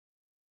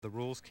The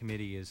Rules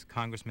Committee is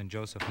Congressman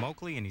Joseph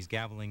Moakley, and he's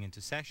gaveling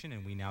into session,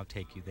 and we now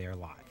take you there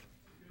live.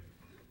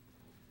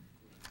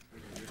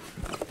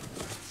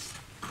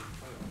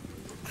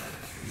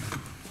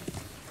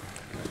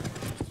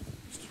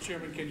 Mr.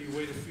 Chairman, can you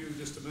wait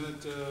just a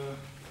minute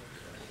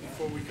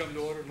before we come to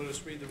order and let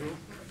us read the rule?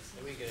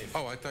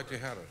 Oh, I thought you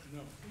had it. No.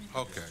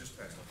 Okay.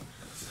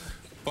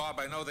 Bob,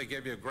 I know they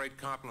gave you a great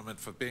compliment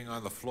for being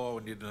on the floor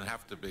when you didn't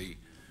have to be,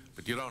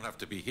 but you don't have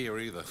to be here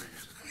either.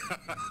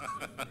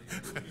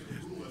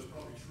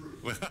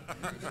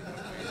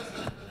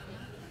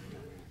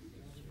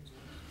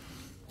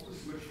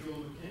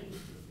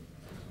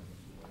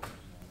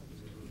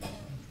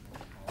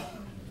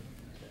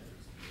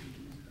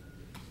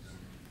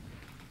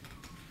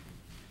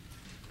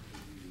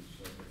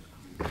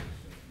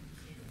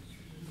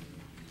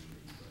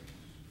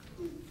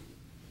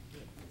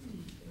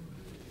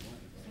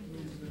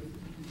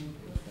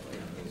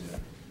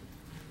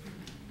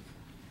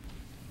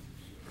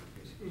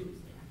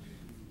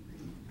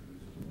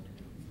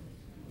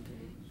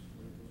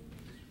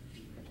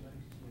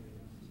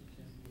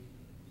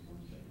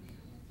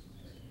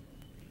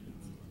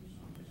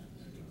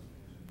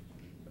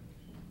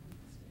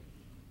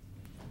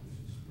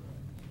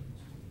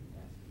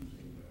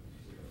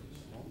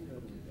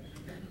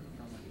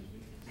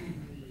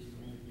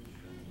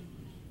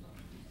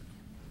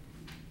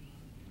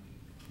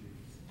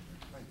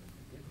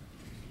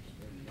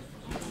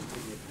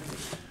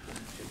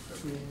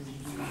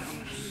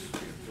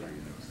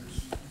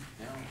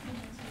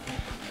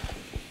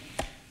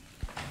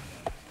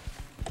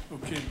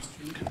 Okay,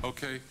 Mr. Chairman.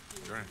 Okay.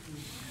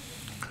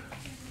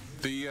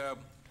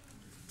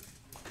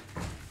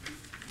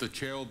 The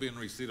chair will be in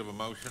receipt of a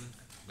motion.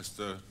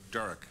 Mr.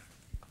 Durek.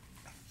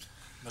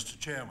 Mr.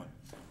 Chairman,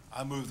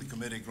 I move the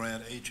committee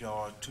grant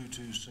H.R.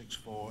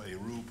 2264 a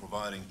rule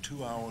providing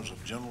 2 hours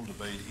of general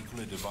debate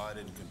equally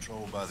divided and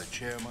controlled by the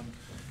chairman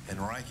and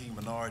ranking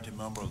minority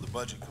member of the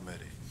Budget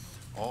Committee.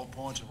 All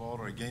points of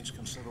order against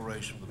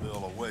consideration of the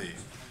bill are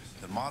waived.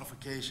 The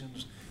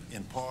modifications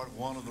in Part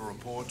 1 of the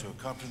report to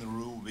accompany the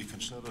rule will be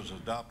considered as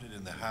adopted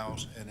in the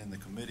House and in the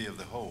Committee of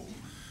the Whole.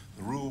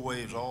 The rule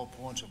waives all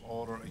points of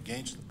order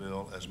against the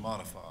bill as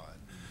modified.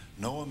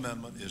 No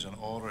amendment is in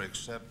order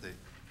except the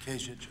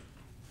Kasich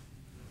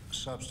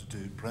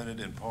substitute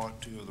printed in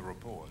Part 2 of the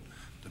report,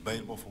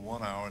 debatable for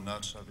 1 hour and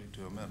not subject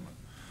to amendment.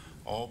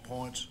 All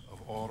points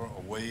of order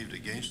are waived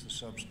against the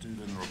substitute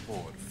in the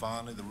report.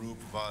 Finally, the rule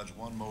provides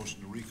one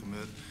motion to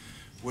recommit,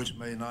 which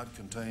may not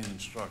contain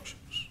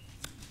instructions.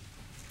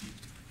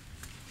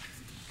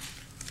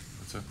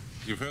 That's it.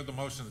 You've heard the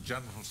motion of the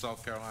gentleman from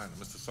South Carolina,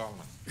 Mr.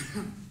 Solomon.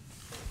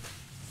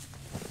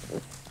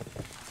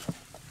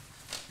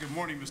 Good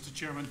morning, Mr.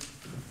 Chairman.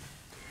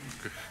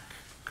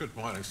 Good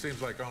morning.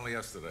 Seems like only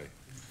yesterday.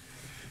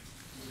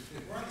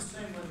 We're on the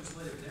same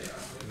legislative day,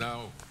 aren't we?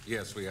 No.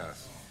 Yes, we are.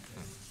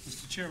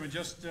 Mr. Chairman,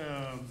 just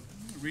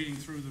reading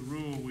through the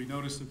rule, we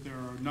noticed that there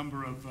are a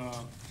number of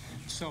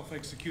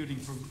self-executing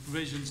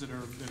provisions that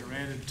are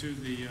added to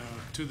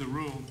the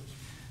rule.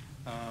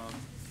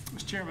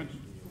 Mr. Chairman,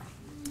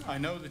 I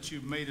know that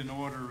you've made an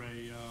order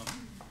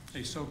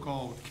a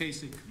so-called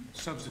Kasich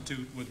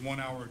substitute with 1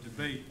 hour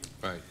debate.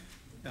 Right.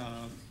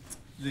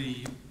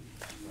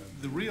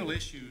 The real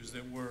issues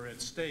that were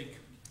at stake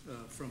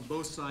from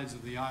both sides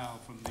of the aisle,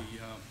 from the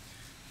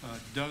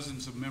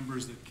dozens of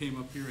members that came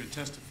up here and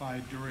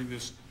testified during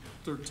this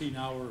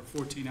 13-hour,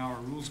 14-hour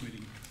rules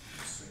meeting,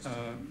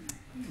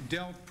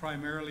 dealt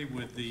primarily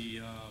with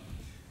the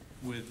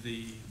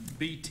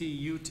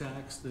BTU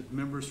tax that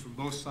members from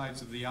both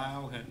sides of the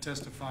aisle had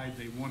testified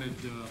they wanted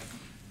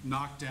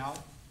knocked out.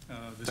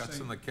 That's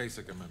in the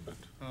Kasich amendment.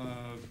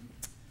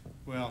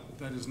 Well,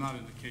 that is not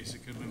in the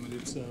Kasich amendment.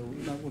 It's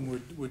not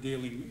when we're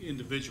dealing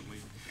individually.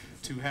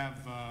 To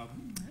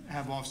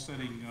have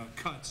offsetting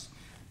cuts,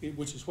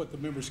 which is what the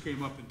members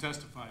came up and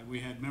testified. We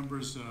had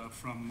members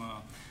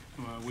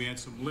we had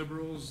some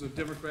liberals,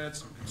 Democrats,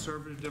 some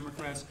conservative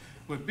Democrats.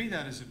 But be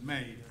that as it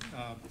may,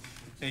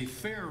 a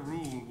fair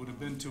rule would have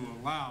been to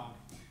allow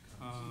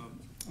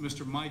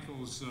Mr.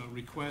 Michael's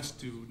request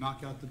to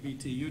knock out the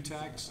BTU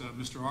tax,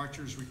 Mr.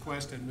 Archer's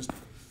request, and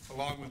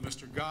along with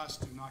Mr. Goss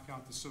to knock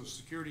out the Social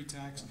Security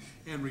tax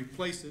and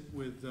replace it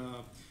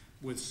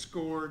with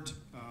scored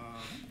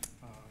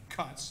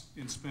cuts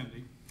in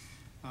spending.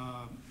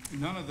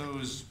 None of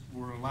those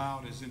were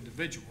allowed as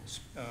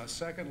individuals.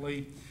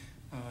 Secondly,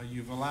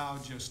 you've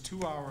allowed just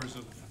 2 hours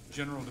of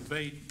general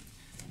debate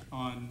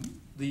on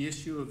the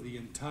issue of the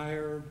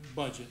entire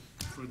budget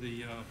for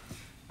the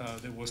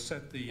that will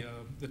set the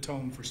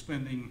tone for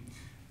spending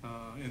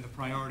and the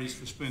priorities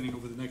for spending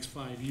over the next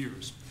 5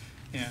 years.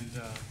 And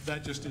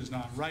that just is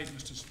not right,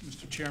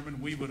 Mr. Chairman.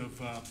 We would have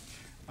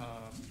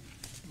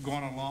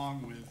gone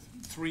along with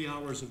 3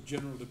 hours of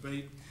general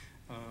debate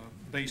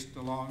based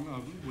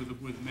along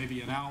with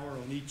maybe an hour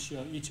on each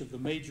of the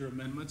major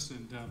amendments.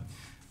 And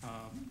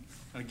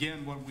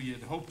again, what we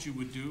had hoped you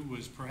would do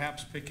was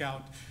perhaps pick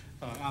out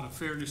of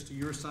fairness to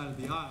your side of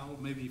the aisle,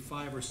 maybe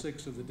 5 or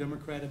 6 of the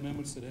Democrat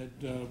amendments that had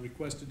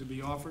requested to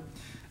be offered,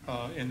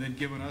 and then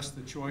given us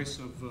the choice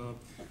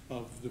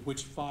of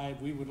which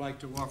 5 we would like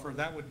to offer.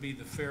 That would be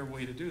the fair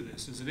way to do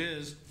this. As it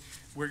is,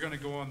 we're going to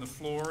go on the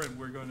floor and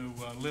we're going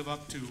to live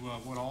up to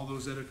what all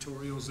those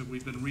editorials that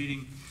we've been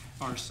reading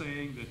are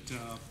saying, that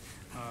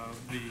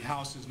the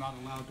House is not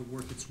allowed to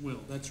work its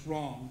will. That's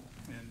wrong.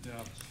 And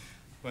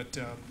but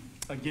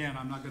again,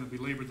 I'm not going to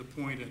belabor the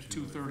point at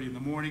 2:30 in the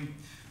morning.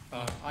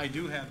 I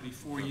do have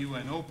before you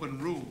an open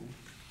rule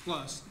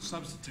plus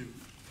substitute.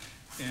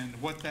 And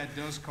what that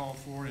does call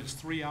for is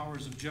 3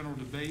 hours of general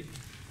debate,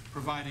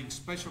 providing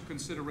special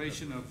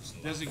consideration of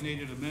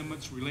designated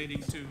amendments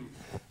relating to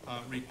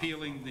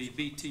repealing the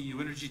BTU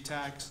energy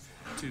tax,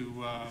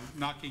 to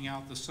knocking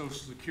out the Social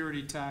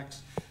Security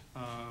tax,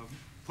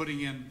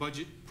 putting in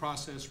budget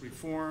process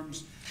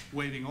reforms,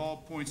 waiving all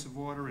points of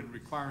order and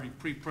requiring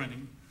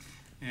pre-printing,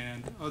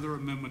 and other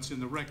amendments in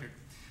the record.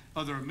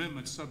 Other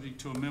amendments subject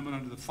to amendment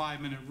under the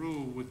 5-minute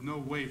rule with no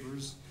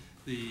waivers.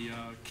 The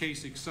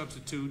Kasich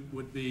substitute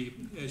would be,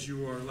 as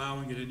you are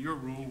allowing it in your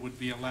rule, would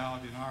be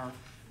allowed in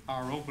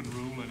our open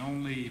rule, and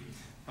only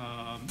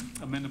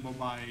amendable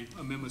by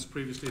amendments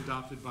previously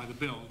adopted by the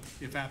bill,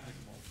 if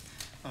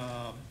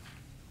applicable.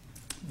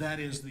 That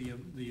is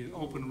the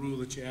open rule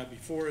that you have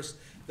before us.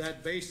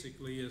 That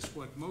basically is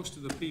what most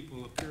of the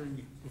people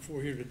appearing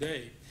before here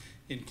today,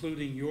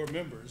 including your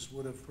members,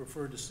 would have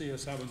preferred to see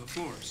us have on the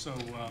floor. So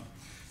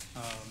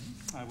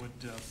I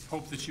would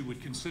hope that you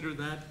would consider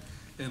that,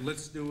 and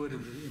let's do it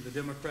in the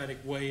democratic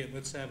way, and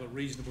let's have a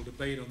reasonable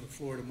debate on the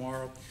floor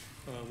tomorrow,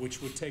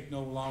 which would take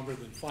no longer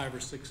than 5 or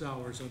 6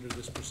 hours under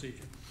this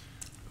procedure.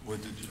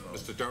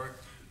 Mr. Derrick?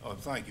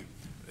 Thank you.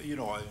 You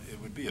know,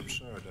 it would be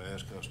absurd to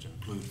ask us to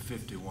include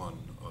 51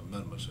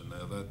 amendments in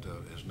there. That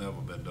has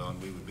never been done.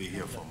 We would be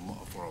here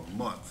for a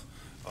month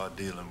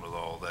dealing with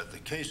all that. The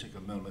Kasich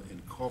Amendment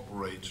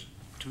incorporates,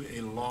 to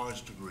a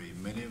large degree,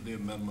 many of the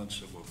amendments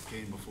that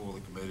came before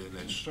the committee, and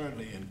it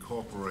certainly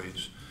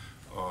incorporates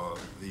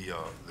the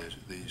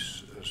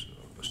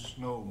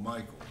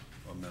Snow-Michael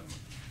Amendment.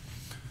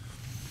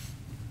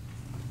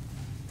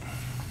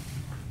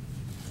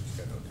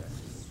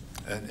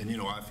 And you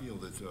know, I feel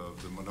that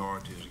the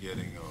minority is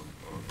getting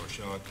a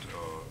shot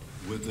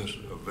with this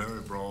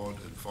very broad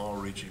and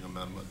far-reaching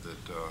amendment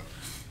that,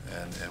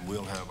 and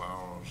we'll have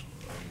ours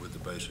with the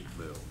basic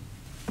bill.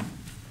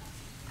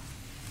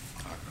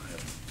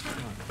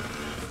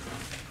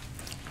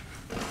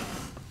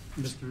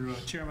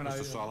 Mr. Chairman,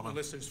 Mr. Solomon.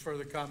 Unless there's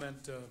further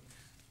comment,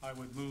 I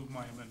would move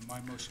my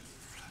motion.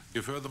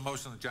 You've heard the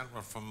motion of the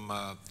gentleman from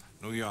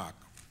New York.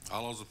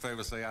 All those in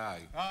favor say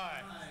aye.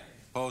 Aye.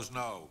 Opposed,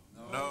 no.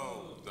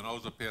 No. The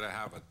noes appear to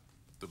have it.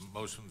 The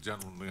motion of the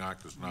gentleman from New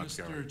York is not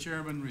carried. Mr.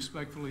 Chairman,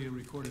 respectfully, a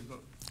recorded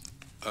vote.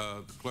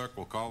 The clerk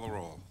will call the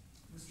roll.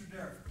 Mr.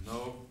 Derrick?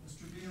 No.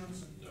 Mr.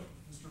 Bielenson? No.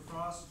 Mr.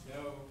 Frost?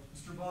 No.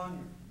 Mr. Bonner?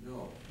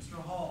 No.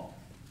 Mr. Hall?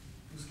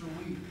 Mr.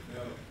 Weed?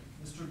 No.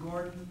 Mr.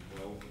 Gordon?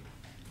 No.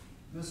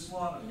 Ms.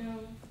 Slaughter? No.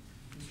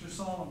 Mr.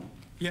 Solomon?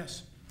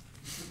 Yes.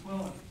 Mr.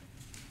 Quillen?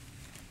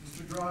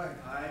 Mr. Dryer?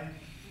 Aye.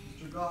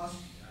 Mr. Goss?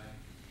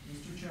 Aye.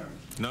 Mr. Chairman?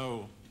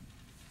 No.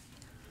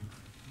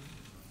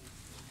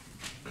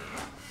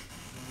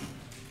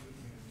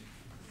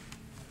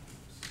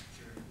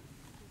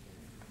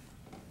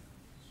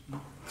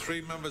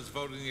 Three members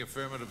voting in the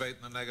affirmative, 8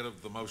 in the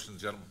negative. The motion,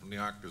 gentleman from New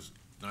York, does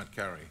not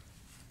carry.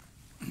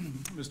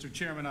 Mr.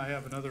 Chairman, I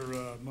have another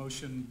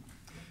motion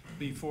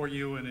before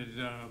you, and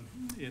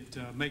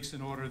it makes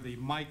in order the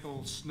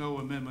Michael Snow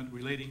Amendment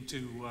relating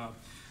to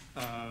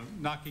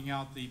knocking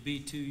out the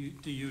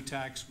BTU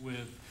tax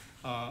with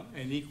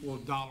an equal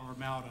dollar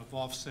amount of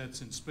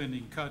offsets and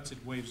spending cuts.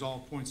 It waives all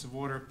points of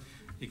order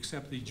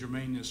except the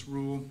germaneness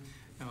rule,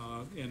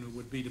 and it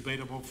would be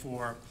debatable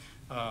for,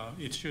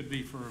 it should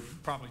be for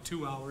probably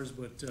 2 hours,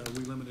 but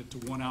we limit it to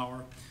 1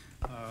 hour,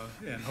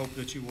 and hope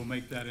that you will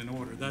make that in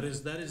order. That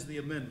is the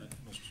amendment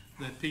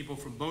that people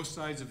from both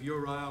sides of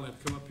your aisle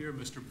have come up here.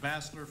 Mr.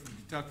 Bassler from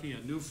Kentucky,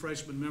 a new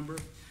freshman member,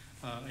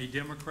 a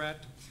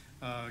Democrat,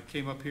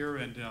 came up here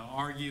and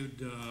argued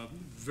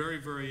very,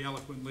 very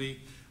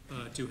eloquently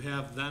to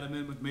have that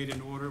amendment made in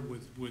order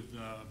with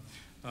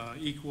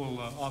equal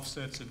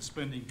offsets and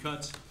spending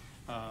cuts.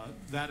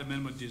 That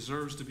amendment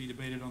deserves to be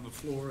debated on the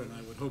floor, and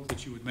I would hope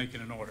that you would make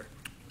it in order.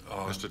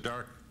 Mr.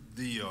 Derrick?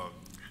 The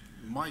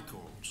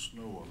Michael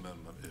Snow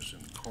Amendment is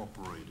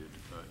incorporated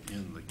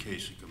in the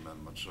Kasich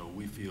Amendment, so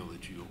we feel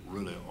that you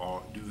really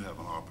do have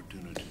an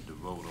opportunity to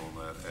vote on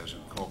that as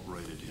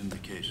incorporated in the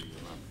Kasich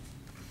Amendment.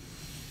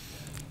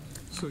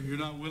 So you're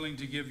not willing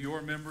to give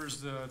your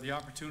members the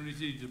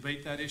opportunity to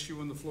debate that issue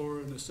on the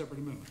floor in a separate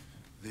amendment?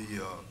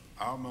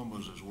 Our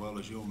members, as well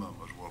as your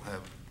members, will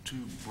have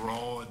two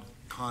broad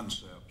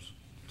concepts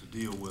to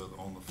deal with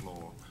on the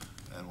floor,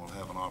 and will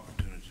have an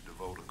opportunity to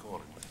vote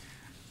accordingly.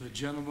 The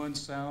gentleman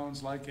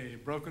sounds like a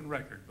broken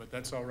record, but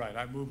that's all right.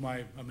 I move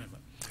my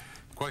amendment.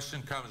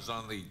 Question comes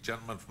on the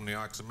gentleman from New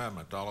York's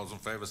amendment. All those in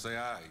favor say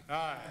aye.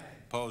 Aye.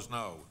 Opposed,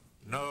 no.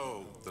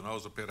 No. The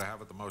noes appear to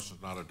have it. The motion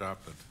is not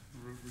adopted.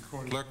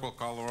 Recorded. Clerk will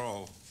call the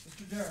roll.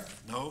 Mr. Derrick.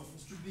 No?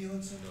 Mr.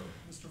 Bielenson. No.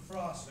 Mr.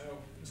 Frost. No.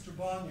 Mr.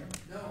 Bonnier.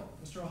 No.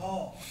 Mr.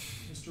 Hall.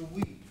 Mr.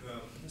 Wheat.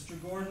 No.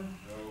 Mr. Gordon.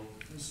 No.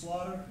 Ms.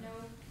 Slaughter.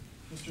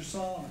 No. Mr.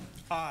 Solomon.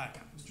 Aye.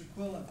 Mr.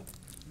 Quillen.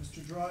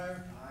 Mr.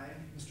 Dryer. Aye.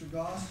 Mr.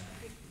 Goss.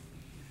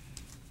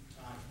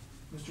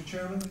 Aye. Mr.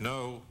 Chairman.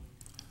 No.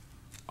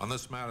 On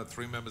this matter,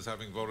 3 members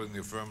having voted in the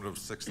affirmative,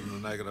 6 in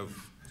the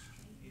negative,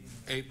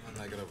 8 in the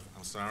negative,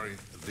 I'm sorry,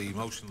 the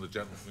motion of the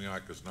gentleman from New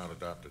York is not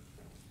adopted.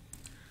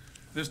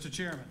 Mr.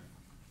 Chairman,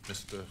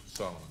 Mr.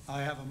 Solomon.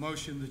 I have a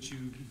motion that you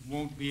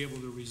won't be able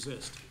to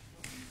resist.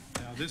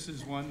 Now, this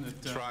is one that...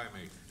 Try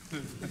me.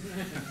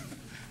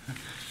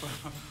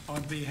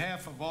 On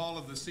behalf of all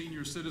of the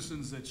senior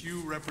citizens that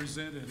you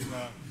represent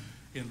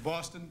in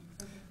Boston,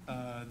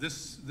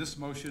 this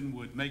motion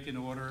would make in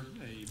order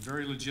a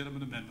very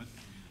legitimate amendment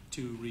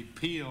to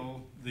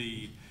repeal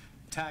the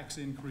tax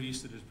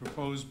increase that is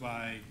proposed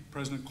by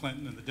President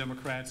Clinton and the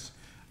Democrats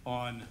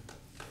on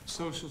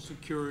Social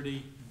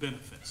Security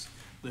benefits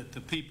that the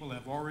people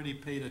have already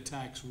paid a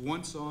tax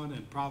once on,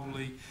 and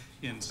probably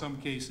in some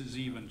cases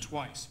even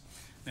twice.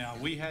 Now,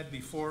 we had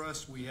before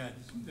us, we had,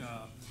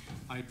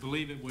 I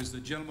believe it was the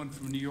gentleman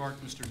from New York,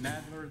 Mr.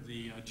 Nadler,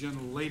 the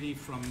gentle lady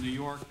from New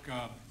York,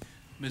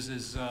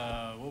 Mrs.,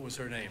 what was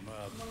her name?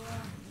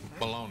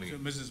 Maloney.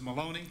 Mrs.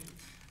 Maloney.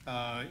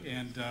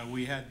 And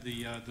we had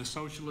the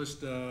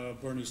socialist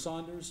Bernie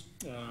Sanders,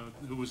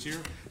 who was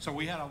here. So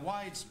we had a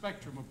wide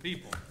spectrum of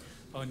people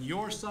on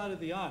your side of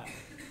the aisle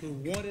who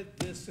wanted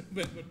this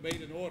amendment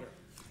made in order.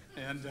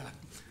 And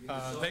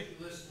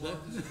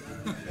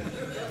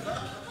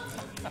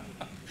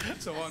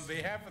so on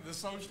behalf of the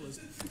socialists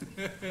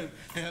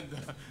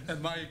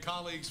and my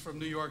colleagues from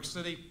New York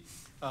City,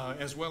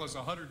 as well as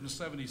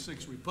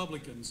 176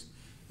 Republicans,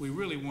 we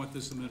really want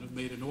this amendment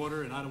made in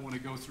order, and I don't want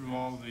to go through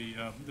all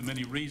the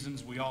many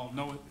reasons. We all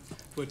know it,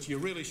 but you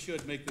really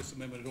should make this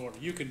amendment in order.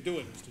 You can do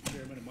it, Mr.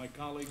 Chairman and my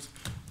colleagues,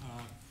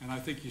 and I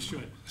think you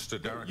should.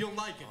 Mr. Derrick. You'll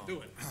like it.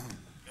 Do it.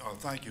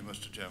 Thank you,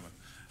 Mr. Chairman.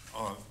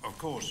 Of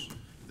course,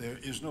 there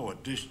is no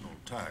additional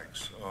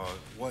tax.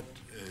 What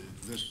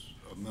this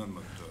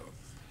amendment,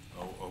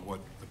 or what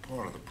the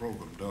part of the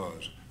program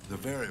does, the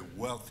very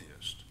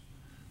wealthiest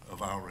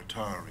of our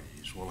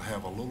retirees will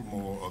have a little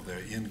more of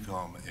their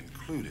income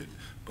included,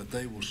 but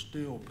they will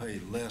still pay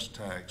less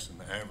tax than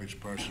the average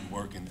person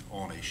working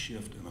on a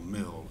shift in a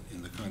mill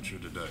in the country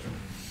today.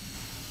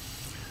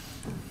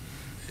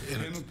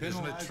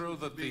 Isn't it true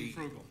that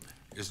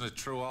isn't it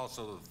true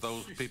also that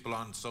those people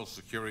on Social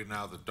Security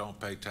now that don't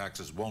pay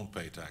taxes won't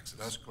pay taxes?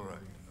 That's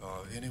correct.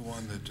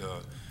 Anyone that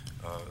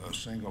a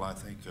single, I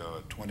think,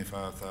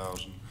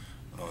 $25,000,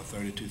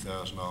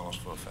 $32,000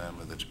 for a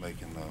family that's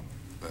making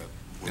that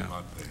will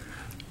not pay.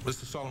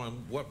 Mr. Solomon,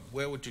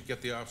 where would you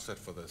get the offset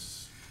for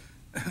this?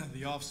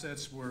 The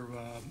offsets were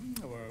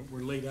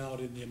laid out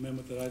in the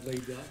amendment that I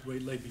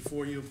laid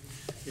before you.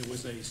 It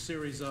was a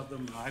series of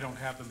them. I don't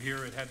have them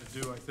here. It had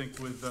to do, I think,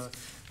 with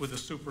a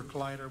super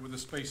collider, with a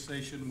space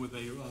station, with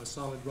a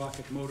solid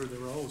rocket motor. There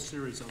were a whole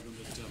series of them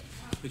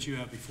that you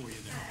have before you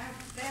there.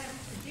 That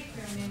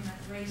particular amendment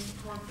raised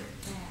the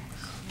corporate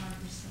tax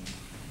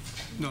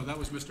 1%. No, that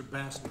was Mr.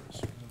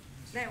 Bassler's.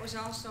 That was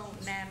also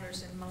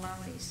Nadler's and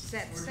Maloney's. Is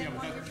that the same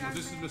one you're talking about?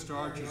 This is Mr.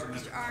 Archer's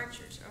amendment. Mr.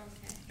 Archer's,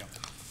 okay. Yeah.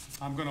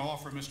 I'm going to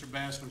offer Mr.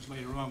 Bassler's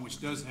later on,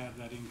 which does have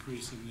that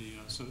increase in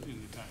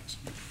the tax.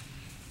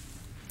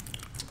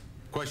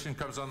 Question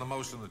comes on the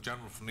motion of the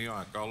gentleman from New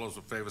York. All those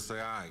in favor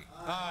say aye.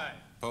 Aye.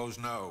 Opposed,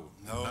 no.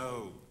 No.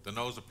 No. The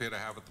noes appear to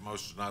have it. The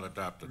motion is not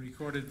adopted.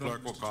 Recorded vote.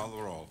 Clerk will call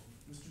the roll.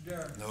 Mr.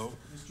 Derrick. No.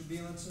 Mr.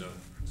 Bielenson. No.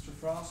 Mr.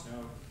 Frost.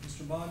 No.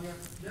 Mr. Bonnier.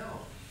 No.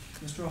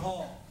 Mr.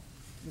 Hall.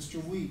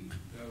 Mr. Wheat.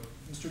 No.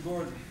 Mr.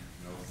 Gordon.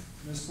 No.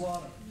 Ms.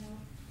 Slaughter. No.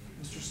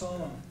 Mr.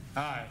 Solomon.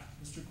 Aye.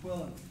 Mr.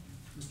 Quillen.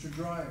 Mr.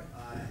 Dryer.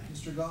 Aye.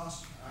 Mr.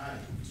 Goss. Aye.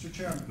 Mr.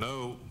 Chairman.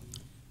 No.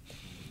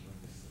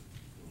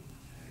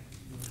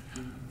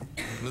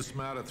 In this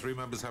matter, 3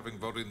 members having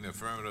voted in the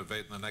affirmative,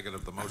 8 in the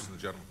negative, the motion of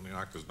the gentleman from New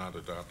York is not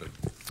adopted.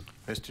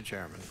 Mr.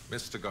 Chairman,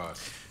 Mr.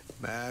 Goss.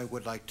 I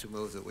would like to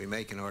move that we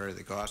make in order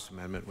the Goss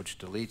Amendment, which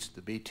deletes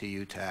the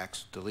BTU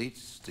tax,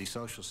 deletes the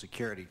Social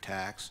Security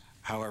tax,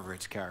 however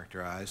it's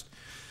characterized,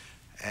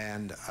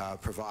 and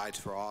provides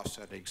for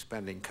offsetting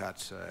spending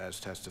cuts as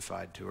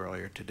testified to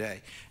earlier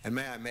today. And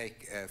may I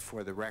make,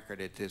 for the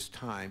record at this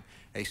time,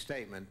 a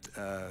statement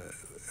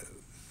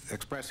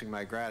expressing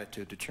my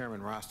gratitude to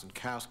Chairman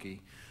Rostenkowski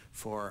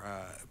for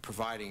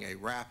providing a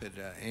rapid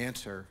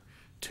answer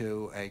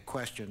to a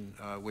question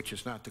which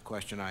is not the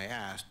question I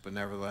asked, but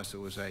nevertheless it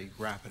was a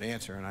rapid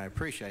answer, and I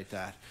appreciate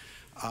that.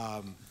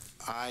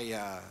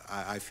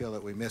 I feel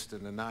that we missed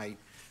in the night,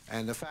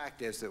 and the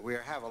fact is that we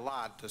have a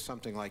lot,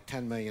 something like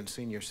 10 million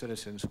senior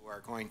citizens who are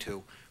going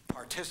to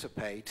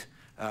participate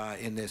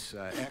in this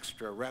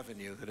extra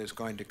revenue that is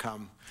going to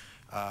come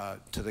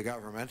to the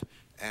government,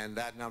 and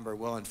that number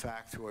will, in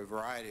fact, through a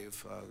variety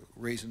of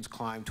reasons,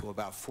 climb to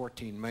about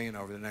 14 million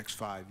over the next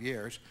 5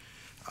 years.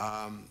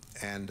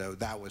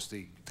 That was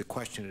the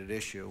question at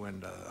issue,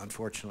 and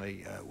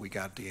unfortunately, we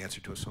got the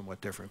answer to a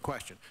somewhat different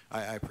question.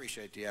 I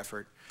appreciate the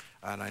effort,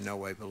 and I no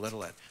way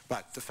belittle it.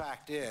 But the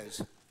fact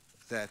is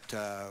that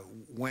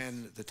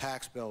when the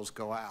tax bills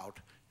go out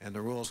and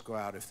the rules go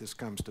out, if this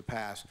comes to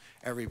pass,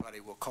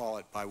 everybody will call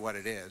it by what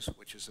it is,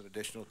 which is an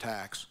additional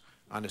tax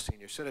on the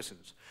senior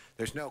citizens.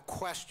 There's no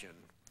question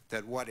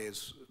that what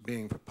is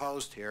being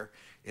proposed here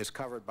is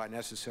covered by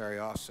necessary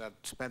offset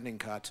spending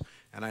cuts,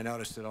 and I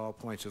noticed that all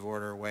points of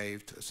order are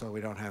waived, so we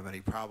don't have any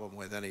problem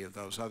with any of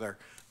those other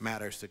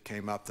matters that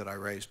came up that I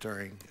raised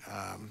during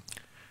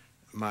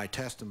my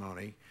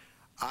testimony.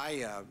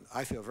 I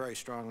feel very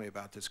strongly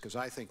about this because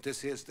I think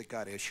this is the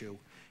gut issue,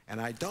 and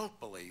I don't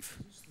believe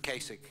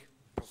Kasich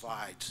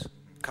provides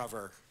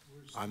cover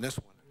on this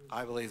one.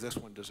 I believe this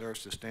one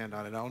deserves to stand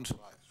on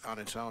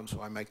its own,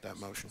 so I make that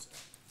motion.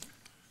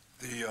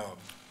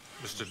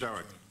 Mr.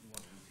 Derrick.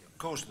 Of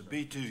course, the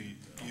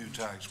B2U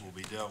tax will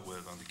be dealt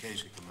with on the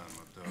Kasich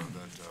amendment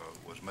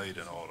that was made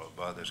in order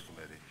by this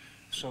committee.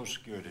 Social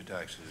Security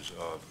taxes,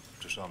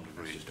 to some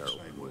degree, the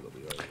same way.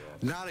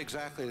 Not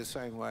exactly the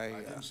same way. I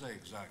didn't say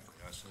exactly.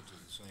 I said to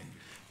the same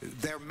degree.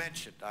 They're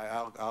mentioned.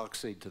 I'll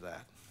accede to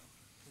that.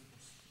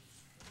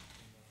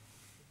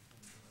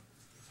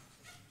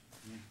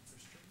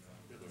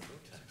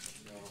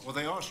 Well,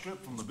 they are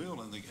stripped from the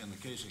bill in the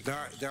Kasich.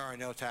 There are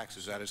no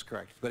taxes. That is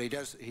correct. But he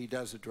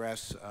does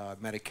address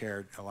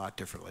Medicare a lot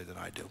differently than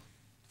I do.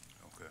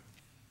 Okay.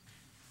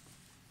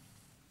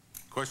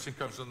 Question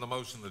comes on the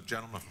motion. The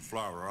gentleman from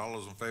Florida. All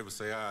those in favor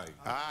say aye.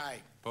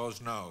 Aye.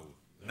 Opposed, no.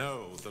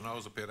 No. The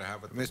noes appear to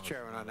have it. Mr.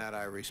 Chairman, on that,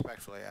 I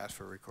respectfully ask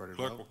for a recorded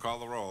Clerk vote. will call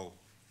the roll.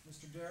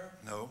 Mr. Derrick?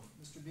 No.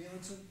 Mr.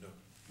 Bielenson? No.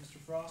 Mr.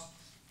 Frost?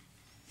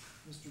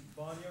 Mr.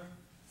 Bonnier?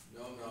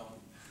 No, no.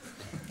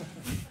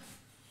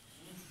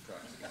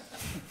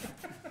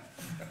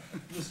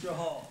 Mr.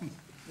 Hall?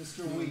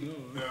 Mr. Wheat?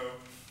 No.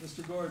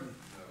 Mr. Gordon?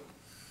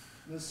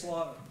 No. Ms.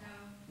 Slaughter?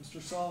 No.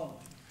 Mr. Solomon?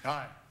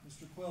 Aye.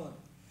 Mr. Quillen?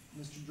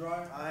 Mr.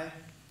 Dryer? Aye.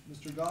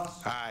 Mr.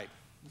 Goss? Aye.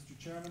 Mr.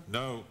 Chairman?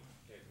 No.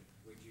 Okay,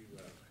 would you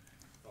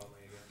call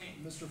me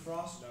again? Mr.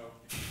 Frost?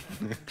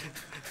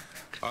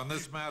 No. On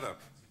this matter,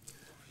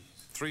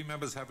 3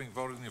 members having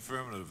voted in the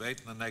affirmative,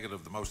 8 in the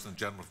negative, the motion of the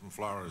gentleman from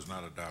Florida is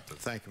not adopted.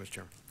 Thank you, Mr.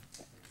 Chairman.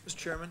 Mr.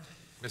 Chairman,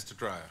 Mr.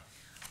 Dryer.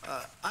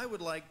 I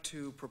would like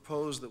to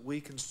propose that we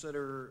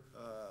consider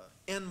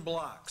en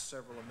bloc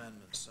several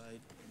amendments. I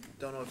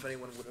don't know if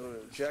anyone would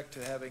object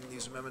to having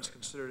these amendments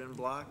considered en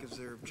bloc. Is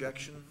there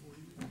objection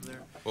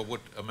there? Well, what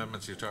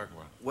amendments are you talking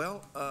about?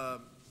 Well,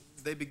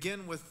 they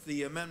begin with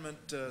the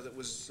amendment that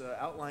was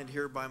outlined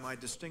here by my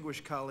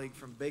distinguished colleague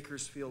from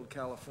Bakersfield,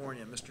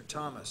 California, Mr.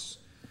 Thomas,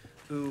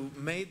 who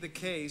made the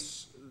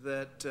case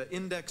that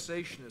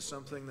indexation is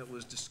something that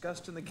was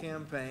discussed in the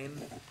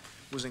campaign,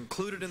 was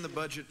included in the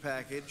budget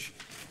package,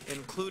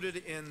 included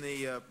in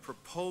the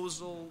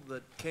proposal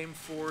that came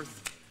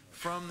forth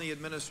from the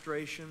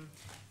administration,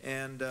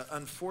 and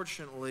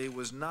unfortunately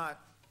was not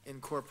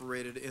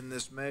incorporated in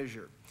this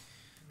measure.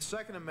 The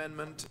second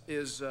amendment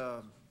is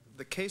the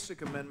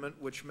Kasich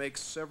amendment, which makes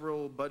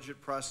several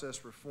budget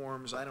process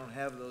reforms. I don't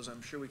have those.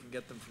 I'm sure we can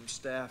get them from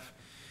staff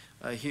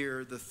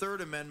here. The third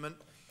amendment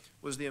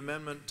was the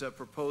amendment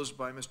proposed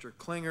by Mr.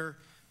 Klinger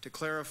to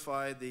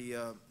clarify the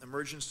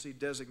emergency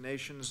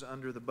designations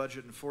under the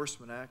Budget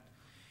Enforcement Act.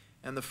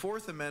 And the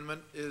fourth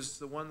amendment is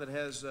the one that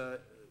has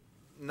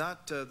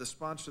not the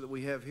sponsor that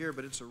we have here,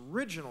 but its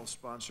original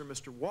sponsor,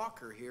 Mr.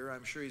 Walker here.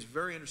 I'm sure he's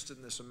very interested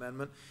in this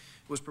amendment.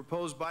 It was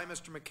proposed by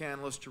Mr.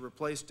 McCandless to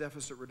replace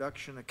deficit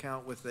reduction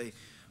account with a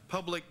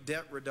public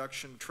debt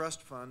reduction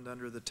trust fund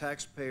under the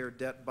Taxpayer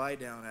Debt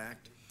Buy-Down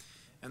Act.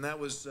 And that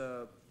was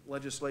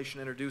legislation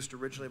introduced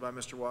originally by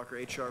Mr. Walker,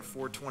 H.R.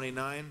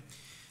 429.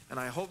 And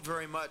I hope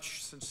very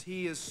much, since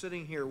he is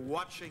sitting here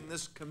watching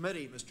this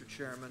committee, Mr.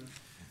 Chairman,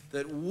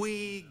 that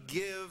we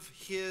give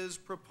his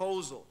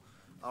proposal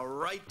a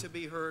right to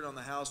be heard on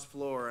the House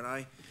floor, and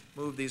I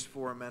move these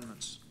 4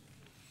 amendments.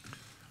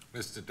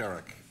 Mr.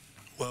 Derrick.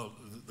 Well,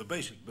 the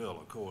basic bill,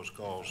 of course,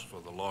 calls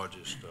for the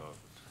largest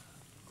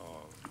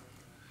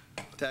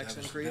Tax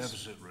increase?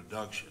 Deficit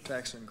reduction.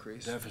 Tax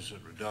increase. Deficit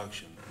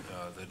reduction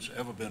that's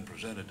ever been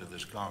presented to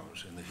this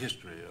Congress in the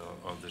history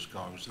of this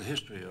Congress, the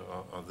history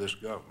of this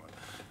government.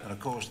 And of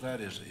course,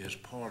 that is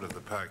part of the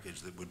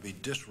package that would be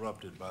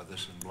disrupted by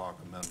this en bloc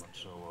amendment.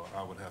 So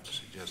I would have to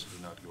suggest that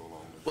we not go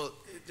along with it. Well,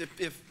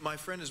 if my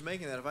friend is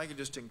making that, if I could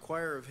just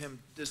inquire of him,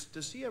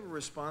 does he have a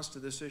response to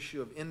this issue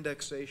of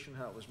indexation,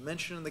 how it was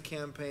mentioned in the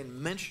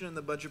campaign, mentioned in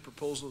the budget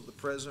proposal that the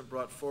President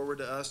brought forward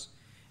to us,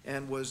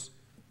 and was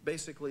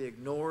basically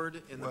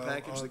ignored in the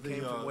package that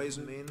came from Ways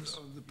and Means?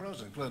 The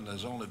President Clinton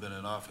has only been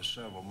in office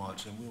several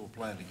months, and we will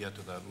plan to get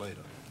to that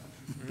later.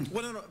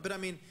 Well, no, but I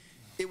mean,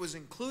 it was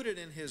included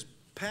in his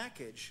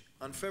package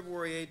on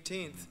February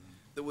 18th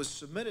that was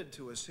submitted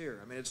to us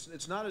here. I mean,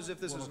 it's not as if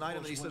this is an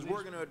item that he says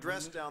we're going to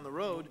address down the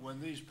road. When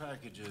these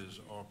packages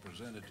are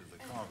presented to the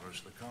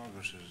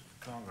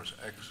Congress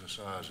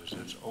exercises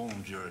its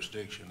own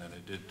jurisdiction, and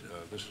it did.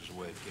 This is the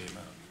way it came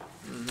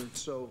out.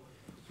 So,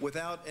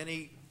 without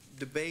any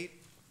debate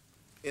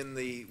in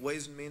the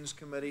Ways and Means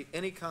Committee,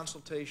 any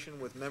consultation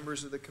with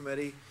members of the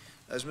committee.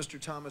 As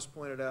Mr. Thomas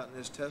pointed out in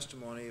his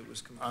testimony, it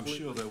was completely... I'm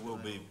sure there will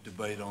be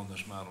debate on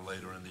this matter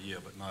later in the year,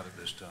 but not at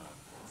this time.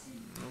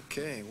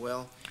 Okay,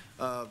 well,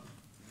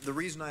 the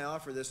reason I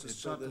offer this is It's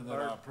so something that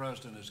that our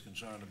president is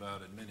concerned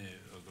about, and many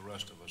of the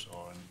rest of us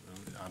are,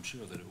 and I'm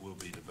sure that it will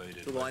be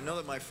debated. Well, I know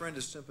that my friend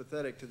is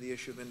sympathetic to the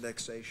issue of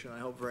indexation. I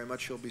hope very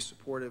much he'll be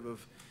supportive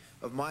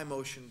of my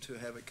motion to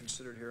have it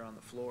considered here on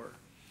the floor.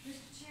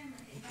 Mr. Chairman,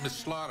 Ms.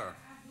 Slaughter.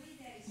 I believe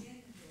that is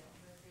in the bill,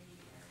 that the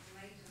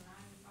delay to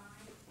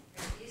 95,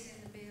 that is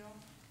in the bill.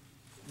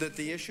 That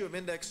the issue of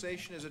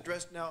indexation is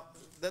addressed. Now,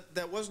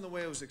 that wasn't the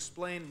way it was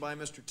explained by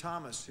Mr.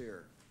 Thomas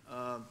here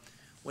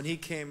when he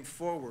came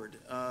forward.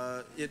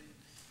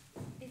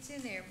 It's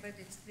in there, but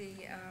it's the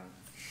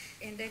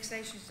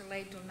indexation is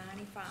delayed till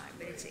 95,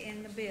 but it's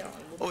in the bill.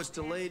 Oh, it's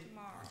delayed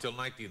Until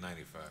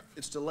 1995.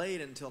 It's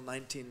delayed until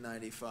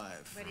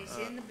 1995. But it's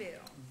in the bill.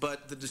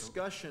 But the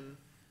discussion,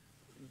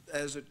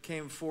 as it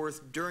came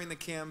forth during the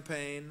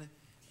campaign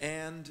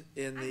and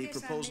in the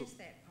proposal... I missed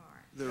that part.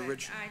 The But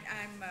original...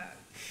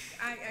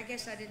 I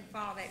guess I didn't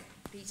follow that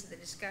piece of the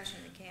discussion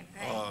in the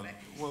campaign,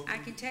 but well, I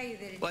can tell you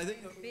that it's Well, I in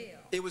think the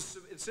bill.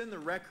 it's in the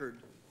record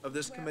of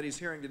this committee's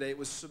hearing today. It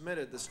was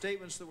submitted, the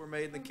statements that were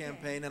made in the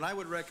campaign, and I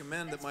would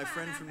recommend that That's my fine.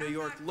 friend from New I'm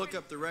York not look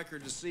up the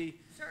record to see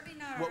Certainly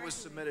not what was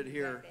arguing submitted with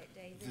you here. about that,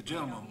 David. The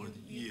gentleman You would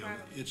yield.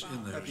 probably It's in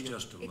followed there. it. It's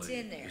just delayed. It's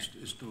in there.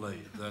 It's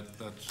delayed.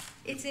 That's...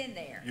 It's in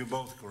there. You're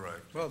both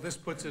correct. Well, this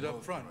puts it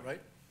up front,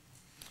 right?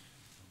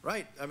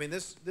 Right. I mean,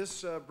 this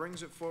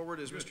brings it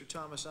forward as Mr.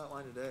 Thomas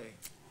outlined today.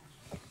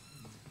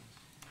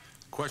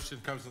 Question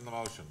comes in the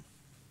motion.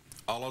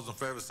 All those in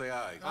favor say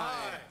aye.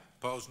 Aye.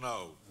 Opposed,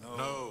 no.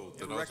 No.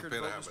 The In noes record appear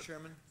to vote, have Mr. it.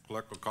 Chairman.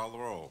 Clerk will call the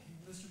roll.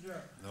 Mr.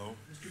 Derrick. No.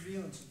 Mr.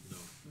 Bielenson. No.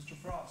 Mr.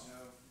 Frost. No.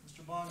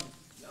 Mr. Bonner.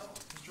 No.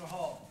 Mr.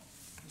 Hall.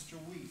 Mr.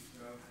 Wheat.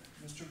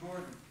 No. Mr.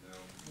 Gordon. No.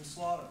 Ms.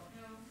 Slaughter.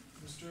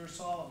 No. Mr.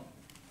 Solomon.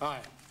 Aye.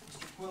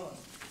 Mr. Quillen.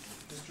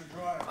 Mr.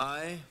 Dryer.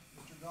 Aye.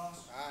 Mr.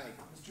 Goss. Aye.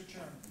 Mr.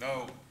 Chairman.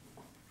 No.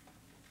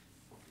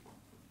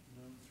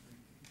 No,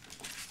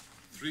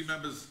 3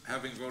 members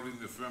having voted in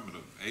the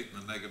affirmative, 8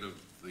 in the negative,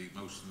 the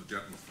motion of the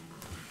gentleman from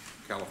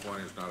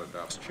California is not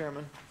adopted. Mr.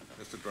 Chairman.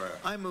 Mr. Dryer.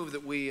 I move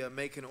that we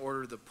make an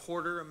order the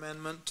Porter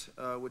Amendment,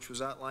 which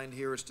was outlined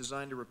here. It's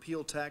designed to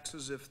repeal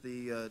taxes if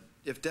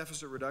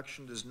deficit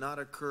reduction does not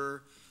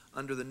occur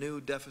under the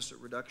new deficit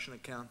reduction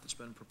account that's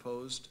been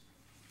proposed.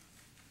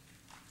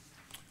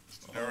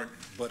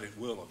 But it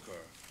will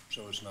occur,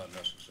 so it's not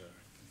necessary.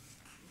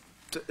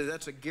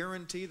 That's a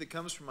guarantee that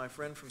comes from my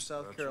friend from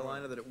South That's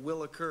Carolina right. that it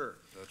will occur.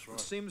 That's right.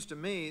 It seems to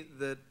me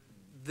that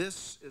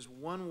this is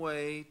one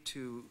way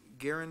to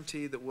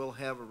guarantee that we'll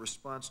have a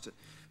response to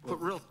put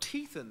real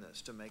teeth in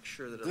this to make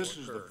sure that it'll occur. This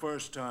is the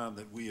first time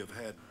that we have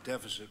had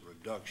deficit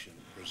reduction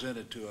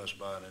presented to us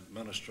by an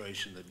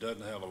administration that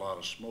doesn't have a lot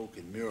of smoke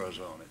and mirrors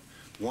on it,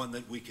 one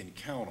that we can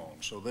count on.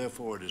 So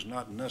therefore, it is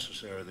not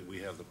necessary that we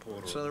have the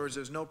Porter. So in other words,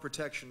 there's no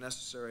protection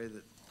necessary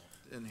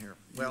in here.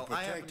 You're Well,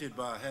 protected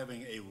by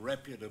having a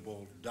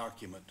reputable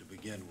document to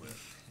begin with.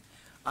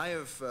 I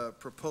have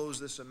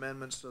proposed this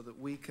amendment so that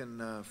we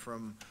can,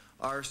 from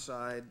our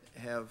side,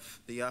 have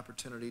the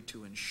opportunity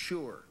to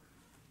ensure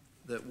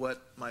that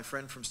what my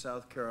friend from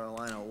South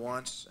Carolina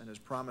wants and is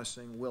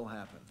promising will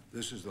happen.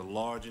 This is the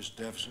largest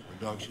deficit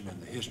reduction in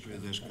the history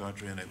of this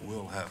country, and it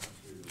will happen.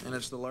 And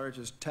it's the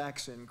largest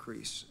tax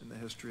increase in the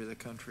history of the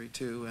country,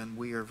 too, and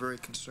we are very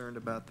concerned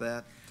about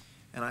that.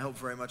 And I hope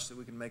very much that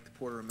we can make the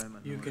Porter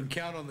Amendment. You can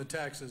count on the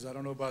taxes. I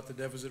don't know about the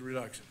deficit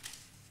reduction.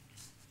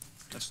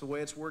 That's the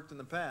way it's worked in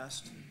the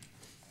past.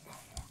 I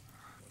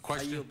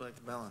Question. yield back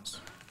the balance.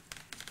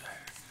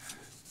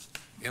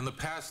 In the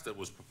past, it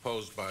was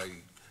proposed by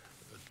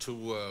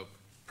 2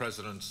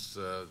 presidents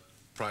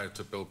prior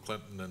to Bill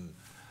Clinton,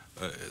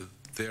 and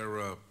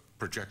their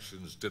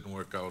projections didn't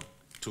work out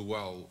too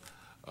well.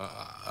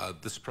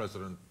 This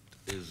president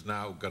is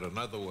now got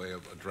another way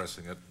of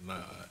addressing it,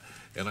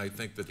 and I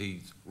think that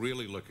he's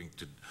really looking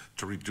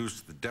to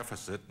reduce the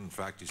deficit. In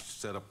fact, he's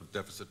set up a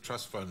deficit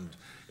trust fund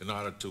in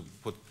order to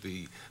put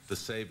the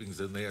savings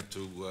in there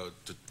to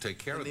take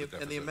care of the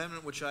deficit. And the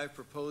amendment which I've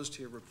proposed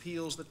here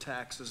repeals the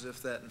taxes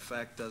if that in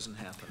fact doesn't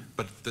happen.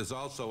 But there's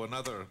also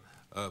another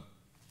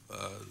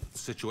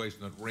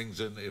situation that rings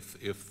in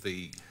if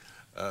the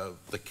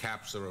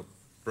caps are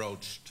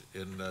broached.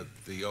 In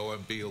the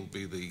OMB will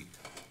be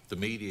the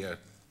media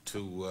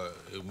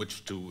in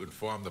which to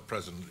inform the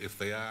president if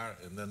they are,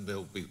 and then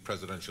there'll be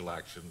presidential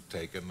action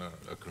taken,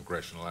 a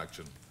congressional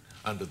action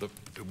under the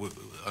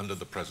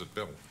present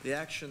bill. The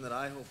action that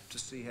I hope to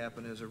see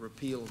happen is a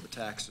repeal of the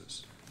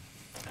taxes.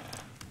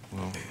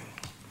 Well,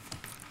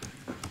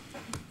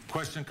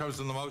 question comes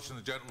in the motion.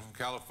 The gentleman from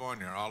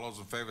California. All those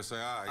in favor say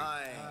aye.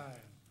 Aye.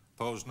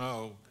 Opposed,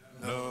 no.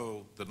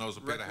 No. The noes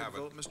appear to Record have it.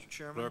 vote, Mr.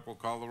 Chairman. Clerk will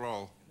call the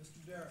roll.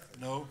 Mr. Derrick.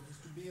 No.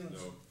 Mr. Bielenson.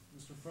 No.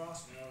 Mr.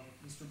 Frost.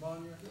 No. Mr.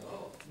 Bonner.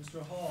 No.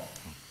 Mr. Hall.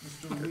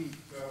 Mr. Wheat.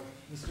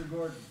 No. Mr.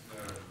 Gordon.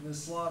 No.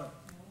 Ms. Slaughter.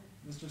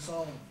 No. Mr.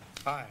 Solomon.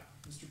 Aye.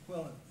 Mr.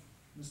 Quillen.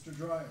 Mr.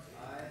 Dryer.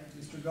 Aye.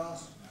 Mr.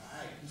 Goss.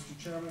 Mr.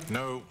 Chairman,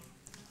 No.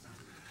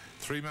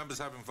 3 members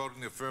having voted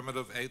in the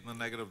affirmative, 8 in the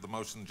negative, the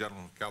motion,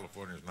 gentleman from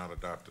California, is not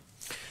adopted.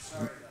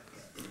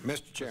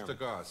 Mr. Chairman. Mr.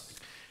 Goss.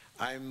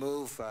 I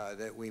move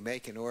that we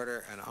make an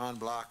order an en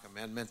bloc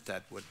amendment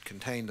that would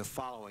contain the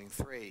following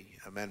 3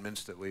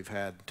 amendments that we've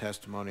had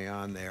testimony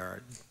on. They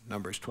are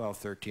numbers 12,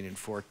 13, and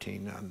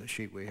 14 on the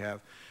sheet we have,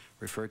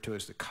 referred to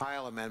as the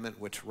Kyle Amendment,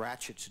 which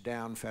ratchets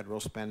down federal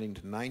spending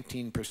to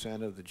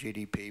 19% of the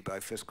GDP by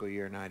fiscal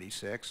year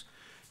 96.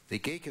 The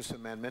Geekus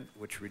Amendment,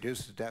 which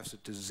reduces the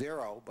deficit to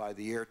 0 by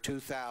the year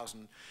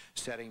 2000,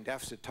 setting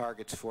deficit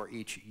targets for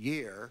each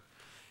year.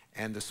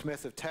 And the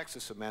Smith of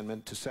Texas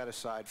Amendment to set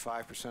aside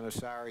 5% of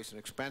salaries and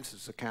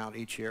expenses account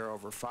each year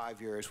over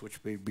 5 years,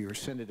 which would be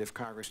rescinded if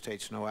Congress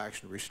takes no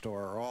action to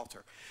restore or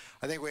alter.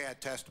 I think we had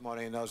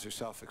testimony, and those are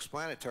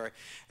self-explanatory.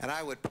 And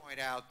I would point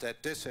out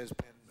that this has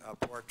been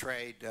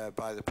portrayed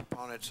by the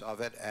proponents of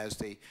it as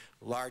the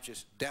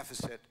largest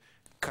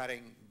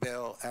deficit-cutting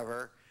bill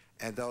ever,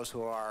 and those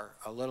who are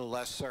a little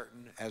less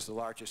certain as the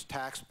largest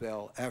tax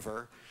bill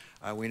ever.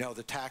 We know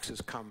the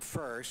taxes come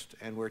first,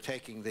 and we're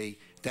taking the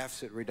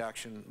deficit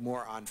reduction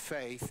more on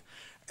faith,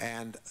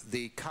 and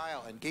the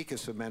Kyle and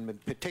Geekus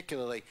Amendment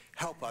particularly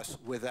help us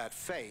with that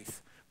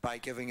faith by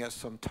giving us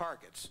some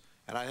targets.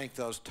 And I think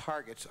those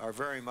targets are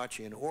very much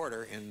in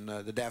order in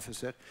the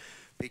deficit,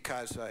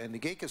 because in the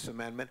Geekus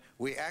Amendment,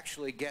 we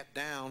actually get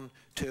down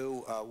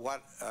to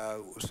what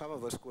some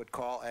of us would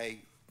call a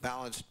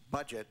balanced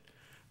budget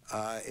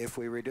if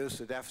we reduce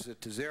the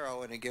deficit to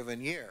 0 in a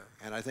given year.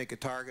 And I think a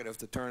target of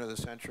the turn of the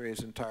century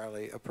is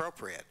entirely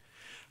appropriate.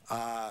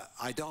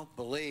 I don't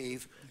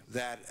believe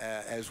that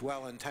as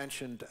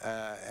well-intentioned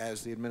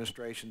as the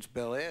administration's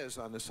bill is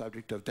on the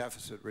subject of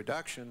deficit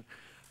reduction,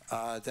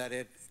 that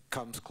it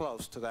comes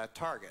close to that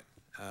target.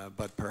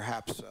 But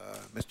perhaps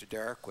Mr.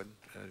 Derrick would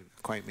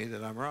acquaint me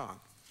that I'm wrong.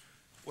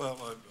 Well,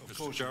 of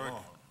course you are.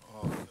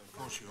 Of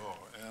course you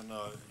are. And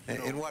you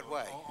know, in what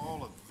way?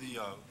 All of the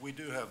we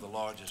do have the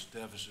largest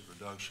deficit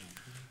reduction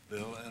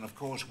bill, and of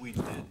course we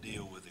did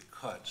deal with the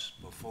cuts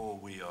before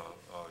we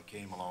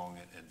came along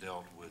and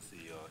dealt with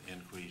the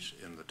increase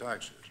in the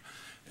taxes.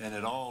 And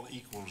it all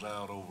equals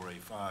out over a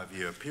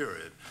 5-year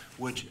period,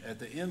 which at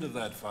the end of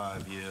that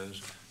 5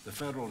 years, the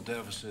federal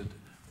deficit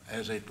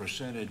as a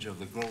percentage of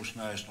the gross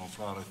national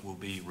product will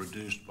be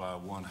reduced by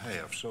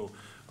 1/2. So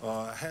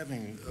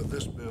having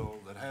this bill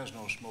that has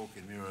no smoke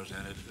and mirrors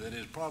in it, that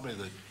is probably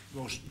the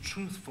most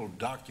truthful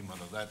document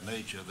of that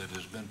nature that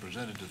has been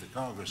presented to the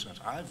Congress since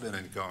I've been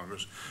in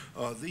Congress,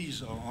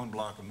 these en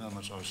bloc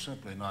amendments are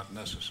simply not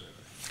necessary.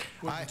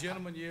 Will the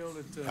gentleman yield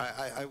it?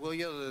 I will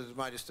yield to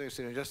my distinguished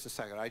senator in just a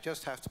second. I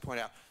just have to point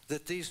out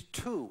that these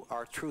too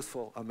are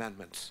truthful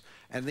amendments,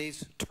 and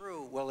these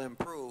too will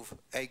improve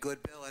a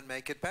good bill and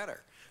make it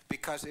better.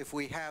 Because if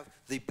we have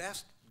the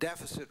best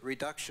deficit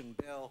reduction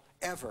bill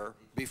ever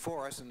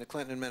before us in the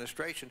Clinton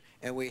administration,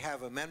 and we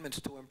have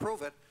amendments to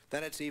improve it,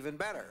 then it's even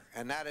better.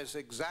 And that is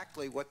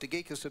exactly what the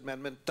Geekus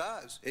Amendment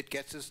does. It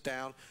gets us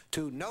down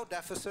to no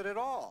deficit at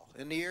all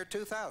in the year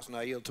 2000.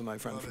 I yield to my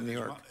friend from New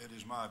York. It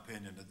is my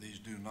opinion that these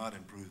do not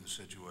improve the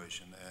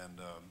situation and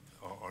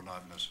are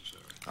not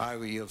necessary. I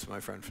will yield to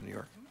my friend from New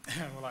York.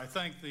 Well, I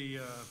thank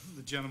the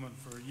gentleman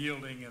for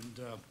yielding, and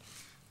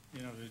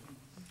you know,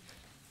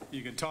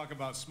 you can talk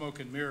about smoke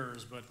and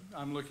mirrors, but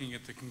I'm looking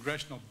at the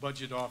Congressional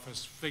Budget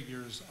Office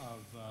figures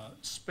of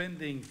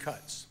spending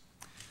cuts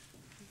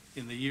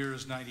in the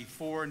years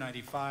 94,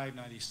 95,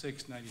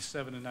 96,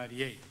 97, and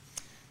 98.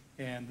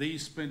 And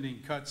these spending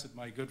cuts that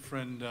my good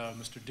friend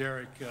Mr.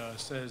 Derrick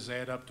says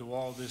add up to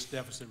all this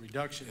deficit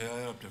reduction. They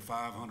add up to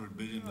 $500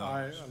 billion.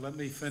 Let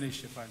me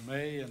finish, if I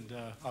may, and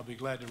I'll be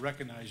glad to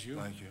recognize you.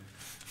 Thank you.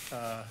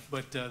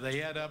 But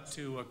they add up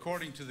to,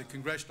 according to the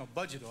Congressional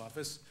Budget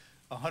Office,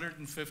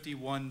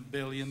 $151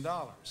 billion.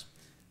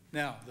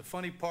 Now, the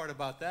funny part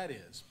about that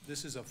is,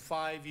 this is a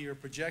 5-year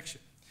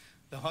projection.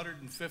 The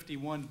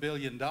 $151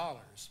 billion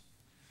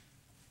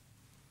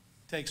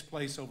takes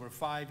place over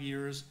 5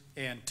 years,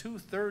 and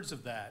 2/3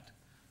 of that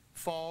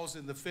falls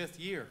in the 5th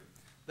year.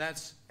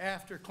 That's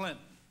after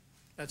Clinton.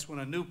 That's when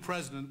a new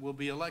president will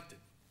be elected.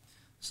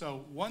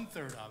 So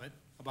 1/3 of it,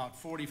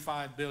 about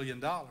 $45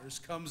 billion,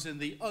 comes in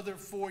the other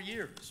 4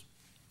 years.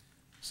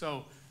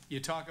 So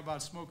you talk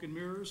about smoke and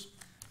mirrors,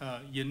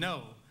 you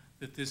know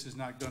that this is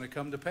not going to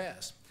come to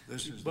pass.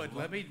 But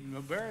let me,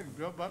 Barry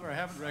Butler, I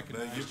haven't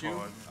recognized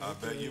you. I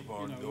beg your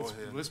pardon. You know, Go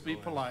ahead. Let's be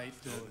polite.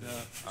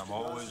 I'm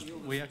always.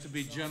 We have to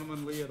be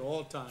gentlemanly at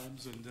all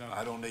times, and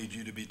I don't need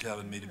you to be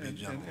telling me to be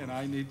gentlemanly. and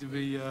I need to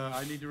be.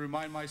 I need to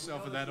remind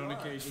myself of that on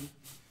occasion,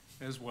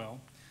 as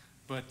well.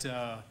 But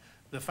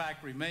the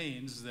fact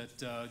remains that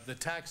the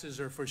taxes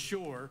are for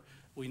sure.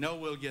 We know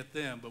we'll get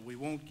them, but we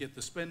won't get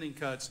the spending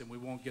cuts, and we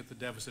won't get the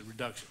deficit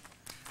reduction.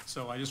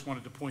 So I just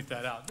wanted to point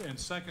that out. And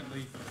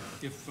secondly,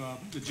 if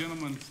the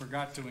gentleman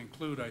forgot to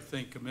include, I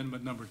think,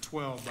 amendment number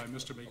 12 by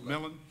Mr.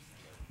 McMillan,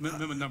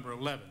 amendment number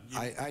 11.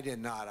 I did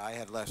not. I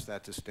had left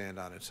that to stand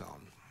on its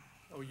own.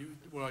 Oh,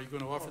 well, are you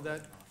going to offer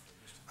that?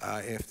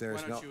 If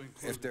there's Why no don't you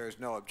include if there's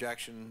no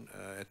objection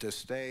at this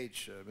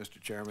stage, Mr.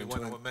 Chairman, You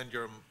want to amend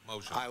your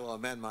motion? I will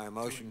amend my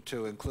motion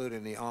to include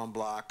in the en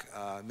bloc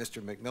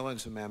Mr.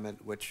 McMillan's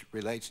amendment, which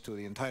relates to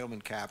the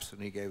entitlement caps,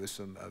 and he gave us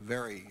some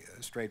very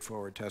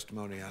straightforward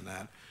testimony on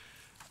that.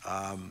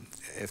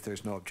 If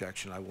there's no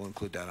objection, I will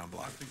include that en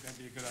bloc. I think that'd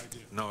be a good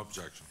idea. No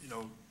objection. You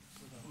know,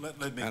 let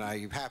me... And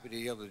I'm happy to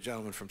yield to the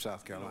gentleman from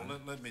South Carolina.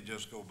 Let me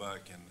just go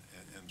back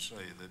and say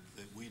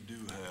that we do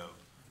have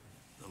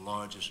the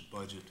largest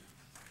budget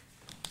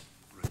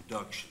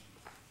reduction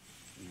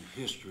in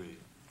the history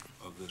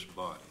of this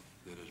body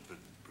that has been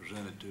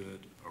presented to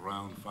it,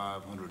 around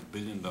 $500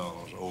 billion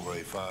over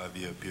a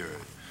 5-year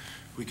period.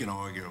 We can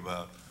argue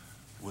about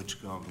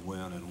which comes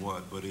when and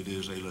what, but it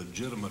is a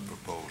legitimate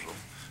proposal,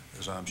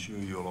 as I'm sure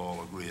you'll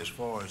all agree. As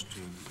far as to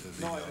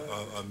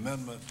the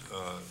amendment,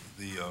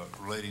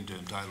 relating to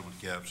entitlement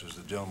caps, as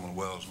the gentleman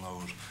Wells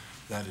knows,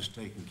 that is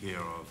taken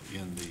care of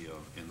in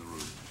the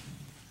rule.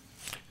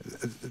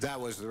 That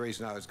was the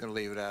reason I was going to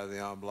leave it out of the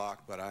en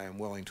bloc, but I am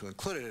willing to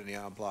include it in the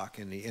en bloc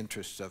in the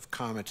interests of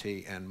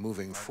comity and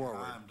moving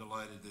forward. I'm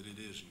delighted that it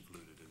is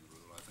included in the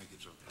rule. I think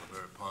it's a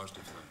very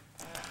positive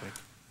thing.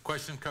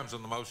 Question comes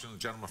on the motion of the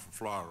gentleman from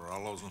Florida.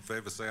 All those in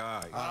favor say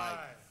aye. Aye.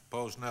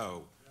 Opposed,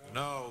 no.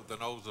 No, the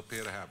noes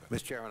appear to have it.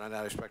 Mr. Chairman, I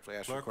now respectfully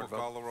ask for a Clerk will court vote.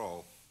 call the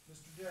roll.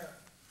 Mr. Garrett.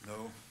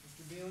 No?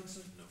 Mr.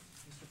 Bielenson. No.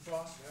 Mr.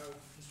 Frost. No.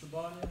 Mr.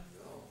 Bonya.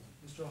 No.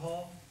 Mr.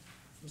 Hall.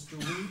 Mr.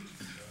 Weed.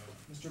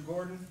 No. Mr.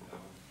 Gordon. No.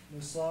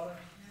 Ms. Slaughter.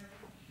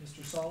 No.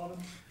 Mr. Solomon.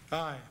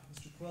 Aye.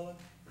 Mr. Quillen.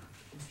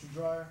 Mr.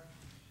 Dryer.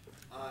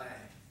 Aye.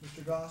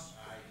 Mr. Goss.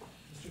 Aye.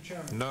 Mr.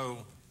 Chairman.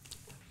 No.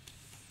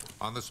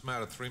 On this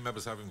matter, 3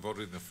 members having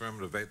voted in the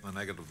affirmative, 8 in the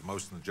negative, the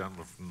motion of the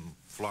gentleman from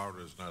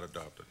Florida is not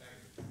adopted.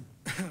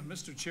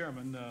 Mr.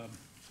 Chairman,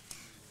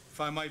 if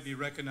I might be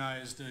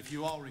recognized, if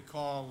you all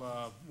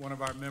recall, one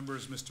of our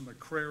members, Mr.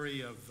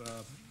 McCrary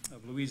of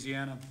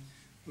Louisiana,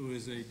 who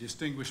is a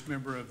distinguished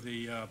member of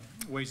the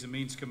Ways and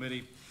Means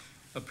Committee,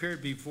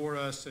 appeared before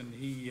us, and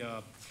he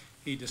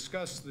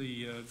discussed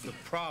the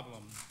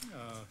problem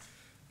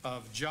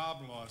of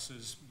job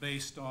losses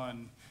based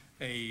on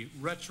a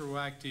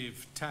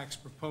retroactive tax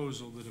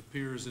proposal that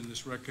appears in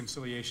this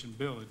reconciliation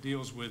bill. It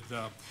deals with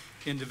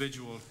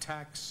individual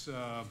tax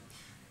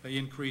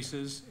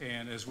increases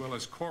and as well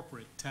as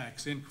corporate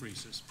tax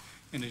increases.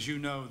 And as you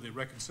know, the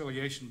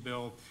reconciliation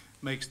bill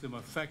makes them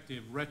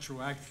effective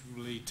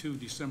retroactively to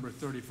December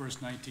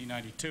 31st,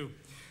 1992.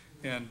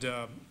 And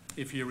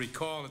if you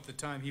recall, at the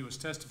time he was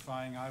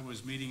testifying, I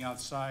was meeting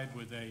outside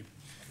with a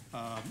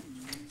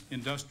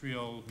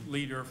industrial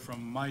leader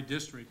from my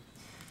district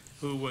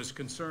who was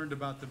concerned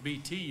about the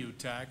BTU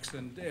tax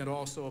and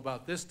also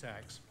about this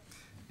tax.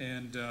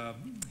 And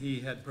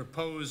he had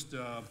proposed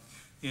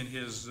in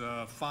his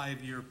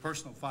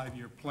personal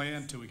 5-year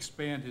plan to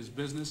expand his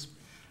business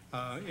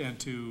and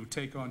to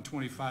take on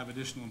 25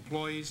 additional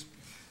employees.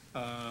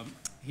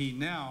 He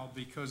now,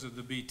 because of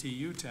the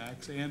BTU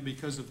tax and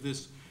because of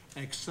this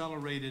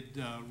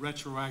accelerated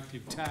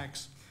retroactive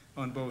tax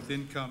on both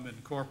income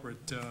and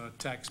corporate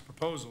tax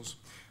proposals,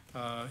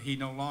 he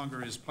no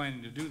longer is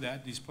planning to do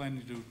that. He's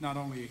planning to not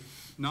only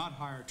not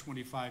hire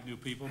 25 new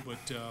people, but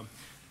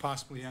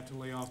possibly have to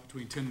lay off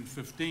between 10 and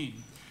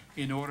 15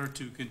 in order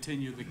to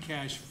continue the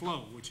cash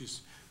flow,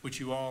 which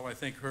you all, I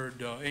think,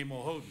 heard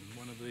Emil Houghton,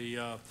 one of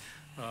the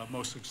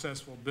most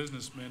successful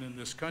businessmen in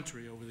this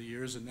country over the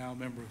years, and now a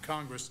member of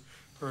Congress,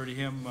 heard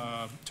him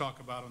talk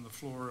about on the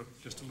floor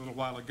just a little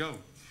while ago.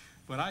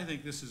 But I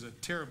think this is a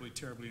terribly,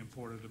 terribly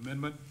important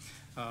amendment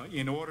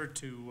in order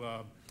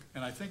to,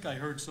 and I think I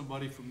heard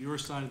somebody from your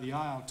side of the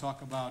aisle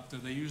talk about,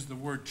 they used the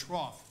word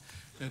trough,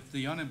 that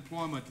the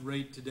unemployment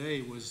rate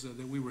today was,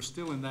 that we were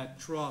still in that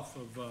trough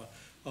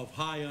of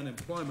high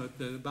unemployment,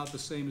 about the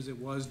same as it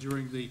was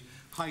during the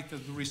height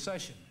of the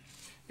recession.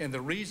 And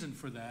the reason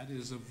for that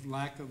is of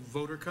lack of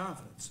voter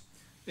confidence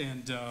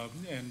and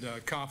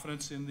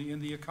confidence in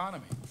the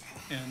economy.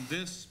 And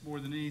this, more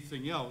than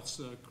anything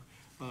else,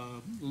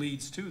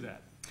 leads to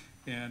that.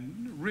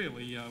 And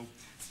really,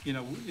 you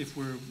know,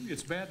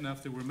 it's bad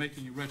enough that we're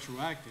making it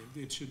retroactive.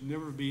 It should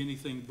never be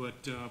anything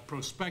but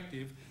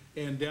prospective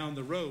and down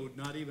the road,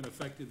 not even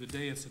effective the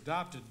day it's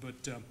adopted,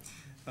 but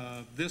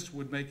this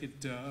would make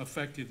it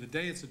effective the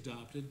day it's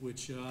adopted,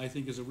 which I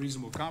think is a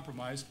reasonable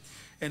compromise,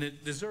 and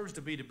it deserves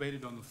to be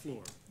debated on the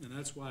floor. And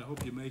that's why I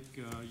hope you make,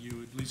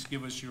 you at least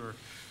give us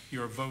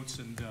your votes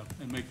and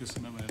make this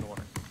amendment in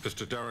order.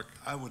 Mr. Derrick.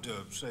 I would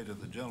say to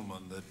the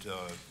gentleman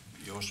that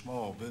your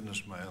small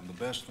businessman, the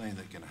best thing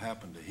that can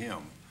happen to him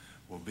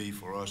will be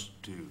for us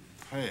to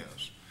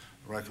pass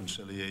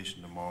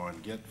reconciliation tomorrow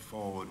and get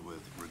forward with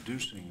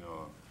reducing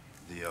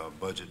the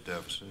budget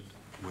deficit,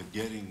 with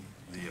getting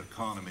the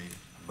economy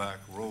back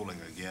rolling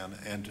again.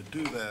 And to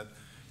do that,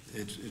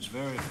 it's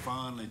very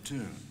finely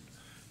tuned,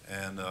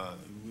 and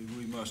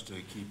we must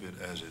keep it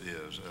as it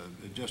is,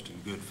 just in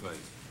good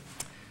faith.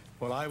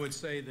 Well, I would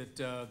say that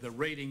the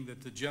rating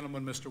that the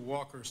gentleman, Mr.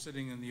 Walker,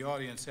 sitting in the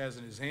audience, has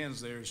in his hands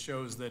there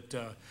shows that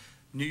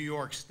New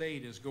York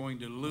State is going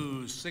to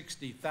lose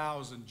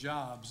 60,000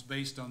 jobs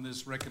based on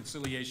this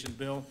reconciliation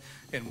bill,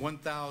 and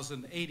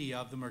 1,080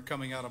 of them are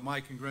coming out of my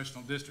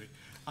congressional district.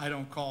 I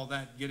don't call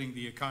that getting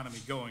the economy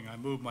going. I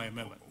move my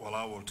amendment. Well,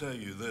 I will tell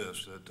you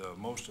this, that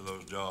most of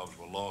those jobs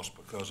were lost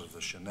because of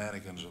the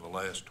shenanigans of the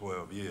last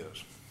 12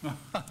 years.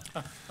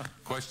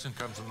 Question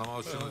comes on the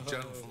motion of the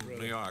gentleman from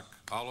New York.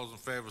 All those in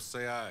favor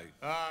say aye.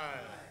 Aye.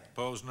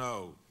 Opposed,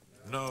 no.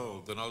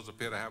 No. The noes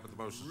appear to have it.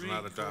 The motion is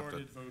not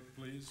adopted. Recorded vote,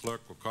 please.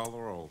 Clerk will call the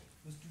roll.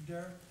 Mr.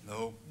 Derrick?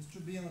 No.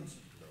 Mr. Bielenson?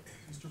 No.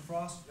 Mr.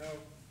 Frost? No.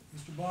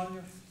 Mr.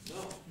 Bonnier?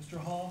 No. Mr.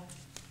 Hall?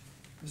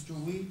 Mr.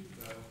 Wheat?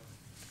 No.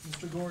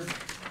 Mr. Gordon?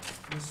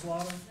 Ms.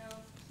 Slaughter? No.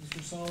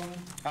 Mr.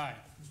 Sullivan? Aye.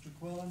 Mr.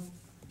 Quillen?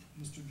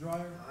 Mr.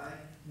 Dryer?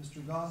 Aye.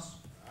 Mr. Goss?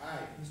 Aye.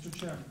 Mr.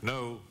 Chairman?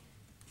 No.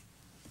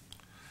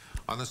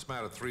 On this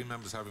matter, 3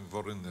 members having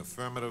voted in the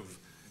affirmative,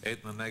 8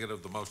 in the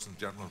negative, the motion of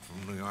the gentleman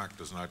from New York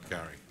does not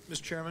carry.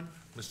 Mr. Chairman,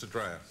 Mr.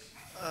 Dreyer.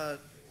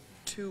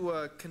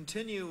 to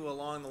continue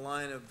along the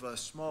line of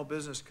small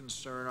business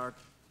concern, our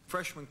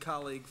freshman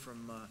colleague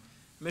from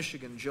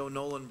Michigan, Joe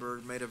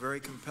Nolenberg, made a very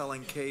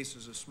compelling case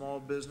as a small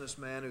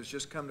businessman who's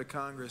just come to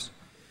Congress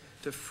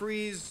to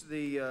freeze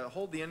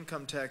hold the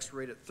income tax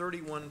rate at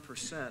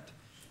 31%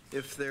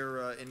 if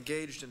they're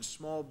engaged in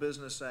small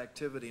business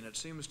activity. And it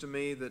seems to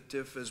me that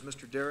if, as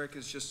Mr. Derrick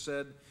has just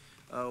said,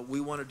 we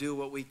want to do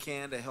what we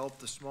can to help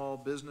the small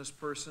business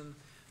person,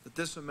 that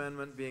this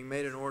amendment being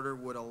made in order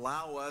would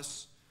allow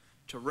us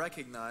to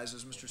recognize,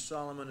 as Mr.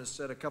 Solomon has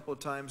said a couple of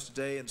times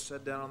today and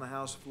said down on the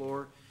House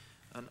floor,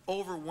 an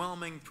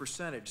overwhelming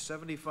percentage,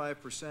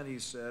 75% he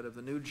said, of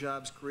the new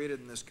jobs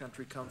created in this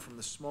country come from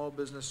the small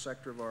business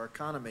sector of our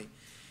economy.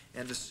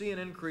 And to see an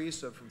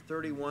increase of from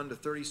 31 to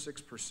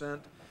 36%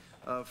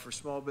 for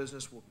small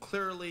business will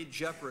clearly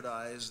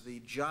jeopardize the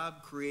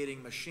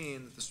job-creating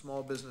machine that the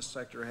small business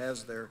sector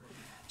has there.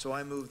 So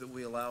I move that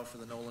we allow for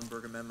the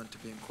Nolenberg amendment to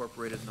be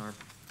incorporated in our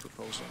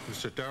proposal.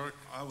 Mr. Derrick.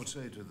 I would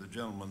say to the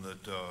gentleman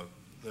that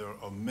there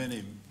are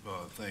many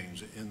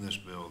things in this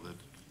bill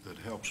that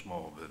help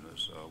small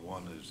business.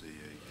 One is the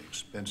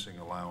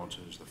expensing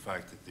allowances, the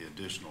fact that the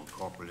additional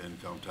corporate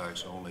income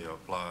tax only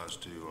applies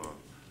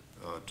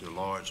to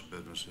large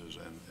businesses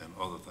and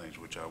other things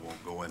which I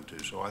won't go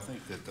into. So I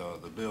think that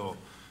the bill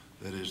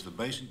that is the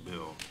basic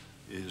bill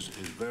is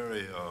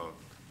very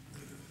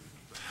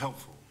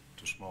helpful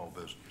to small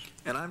business.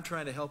 And I'm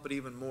trying to help it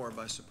even more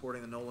by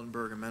supporting the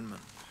Nolenberg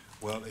amendment.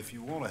 Well, if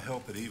you want to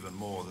help it even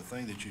more, the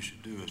thing that you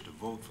should do is to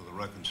vote for the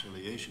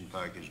reconciliation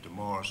package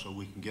tomorrow so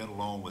we can get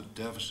along with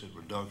deficit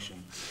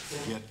reduction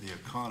and get the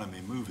economy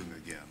moving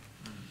again.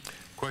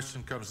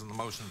 Question comes on the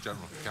motion,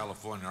 gentleman from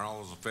California.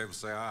 All those in favor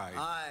say aye.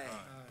 Aye.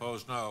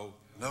 Opposed, no.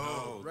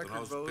 No. The Record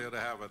noes vote. appear to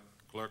have it.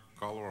 Clerk,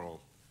 call the roll.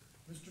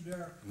 Mr.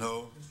 Derrick?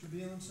 No. Mr.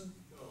 Bielenson?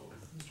 No.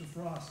 Mr.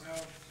 Frost?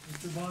 No.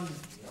 Mr. Bonnier?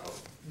 No.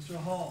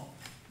 Mr. Hall?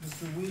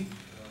 Mr. Wheat?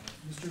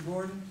 No. Mr.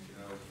 Gordon?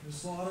 No. Ms.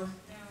 Slaughter? No.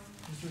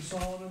 Mr.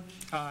 Sullivan?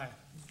 Aye.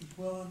 Mr.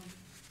 Quillen?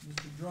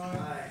 Mr. Dryer?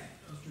 Aye.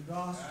 Mr.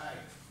 Goss?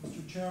 Aye.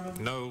 Mr.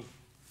 Chairman? No.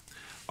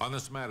 On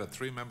this matter,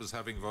 3 members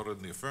having voted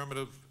in the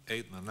affirmative,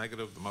 8 in the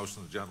negative, the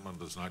motion of the gentleman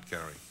does not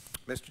carry.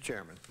 Mr.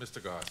 Chairman,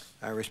 Mr. Goss.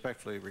 I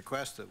respectfully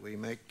request that we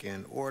make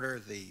in order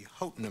the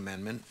Houghton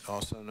Amendment,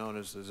 also known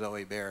as the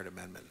Zoe Barrett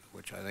Amendment,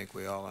 which I think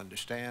we all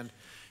understand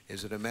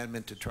is an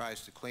amendment that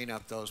tries to clean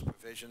up those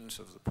provisions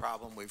of the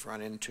problem we've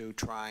run into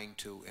trying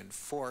to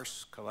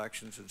enforce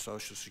collections and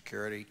Social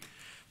Security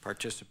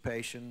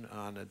participation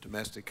on a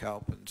domestic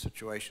help and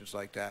situations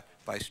like that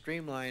by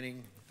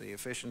streamlining the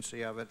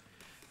efficiency of it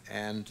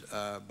and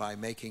by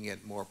making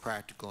it more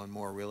practical and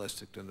more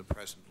realistic than the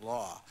present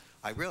law.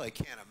 I really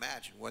can't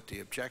imagine what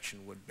the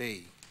objection would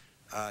be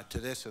to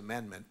this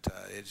amendment.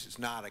 It's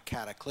not a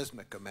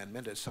cataclysmic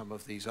amendment, as some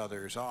of these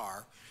others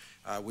are.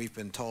 We've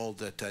been told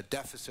that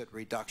deficit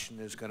reduction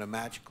is going to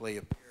magically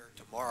appear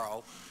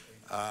tomorrow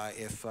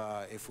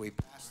if we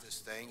pass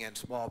this thing, and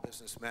small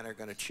businessmen are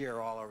going to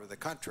cheer all over the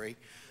country.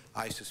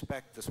 I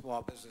suspect the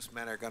small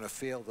businessmen are going to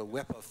feel the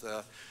whip of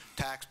the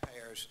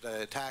taxpayers,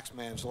 the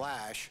taxman's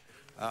lash,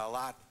 a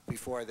lot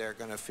before they're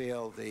going to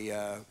feel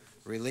the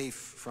relief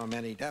from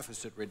any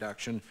deficit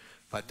reduction,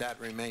 but that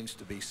remains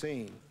to be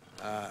seen.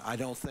 I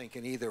don't think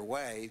in either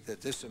way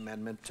that this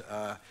amendment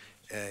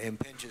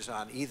impinges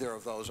on either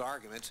of those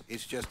arguments.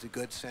 It's just a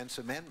good sense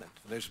amendment.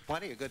 There's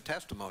plenty of good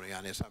testimony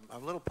on this.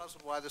 I'm a little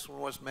puzzled why this one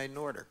wasn't made in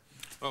order.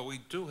 Well, we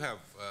do have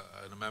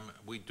an amendment.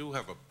 We do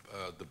have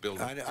the bill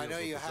that I know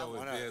you have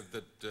one.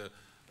 that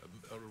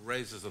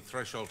raises the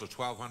threshold to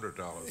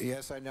 $1,200.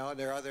 Yes, I know.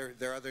 There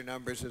are other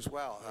numbers as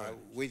well.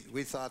 Right.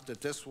 We thought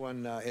that this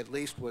one at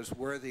least was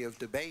worthy of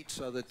debate,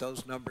 so that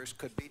those numbers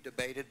could be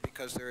debated,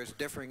 because there is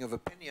differing of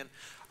opinion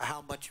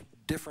how much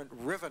different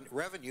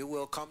revenue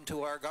will come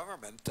to our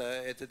government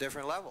at the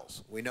different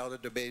levels. We know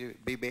that there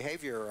be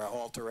behavior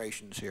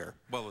alterations here.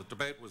 Well, the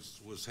debate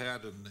was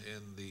had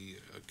in the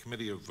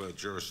Committee of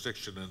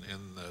Jurisdiction,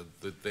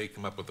 and they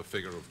come up with a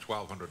figure of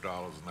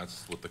 $1,200, and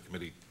that's what the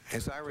committee.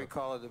 As I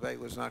recall, the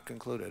debate was not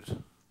concluded.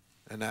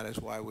 and that is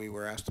why we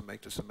were asked to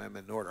make this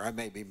amendment in order. I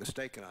may be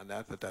mistaken on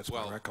that, but that's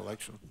Well, my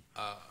recollection.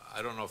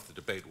 I don't know if the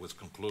debate was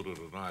concluded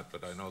or not,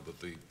 but I know that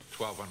the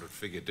 1,200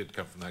 figure did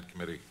come from that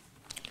committee.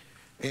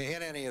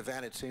 In any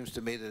event, it seems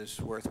to me that it's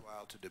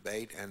worthwhile to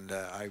debate, and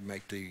I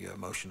make the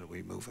motion that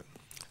we move it.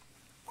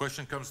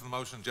 Question comes to the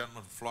motion,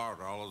 gentleman from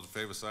Florida. All those in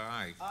favor say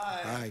aye.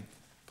 Aye.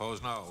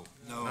 Opposed, no.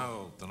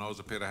 No. The noes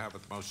appear to have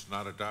it. The motion is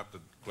not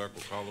adopted. Clerk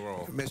will call the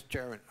roll. Mr.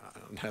 Chairman,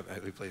 may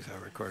we please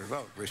have a recorded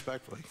vote,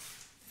 respectfully.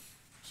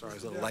 Sorry, I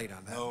was a little late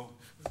on that. No.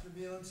 Mr.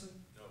 Bielenson?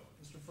 No.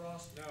 Mr.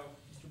 Frost? No.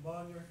 Mr.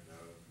 Bonnier?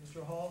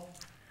 No. Mr. Hall?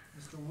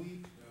 Mr.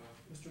 Wheat?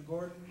 No. Mr.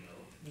 Gordon?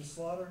 No. Ms.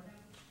 Slaughter?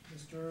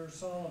 Mr.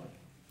 Solomon?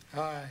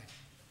 Aye.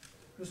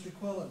 Mr.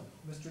 Quillen?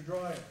 Mr.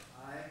 Dryer?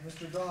 Aye.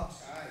 Mr.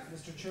 Doss? Aye.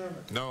 Mr.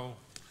 Chairman? No.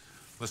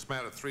 This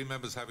matter, 3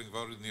 members having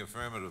voted in the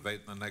affirmative,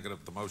 8 in the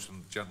negative, the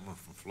motion, the gentleman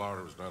from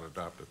Florida, is not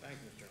adopted. Thank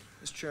you,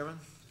 Mr. Chairman.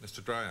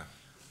 Mr. Dreyer.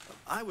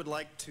 I would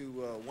like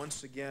to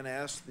once again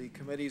ask the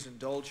committee's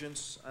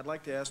indulgence. I'd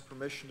like to ask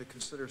permission to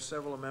consider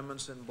several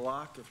amendments in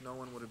block, if no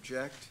one would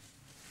object.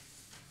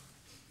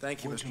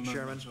 Thank you, Which Mr.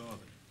 Chairman. amendments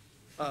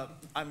are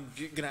I'm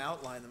going to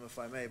outline them if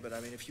I may, but I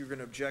mean, if you're going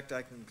to object,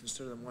 I can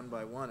consider them one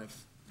by one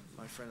if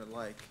my friend would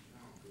like.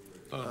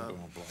 Go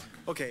on block.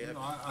 Okay. they?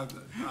 No,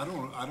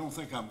 I don't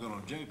think I'm going to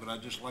object, but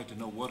I'd just like to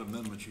know what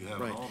amendments you have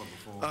in Right. order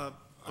before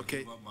I okay.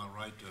 give up my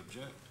right to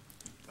object.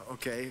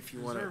 Okay, if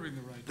you want to. Reserving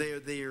the right.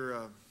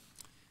 They're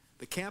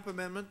the Camp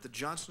Amendment, the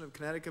Johnson of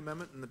Connecticut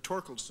Amendment, and the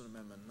Torkelson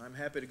Amendment. And I'm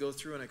happy to go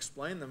through and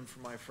explain them for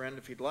my friend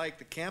if he'd like.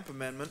 The Camp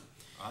Amendment.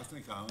 I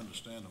think I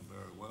understand them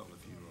very well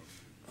if you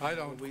I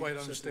don't quite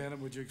understand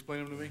them. Would you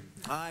explain them to me?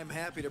 I'm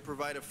happy to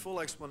provide a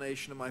full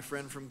explanation to my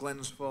friend from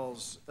Glens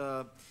Falls.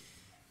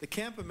 The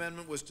Camp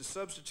Amendment was to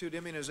substitute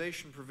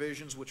immunization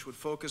provisions which would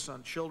focus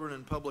on children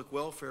and public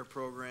welfare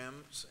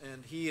programs,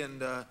 and he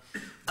and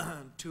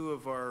 2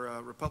 of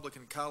our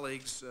Republican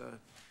colleagues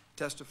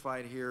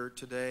testified here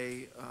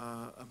today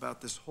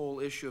about this whole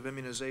issue of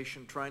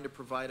immunization, trying to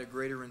provide a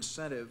greater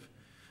incentive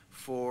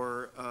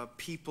for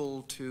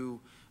people to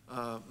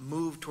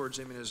move towards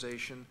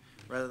immunization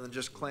rather than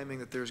just claiming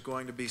that there's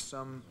going to be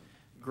some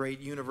great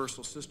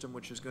universal system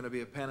which is going to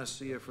be a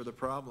panacea for the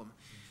problem.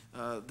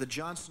 The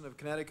Johnson of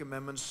Connecticut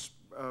amendments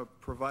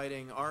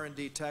providing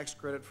R&D tax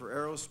credit for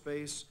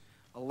aerospace,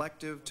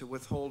 elective to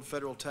withhold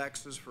federal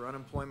taxes for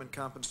unemployment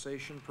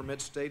compensation,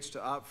 permit states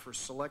to opt for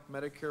select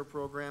Medicare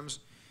programs,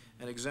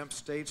 and exempt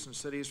states and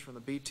cities from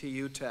the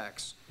BTU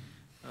tax.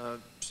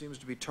 Seems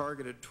to be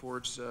targeted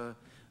towards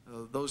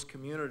those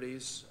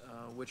communities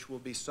which will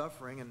be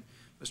suffering, and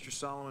Mr.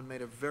 Solomon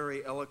made a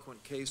very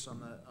eloquent case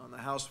on the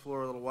House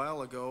floor a little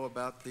while ago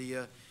about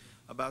the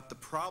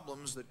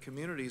problems that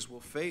communities will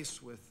face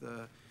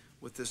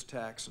with this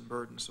tax and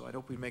burden. So I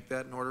hope we make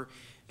that in order.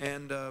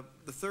 And the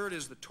third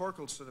is the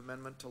Torkelson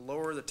Amendment to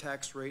lower the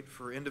tax rate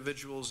for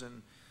individuals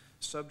in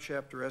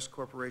subchapter S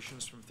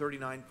corporations from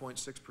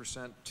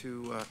 39.6%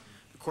 to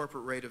the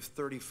corporate rate of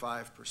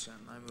 35%. And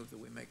I move that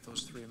we make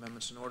those 3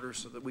 amendments in order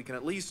so that we can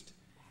at least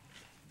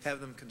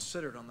have them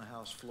considered on the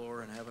House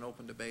floor and have an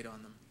open debate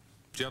on them.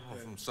 Gentleman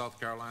from South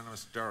Carolina,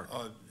 Mr. Derrick.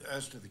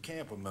 As to the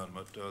Camp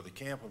Amendment,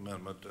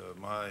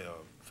 my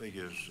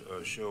figures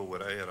show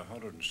would add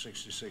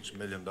 $166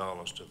 million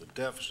to the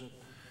deficit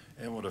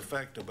and would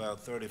affect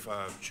about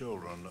 35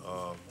 children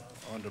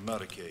under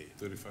Medicaid.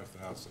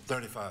 35,000.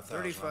 35,000.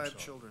 35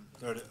 children.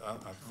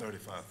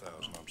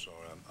 35,000, I'm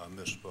sorry, I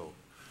misspoke.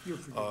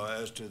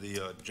 As to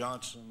the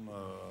Johnson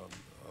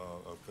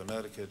of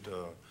Connecticut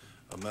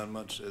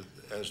amendments,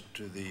 as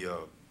to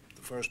the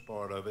first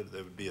part of it,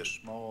 there would be a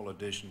small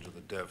addition to the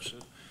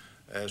deficit.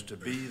 As to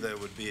B, there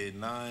would be a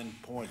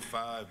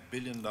 $9.5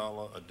 billion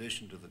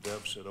addition to the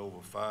deficit over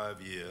 5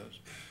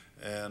 years.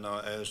 And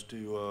as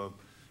to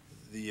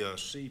the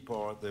C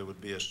part, there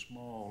would be a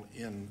small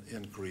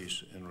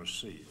increase in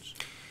receipts.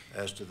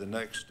 As to the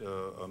next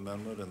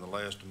amendment and the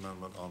last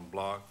amendment on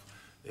block,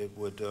 it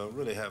would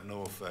really have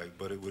no effect,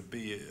 but it would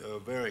be a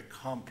very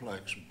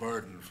complex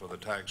burden for the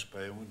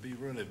taxpayer and would be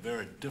really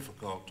very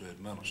difficult to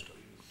administer.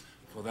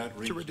 For that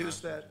reason, to reduce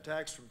that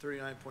tax from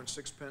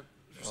 39.6%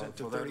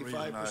 to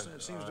 35%,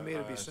 it seems to me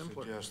to be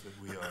simpler. I suggest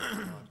that we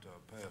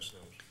not pass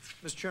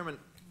those. Mr. Chairman,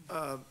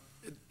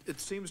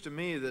 it seems to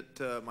me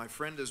that my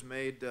friend has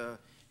made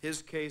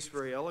his case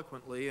very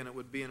eloquently, and it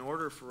would be in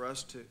order for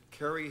us to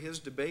carry his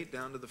debate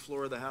down to the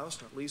floor of the House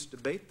and at least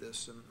debate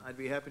this, and I'd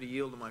be happy to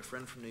yield to my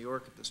friend from New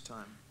York at this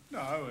time. No,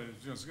 I was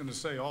just going to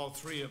say all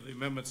 3 of the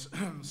amendments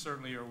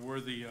certainly are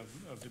worthy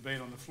of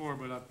debate on the floor,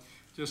 but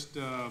just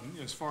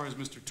as far as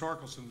Mr.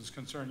 Torkelson is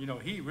concerned, you know,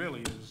 he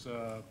really has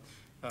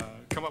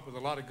come up with a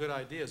lot of good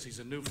ideas. He's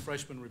a new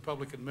freshman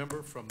Republican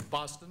member from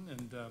Boston,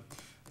 and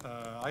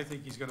I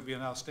think he's going to be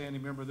an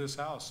outstanding member of this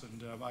House,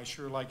 and I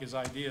sure like his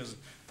ideas.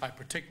 I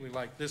particularly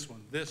like this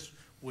one. This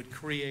would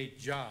create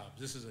jobs.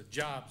 This is a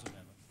jobs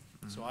amendment,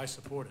 so I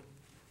support it.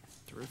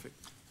 Terrific.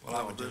 Well,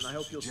 I would just I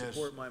hope you'll suggest,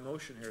 support my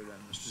motion here then,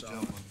 Mr.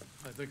 Solomon. Gentlemen,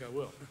 I think I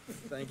will.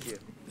 Thank you.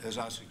 as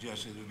I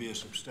suggested, it would be a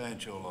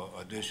substantial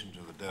addition to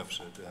the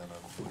deficit, and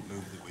I would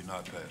move that we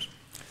not pass.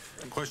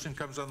 The question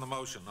comes on the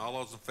motion. All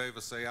those in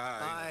favor say aye.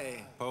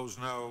 Aye. Opposed,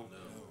 no.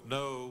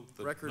 No.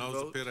 The Record noes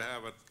vote. appear to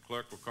have it.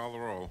 Clerk will call the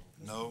roll.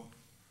 No.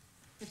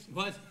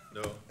 What?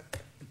 No.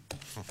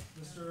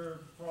 Mr.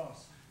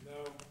 Frost?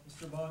 No.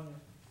 Mr. Bonner?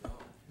 No.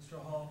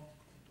 Mr. Hall?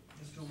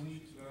 Mr.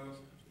 Wheat? No.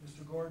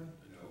 Mr. Gordon?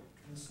 No.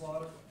 Ms.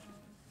 Slaughter?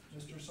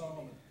 Mr.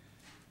 Solomon?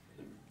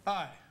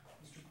 Aye.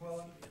 Mr.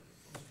 Quillen?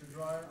 Mr.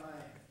 Dryer?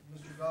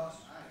 Mr. Goss?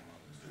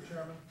 Mr.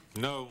 Chairman?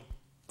 No.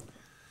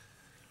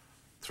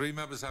 3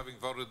 members having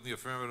voted in the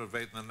affirmative,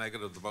 8 in the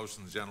negative, the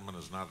motion of the gentleman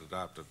is not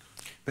adopted.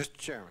 Mr.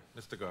 Chairman,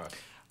 Mr. Goss.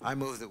 I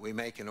move that we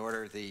make in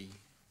order the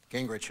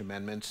Gingrich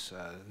amendments,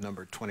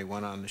 number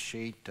 21 on the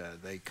sheet.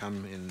 They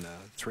come in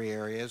 3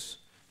 areas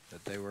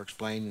that they were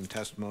explained in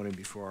testimony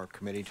before our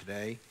committee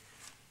today,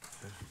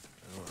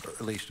 or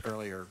at least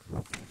earlier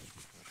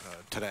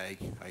today.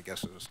 I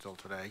guess it was still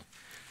today.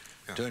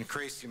 Yeah. To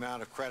increase the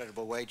amount of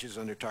creditable wages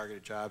under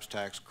targeted jobs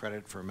tax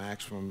credit for a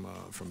maximum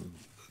from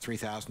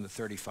 $3,000 to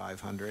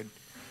 $3,500.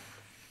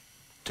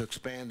 To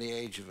expand the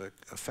age of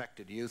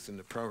affected youth in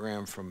the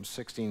program from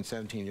 16,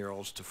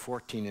 17-year-olds to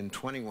 14 and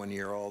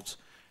 21-year-olds.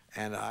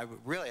 And I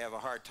really have a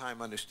hard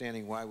time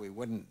understanding why we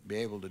wouldn't be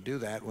able to do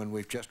that when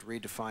we've just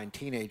redefined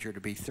teenager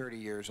to be 30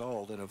 years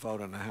old in a vote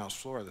on the House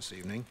floor this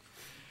evening.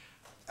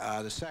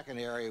 The second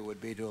area would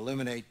be to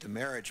eliminate the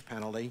marriage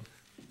penalty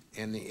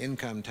in the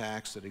income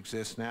tax that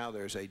exists now.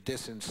 There's a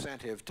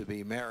disincentive to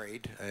be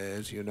married,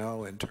 as you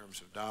know, in terms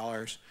of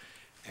dollars.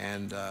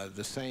 And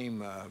the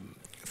same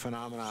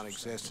phenomenon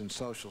exists in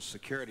Social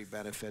Security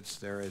benefits.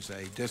 There is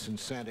a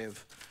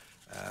disincentive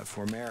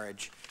for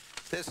marriage.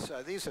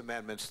 These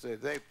amendments,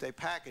 they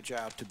package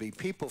out to be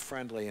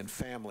people-friendly and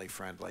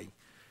family-friendly.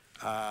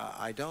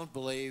 I don't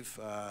believe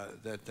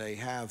that they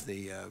have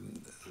the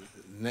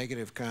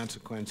negative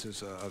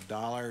consequences of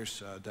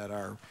dollars that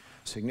are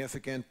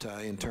significant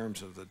in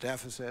terms of the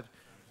deficit.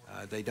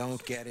 They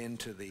don't get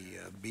into the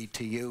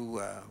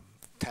BTU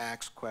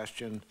tax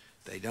question.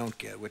 They don't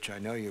get, which I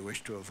know you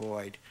wish to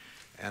avoid,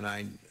 and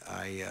I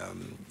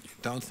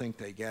don't think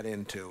they get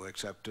into,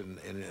 except in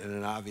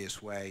an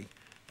obvious way,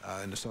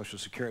 in the Social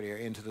Security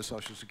area, into the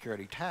Social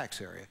Security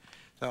tax area.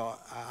 So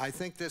I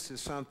think this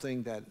is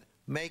something that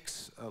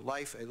makes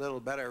life a little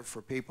better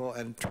for people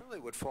and truly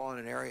would fall in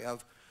an area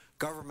of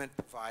government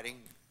providing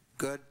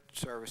good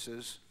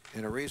services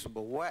in a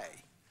reasonable way,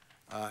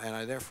 and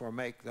I therefore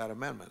make that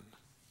amendment.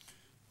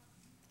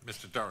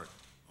 Mr. Durrett.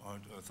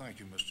 Thank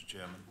you, Mr.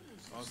 Chairman.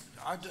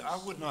 I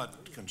would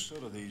not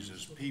consider these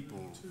as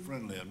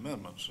people-friendly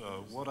amendments.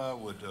 What I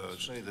would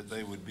say that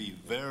they would be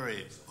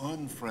very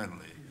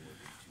unfriendly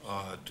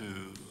to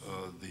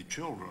the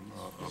children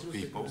of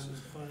people,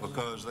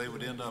 because they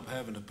would end up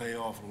having to pay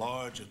off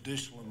large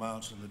additional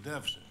amounts in the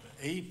deficit.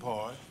 The A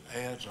part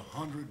adds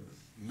 $100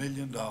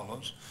 million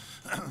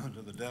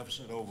to the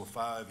deficit over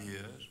 5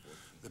 years.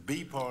 The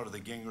B part of the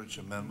Gingrich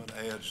Amendment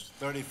adds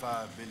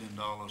 $35 billion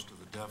to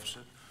the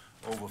deficit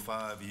over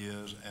 5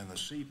 years, and the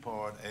C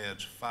part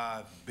adds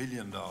 $5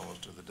 billion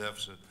to the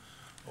deficit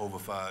over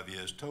 5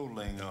 years,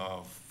 totaling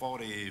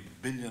 $40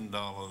 billion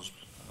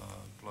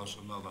plus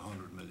another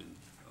 $100 million.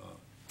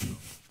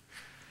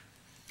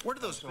 Where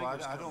do those So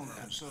figures I come don't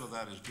from? consider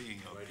that as being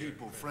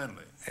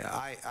people-friendly. Yeah,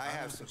 I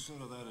have don't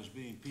consider that as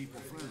being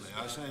people-friendly.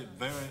 I say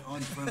very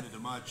unfriendly to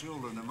my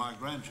children and my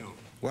grandchildren.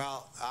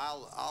 Well,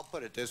 I'll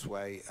put it this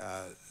way.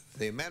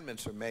 The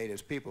amendments are made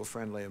as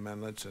people-friendly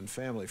amendments and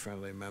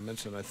family-friendly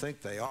amendments, and I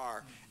think they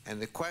are.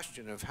 And the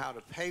question of how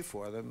to pay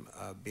for them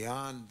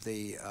beyond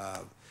the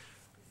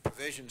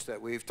provisions that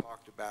we've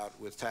talked about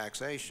with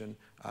taxation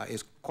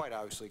is quite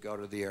obviously go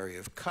to the area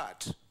of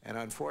cuts. And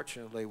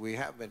unfortunately, we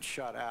have been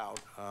shut out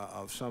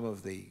of some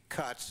of the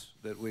cuts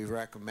that we've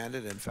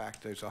recommended. In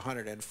fact, there's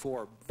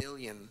 $104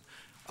 billion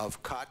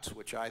of cuts,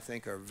 which I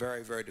think are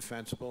very, very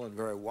defensible and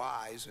very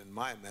wise in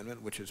my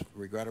amendment, which has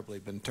regrettably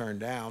been turned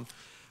down,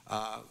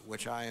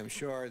 which I am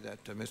sure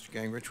that Mr.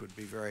 Gingrich would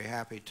be very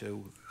happy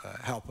to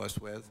help us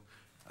with,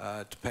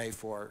 to pay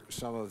for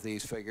some of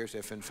these figures,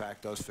 if in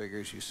fact those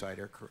figures you cite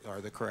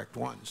are the correct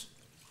ones.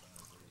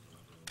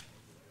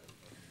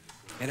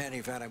 In any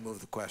event, I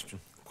move the question.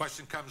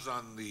 Question comes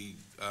on the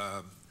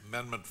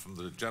amendment from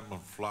the gentleman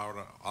from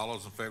Florida. All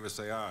those in favor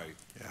say aye.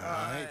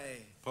 Aye.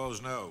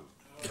 Opposed, no.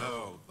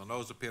 No. The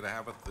noes appear to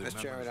have it. The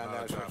Mr. Chairman, I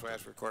now ask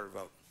for recorded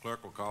vote.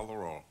 Clerk will call the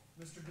roll.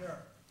 Mr. Garrett?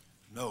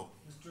 No.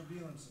 Mr.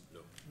 Bielenson?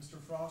 No. Mr.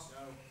 Frost?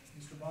 No.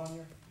 Mr.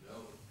 Bonnier? No.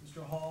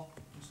 Mr. Hall?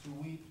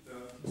 Mr. Wheat?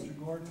 No. Mr.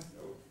 Gordon?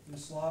 No.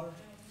 Ms. Slaughter?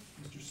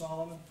 Mr.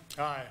 Solomon?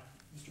 Aye.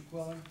 Mr.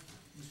 Quillen?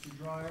 Mr.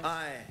 Dryer?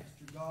 Aye.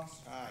 Mr.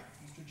 Goss? Aye.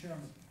 Mr.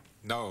 Chairman?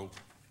 No.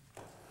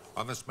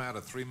 On this matter,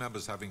 3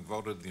 members having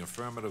voted in the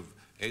affirmative,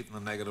 8 in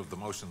the negative, the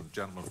motion of the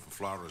gentleman from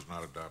Florida is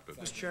not adopted.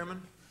 Mr.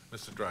 Chairman,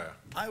 Mr. Dreyer.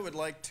 I would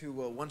like to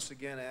once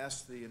again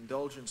ask the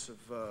indulgence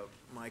of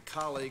my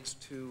colleagues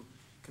to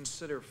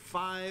consider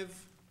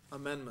 5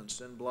 amendments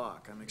in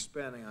block. I'm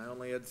expanding. I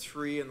only had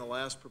 3 in the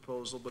last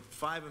proposal, but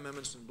 5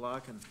 amendments in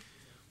block, and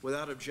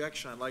without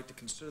objection, I'd like to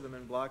consider them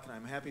in block, and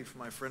I'm happy for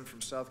my friend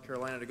from South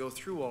Carolina to go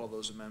through all of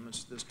those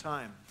amendments at this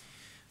time.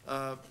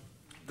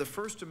 The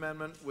First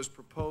Amendment was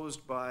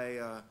proposed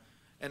by,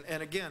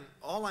 and again,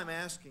 all I'm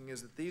asking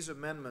is that these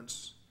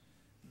amendments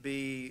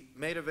be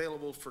made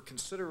available for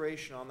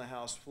consideration on the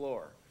House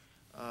floor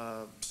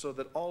so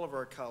that all of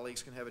our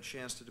colleagues can have a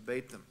chance to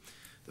debate them.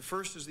 The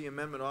first is the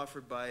amendment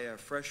offered by a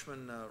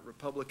freshman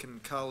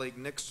Republican colleague,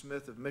 Nick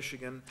Smith of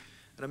Michigan,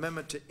 an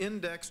amendment to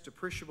index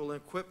depreciable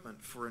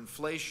equipment for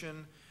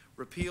inflation,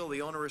 repeal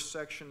the onerous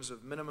sections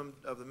of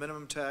the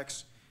minimum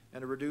tax,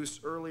 and to reduce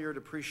earlier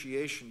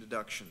depreciation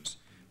deductions,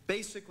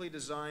 basically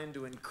designed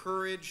to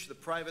encourage the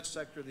private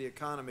sector of the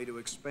economy to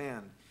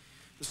expand.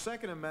 The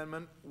second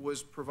amendment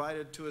was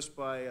provided to us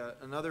by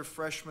another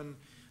freshman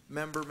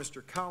member,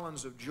 Mr.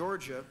 Collins of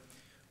Georgia,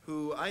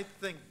 who I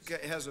think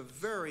has a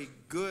very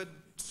good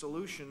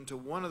solution to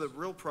one of the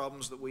real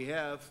problems that we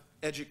have,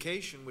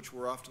 education, which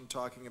we're often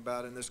talking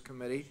about in this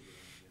committee.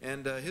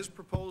 And his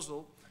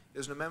proposal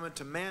is an amendment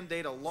to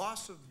mandate a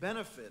loss of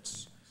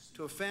benefits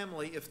to a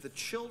family if the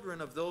children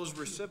of those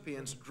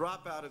recipients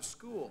drop out of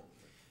school.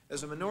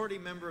 As a minority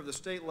member of the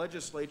state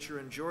legislature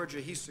in Georgia,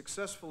 he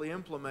successfully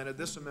implemented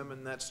this amendment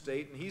in that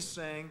state, and he's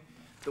saying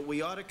that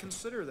we ought to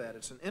consider that.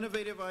 It's an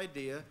innovative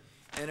idea,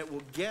 and it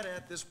will get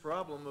at this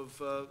problem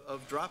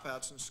of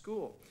dropouts in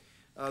school.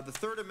 The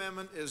third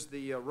amendment is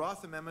the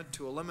Roth Amendment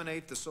to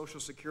eliminate the Social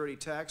Security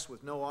tax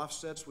with no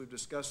offsets. We've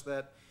discussed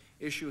that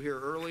issue here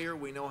earlier.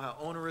 We know how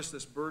onerous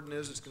this burden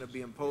is. It's going to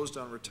be imposed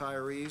on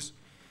retirees.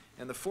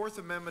 And the fourth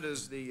amendment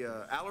is the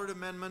Allard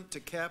Amendment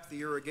to cap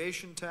the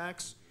irrigation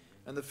tax.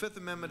 And the fifth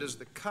amendment is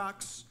the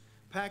Cox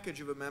package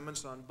of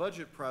amendments on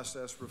budget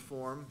process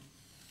reform.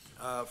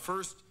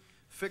 First,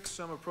 fix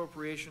some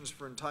appropriations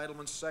for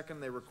entitlements. Second,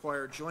 they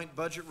require joint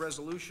budget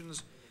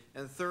resolutions.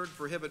 And third,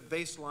 prohibit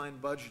baseline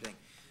budgeting.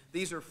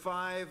 These are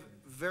 5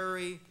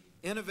 very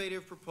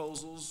innovative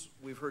proposals.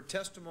 We've heard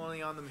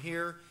testimony on them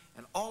here.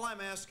 And all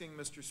I'm asking,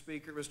 Mr.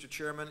 Speaker, Mr.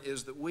 Chairman,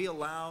 is that we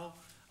allow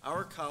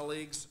our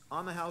colleagues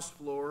on the House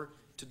floor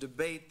to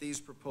debate these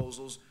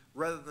proposals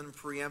rather than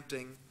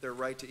preempting their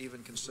right to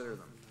even consider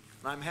them.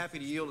 And I'm happy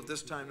to yield at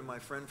this time to my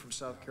friend from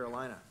South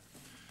Carolina.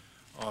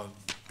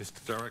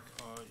 Mr. Derrick?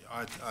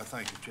 I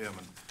thank you,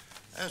 Chairman.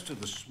 As to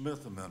the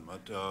Smith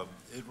Amendment,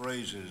 it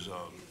raises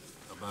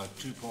about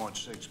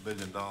 $2.6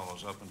 billion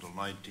up until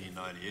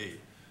 1998.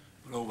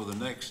 But over the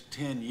next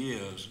 10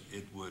 years,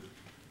 it would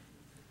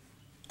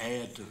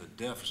add to the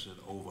deficit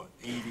over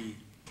 $80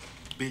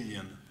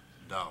 billion.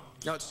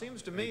 Now, it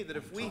seems to me that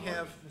if we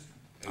have...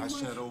 I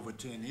said over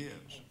 10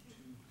 years.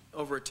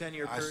 Over a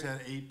 10-year period? I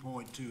said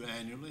 8.2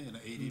 annually and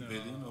 80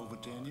 billion over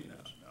 10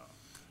 years.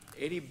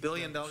 $80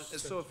 billion.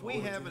 So if we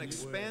have an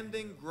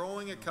expanding,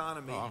 growing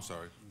economy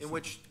in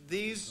which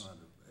these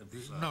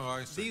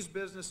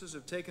businesses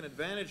have taken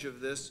advantage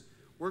of this,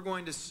 we're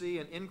going to see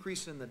an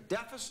increase in the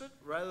deficit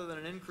rather than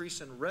an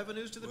increase in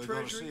revenues to the Treasury?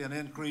 We're going to see an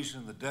increase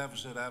in the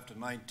deficit after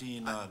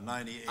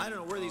 1998. I don't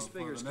know where these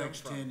figures come from.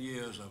 For the next 10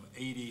 years of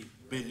 $80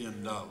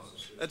 billion.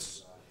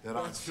 That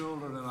our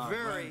children and our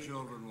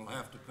grandchildren will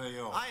have to pay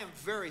off. I am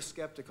very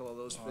skeptical of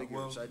those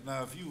figures. Well,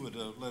 now, if you would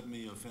let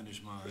me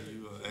finish mine,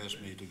 you asked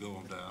me to go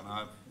on down.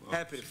 I've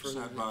happy to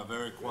sat by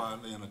very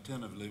quietly and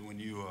attentively when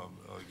you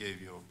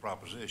gave your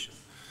proposition.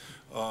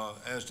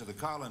 As to the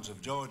Collins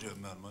of Georgia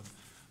amendment,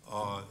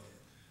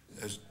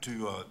 as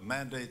to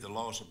mandate the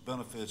loss of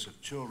benefits if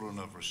children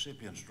of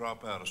recipients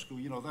drop out of school,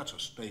 you know, that's a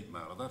state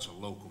matter. That's a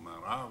local matter.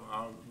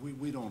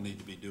 We don't need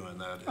to be doing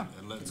that.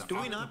 And letting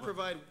Do we not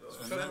provide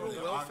federal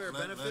welfare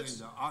benefits?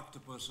 Letting the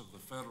octopus of the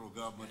federal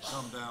government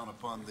come down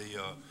upon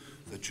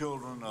the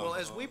children of... Well,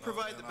 as we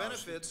provide the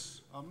benefits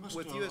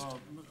with U.S.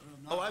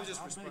 I was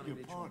just responding to I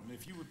beg your pardon.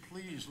 If you would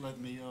please let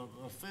me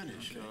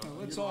finish.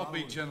 Let's all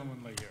be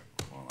gentlemanly here.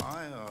 Well,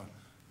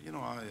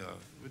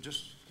 would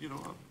just,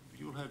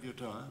 you'll have your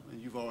time, and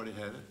you've already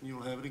had it, and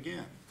you'll have it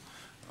again.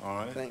 All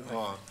right? Thank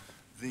you.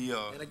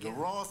 The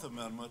Roth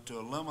Amendment to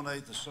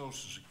eliminate the Social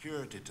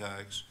Security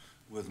tax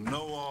with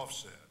no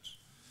offsets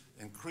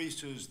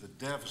increases the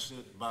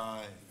deficit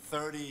by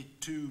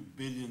 $32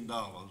 billion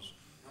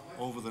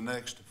over the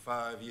next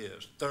 5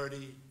 years.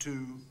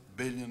 $32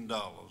 billion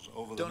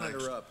over the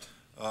next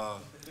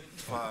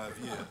 5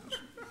 years.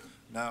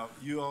 Now,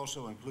 you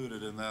also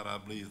included in that, I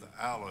believe,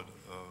 the Allard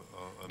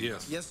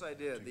amendment. Yes, I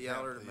did. The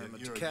Allard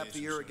amendment to cap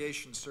the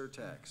irrigation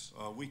surtax.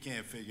 We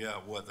can't figure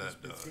out what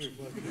that does.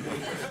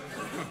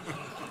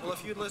 Well,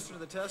 if you'd listened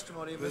to the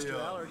testimony of Mr.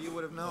 Allard, you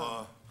would have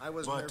known. I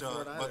wasn't here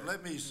for it either. But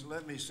let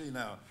me see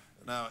now.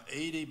 Now,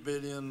 80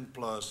 billion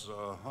plus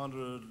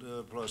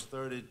 100 plus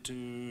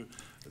 32.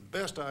 The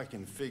best I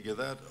can figure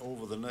that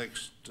over the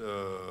next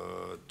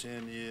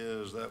 10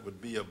 years, that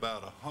would be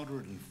about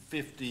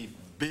 $150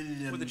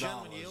 billion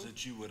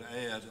that you would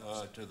add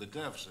to the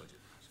deficit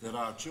that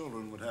our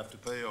children would have to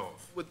pay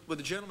off. Would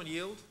the gentleman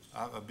yield?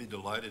 I'd be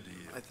delighted to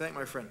yield. I thank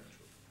my friend.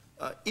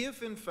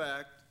 If, in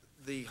fact,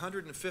 the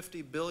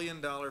 $150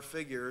 billion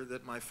figure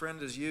that my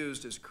friend has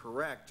used is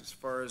correct as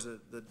far as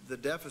the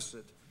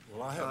deficit,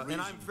 well, I have and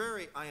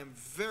I am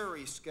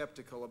very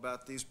skeptical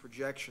about these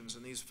projections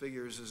and these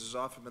figures, as has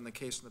often been the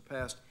case in the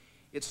past.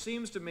 It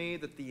seems to me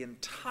that the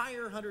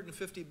entire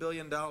 $150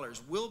 billion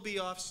will be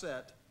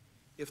offset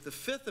if the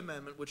Fifth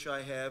Amendment, which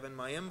I have in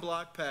my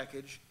en-bloc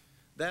package,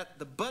 that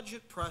the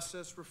budget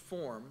process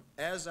reform,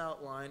 as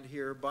outlined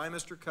here by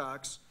Mr.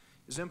 Cox,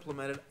 is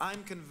implemented,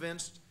 I'm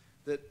convinced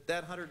that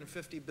that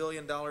 $150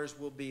 billion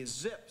will be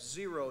zip,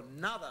 zero,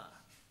 nada.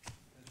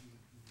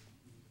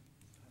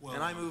 Well,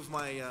 And I move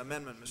my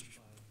amendment, Mr.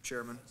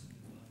 Chairman.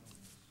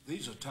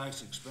 these are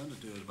tax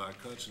expenditures by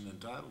cuts and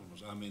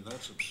entitlements. I mean,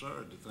 that's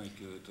absurd to think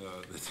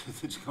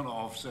that it's going to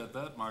offset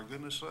that, my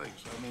goodness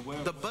sakes. I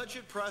mean, The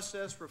budget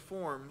process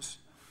reforms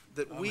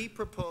that we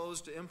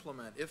propose to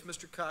implement, if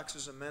Mr.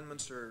 Cox's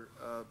amendments are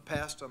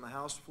passed on the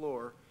House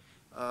floor,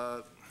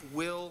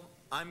 will,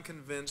 I'm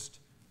convinced,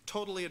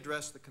 totally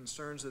address the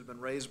concerns that have been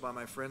raised by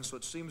my friends. So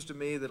it seems to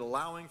me that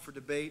allowing for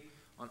debate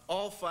on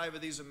all 5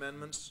 of these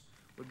amendments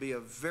would be a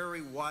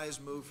very wise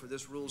move for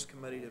this Rules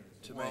Committee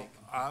to well, make.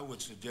 I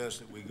would suggest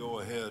that we go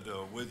ahead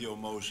with your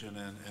motion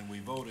and we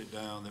vote it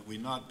down, that we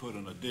not put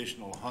an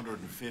additional $150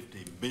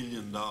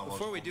 billion on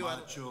my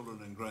children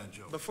and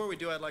grandchildren. Before we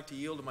do, I'd like to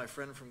yield to my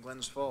friend from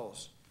Glens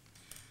Falls.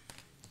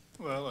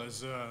 Well,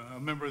 as a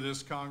member of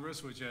this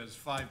Congress, which has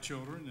 5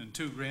 children and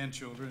 2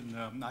 grandchildren,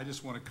 I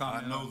just want to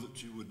comment. I know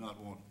that you would not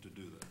want to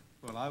do that.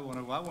 Well, I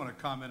want to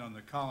comment on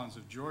the Collins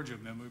of Georgia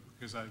amendment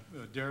because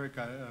Derek,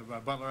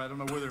 Butler, I don't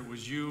know whether it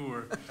was you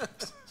or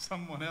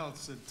someone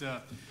else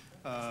that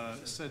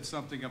said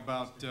something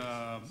about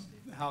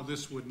how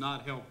this would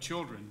not help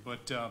children.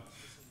 But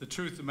the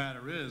truth of the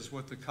matter is,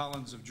 what the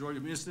Collins of Georgia,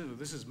 this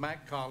is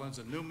Mac Collins,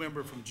 a new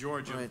member from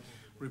Georgia, right.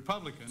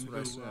 Republican,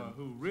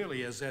 who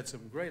really has had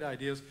some great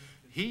ideas.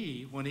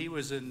 He, when he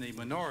was in the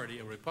minority,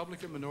 a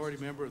Republican minority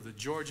member of the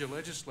Georgia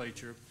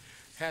legislature,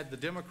 had the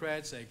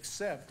Democrats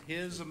accept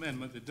his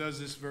amendment that does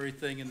this very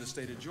thing in the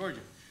state of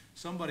Georgia.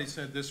 Somebody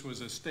said this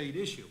was a state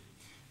issue.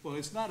 Well,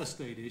 it's not a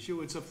state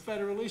issue, it's a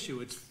federal issue.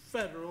 It's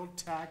federal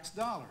tax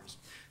dollars.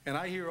 And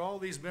I hear all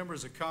these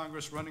members of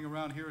Congress running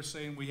around here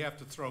saying we have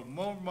to throw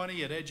more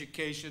money at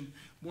education,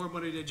 more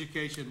money to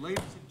education. Ladies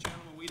and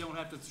gentlemen, we don't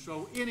have to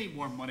throw any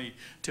more money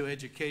to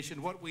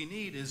education. What we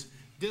need is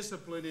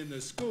discipline in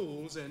the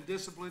schools and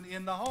discipline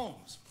in the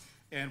homes.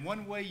 And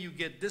one way you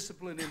get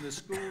discipline in the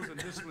schools and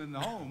discipline in the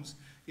homes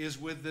is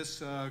with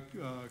this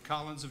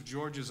Collins of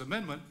Georgia's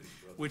amendment,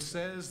 which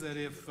says that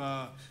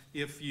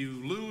if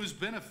you lose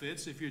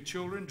benefits, if your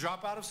children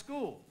drop out of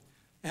school,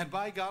 and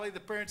by golly, the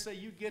parents say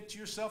you get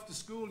yourself to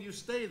school, you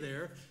stay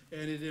there,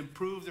 and it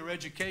improves their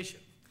education.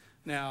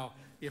 Now,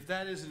 if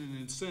that isn't an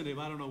incentive,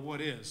 I don't know what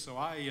is. So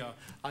I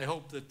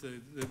hope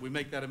that we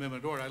make that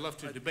amendment order. I'd love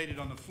to debate it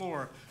on the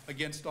floor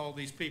against all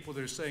these people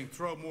that are saying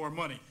throw more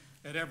money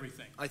at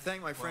everything. I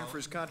thank my friend for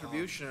his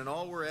contribution, and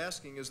all we're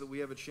asking is that we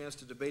have a chance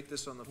to debate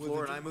this on the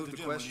floor, and I move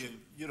the question.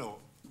 You know,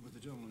 with the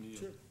gentleman here.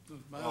 Sure.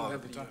 I don't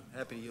have the time.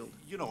 Happy to yield.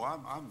 You know,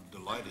 I'm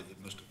delighted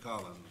that Mr.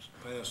 Collins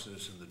passed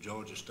this in the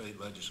Georgia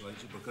State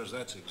Legislature because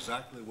that's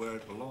exactly where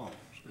it belongs.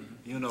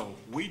 You know,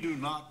 we do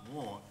not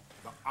want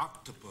the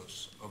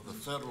octopus of the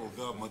federal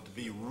government to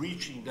be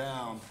reaching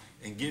down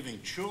and giving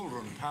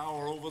children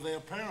power over their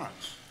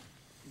parents.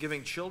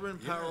 Giving children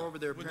power over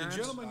their Would parents?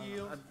 the gentleman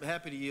yield? I'm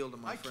happy to yield to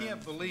my friend. I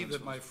can't believe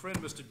that my friend,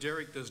 Mr.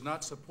 Derrick, does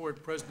not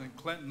support President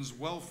Clinton's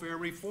welfare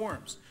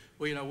reforms,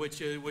 well, you know, which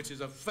is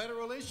a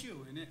federal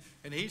issue,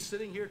 and he's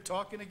sitting here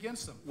talking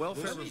against them.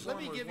 Welfare Let reform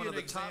me was give one you of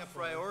an the top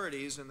example.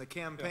 priorities in the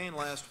campaign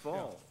last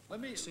fall. Yeah.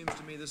 It seems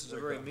to me this is a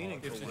very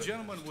meaningful If the one.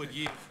 gentleman would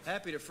yield.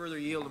 Happy to further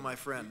yield to my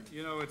friend.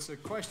 You know, it's a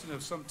question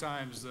of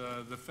sometimes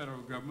the federal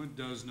government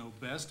does know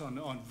best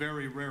on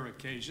very rare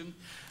occasion.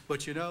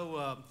 But, you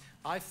know,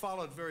 I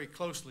followed very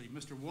closely.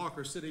 Mr.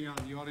 Walker, sitting out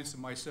in the audience,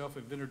 and myself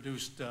have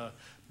introduced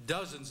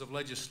dozens of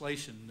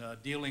legislation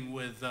dealing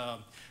with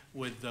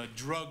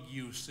drug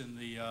use in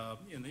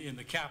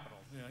the Capitol,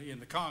 in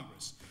the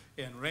Congress,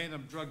 and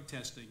random drug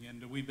testing,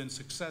 and we've been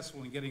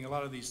successful in getting a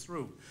lot of these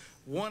through.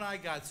 One I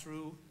got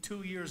through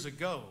 2 years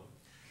ago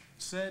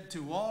said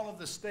to all of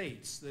the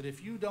states that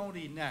if you don't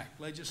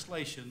enact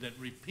legislation that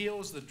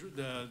repeals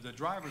the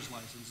driver's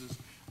licenses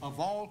of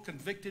all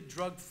convicted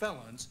drug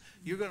felons,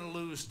 you're going to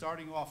lose,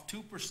 starting off,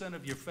 2%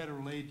 of your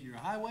federal aid to your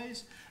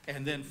highways,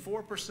 and then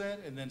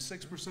 4%, and then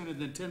 6%,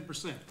 and then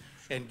 10%.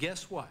 And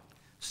guess what?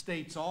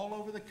 States all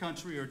over the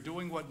country are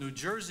doing what New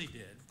Jersey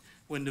did.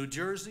 When New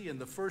Jersey, in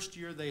the first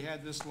year they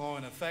had this law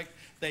in effect,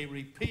 they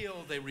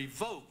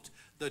revoked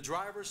the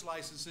driver's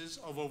licenses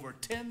of over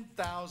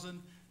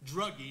 10,000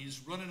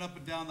 druggies running up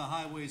and down the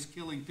highways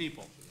killing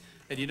people.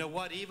 And you know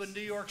what? Even New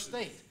York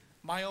State,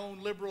 my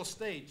own liberal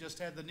state, just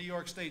had the New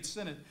York State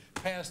Senate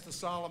pass the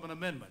Solomon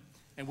Amendment.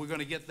 And we're going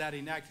to get that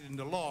enacted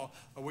into law,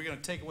 or we're going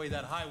to take away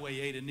that highway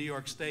aid in New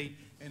York State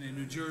and in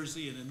New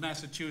Jersey and in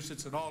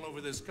Massachusetts and all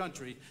over this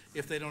country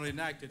if they don't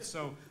enact it.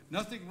 So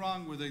nothing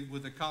wrong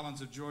with the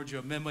Collins of Georgia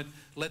Amendment.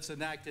 Let's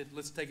enact it.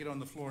 Let's take it on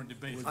the floor and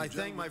debate it. I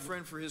thank my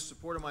friend for his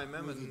support of my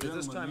amendment. And at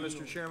this time,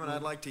 Mr. Chairman,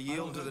 I'd like to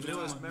yield to the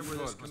newest member of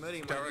this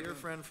committee, my dear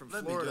friend from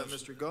Florida,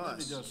 Mr. Goss. Let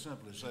me just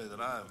simply say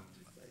that I'm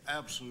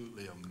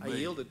absolutely amazed. I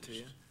yielded to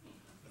you.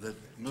 That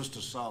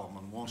Mr.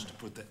 Solomon wants to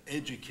put the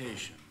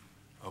education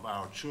of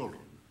our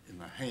children in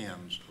the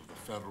hands of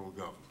the federal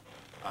government.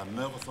 I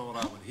never thought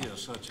I would hear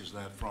such as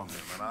that from him.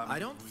 And I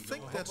don't we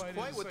think go- that's I didn't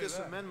quite what say this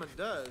that. amendment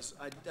does.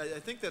 I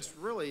think that's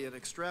really an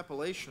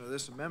extrapolation of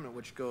this amendment,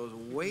 which goes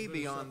way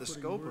beyond the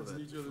scope of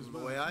it, from the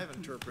way I've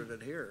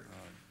interpreted it here.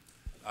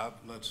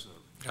 Let's,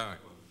 All right.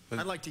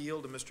 I'd like to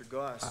yield to Mr.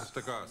 Goss.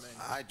 Mr. Goss.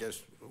 I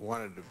just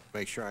wanted to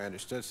make sure I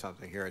understood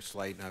something here. It's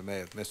late and I may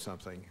have missed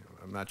something.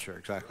 I'm not sure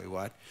exactly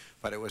what,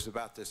 but it was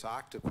about this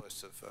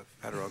octopus of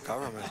federal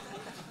government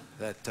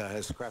that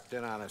has crept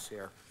in on us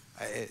here.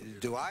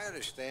 Do I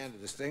understand the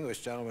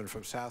distinguished gentleman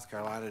from South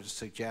Carolina to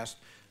suggest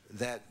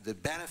that the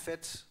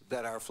benefits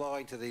that are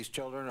flowing to these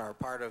children are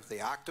part of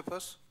the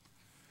octopus?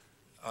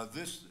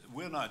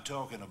 we're not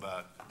talking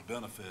about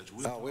benefits.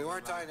 No, we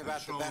weren't talking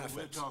about the benefits.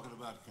 We're talking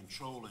about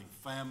controlling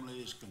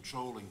families,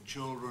 controlling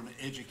children,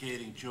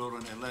 educating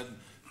children, and letting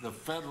the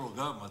federal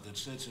government that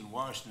sits in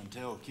Washington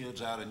tell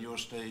kids out in your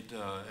state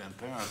and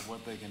parents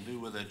what they can do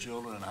with their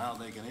children and how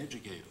they can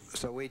educate them.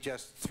 So we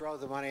just throw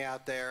the money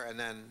out there and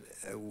then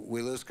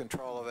we lose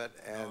control of it,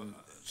 and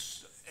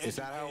is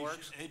that how it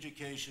works?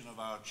 Education of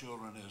our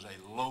children is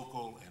a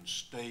local and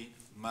state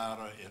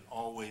matter. It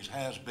always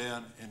has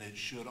been, and it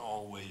should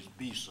always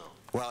be so.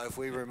 Well, if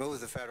we remove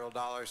the federal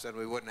dollars, then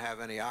we wouldn't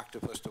have any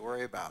octopus to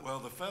worry about. Well,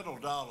 the federal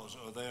dollars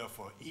are there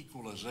for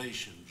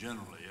equalization,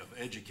 generally, of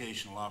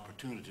educational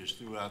opportunities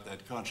throughout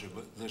that country,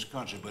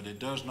 but it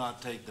does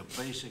not take the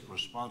basic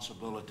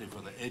responsibility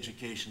for the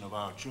education of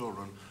our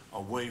children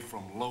away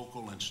from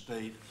local and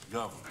state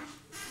government.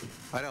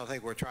 I don't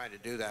think we're trying to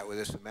do that with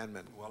this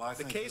amendment. Well, I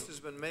The think case has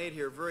been made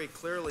here very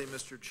clearly,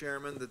 Mr.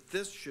 Chairman, that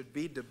this should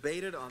be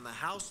debated on the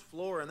House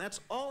floor, and that's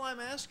all I'm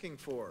asking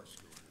for.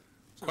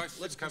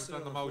 Question Let's comes consider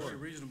on the on the floor. motion. A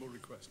reasonable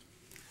request.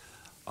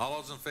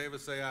 All those in favor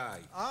say aye.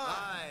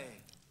 Aye.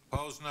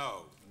 Opposed,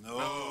 no.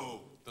 No.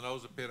 The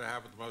noes appear to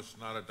have it. The motion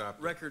not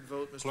adopted. Record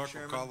vote, Mr. Clerk will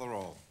Chairman. call the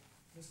roll.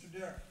 Mr.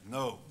 Derrick.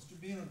 no. Mr.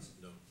 Beelans.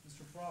 No.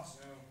 Mr. Frost.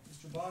 No.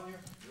 Mr. Bonnier.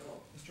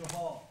 No. Mr.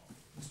 Hall.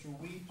 Mr.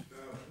 Wheat. No.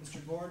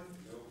 Mr. Gordon.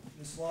 No.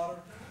 Ms.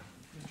 Slaughter.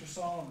 Mr.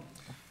 Solomon.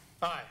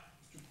 Aye.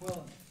 Mr.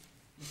 Quillen.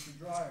 Mr.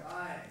 Dryer.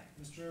 Aye.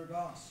 Mr.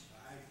 Goss.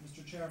 Aye.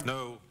 Mr. Chairman.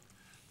 No.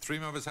 3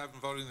 members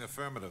haven't voted in the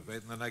affirmative.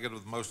 8 in the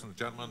negative. The motion of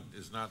the gentleman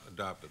is not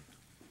adopted.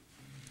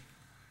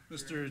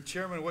 Mr.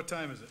 Chairman, what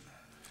time is it?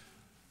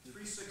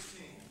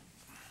 3:16.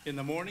 In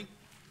the morning?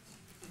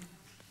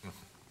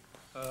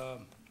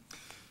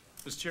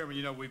 Mr. Chairman,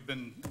 you know, we've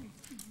been,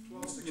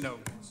 you know,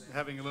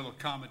 having a little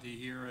comedy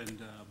here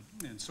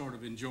and sort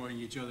of enjoying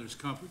each other's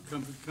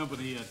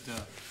company at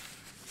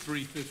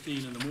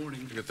 3:15 in the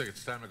morning. You think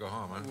it's time to go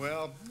home, huh?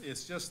 Well,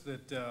 it's just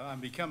that I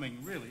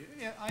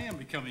am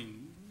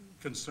becoming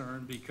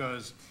concerned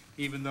because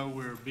even though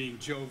we're being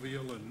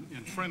jovial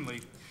and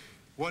friendly,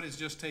 what has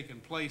just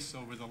taken place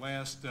over the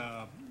last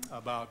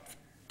about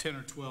 10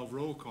 or 12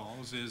 roll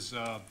calls is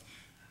a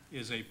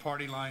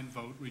party line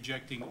vote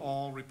rejecting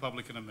all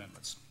Republican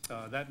amendments.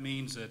 That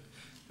means that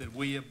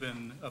we have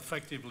been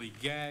effectively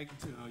gagged.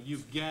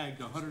 You've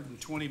gagged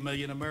 120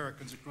 million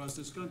Americans across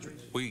this country.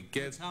 We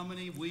get That's how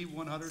many? We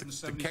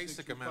 176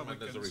 the Kasich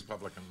amendment is a Republicans.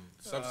 Republican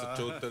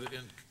substitute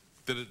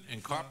that it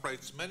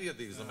incorporates many of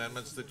these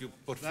amendments that you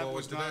put That forward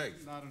was today.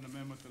 not an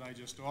amendment that I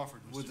just offered,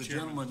 Mr. Would the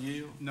Chairman. gentleman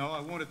yield? No, I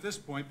won't at this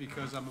point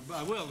because I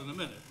will in a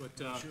minute, but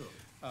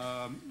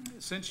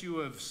since you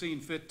have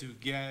seen fit to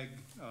gag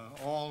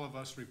all of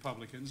us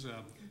Republicans, and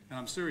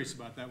I'm serious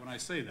about that when I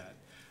say that,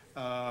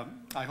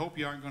 I hope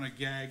you aren't going to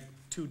gag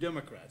 2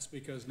 Democrats,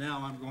 because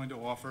now I'm going to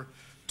offer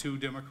 2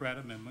 Democrat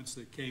amendments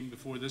that came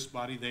before this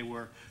body. They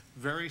were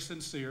very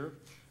sincere.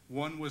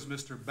 One was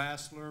Mr.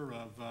 Basler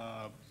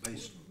of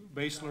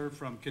Basler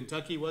from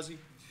Kentucky, was he?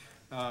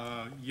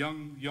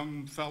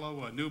 Young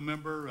fellow, a new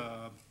member,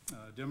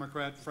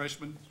 Democrat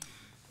freshman,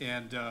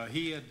 and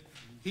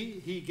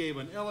he gave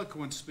an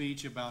eloquent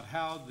speech about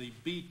how the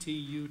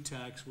BTU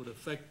tax would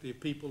affect the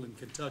people in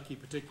Kentucky,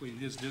 particularly in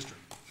his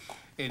district.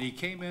 And he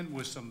came in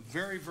with some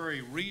very,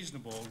 very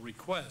reasonable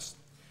requests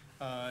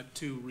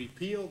to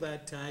repeal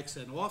that tax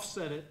and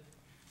offset it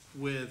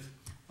with,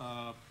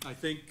 I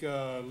think,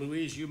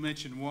 Louise, you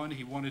mentioned one.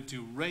 He wanted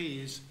to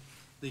raise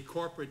the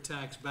corporate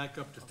tax back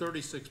up to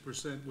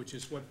 36%, which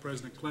is what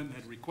President Clinton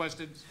had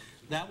requested.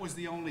 That was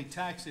the only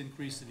tax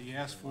increase that he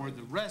asked for.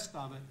 The rest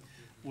of it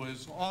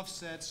was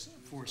offsets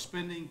for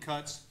spending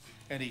cuts,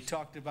 and he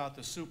talked about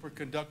the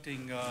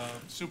superconducting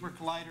super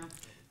collider.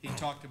 He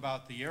talked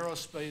about the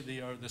aerospace,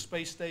 the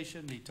space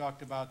station. He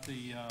talked about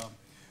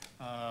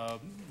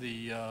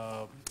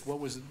what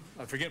was it?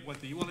 I forget what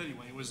well,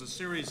 anyway, it was a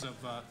series of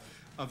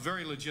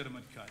very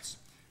legitimate cuts.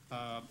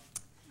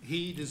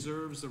 He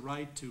deserves the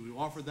right to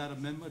offer that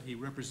amendment. He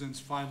represents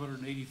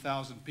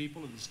 580,000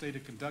 people in the state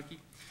of Kentucky,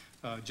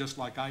 just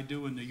like I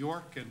do in New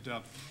York. And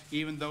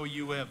even though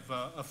you have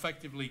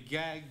effectively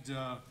gagged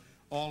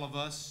all of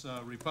us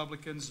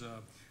Republicans,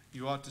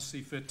 you ought to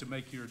see fit to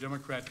make your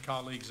Democrat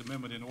colleagues'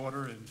 amendment in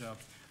order, and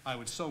I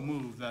would so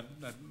move that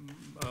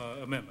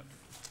amendment.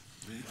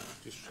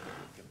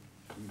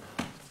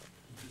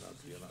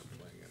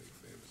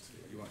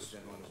 You want to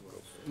send one as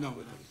well? No.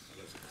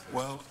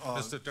 Well,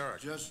 Mr.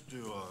 Derrick. just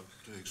to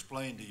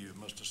explain to you,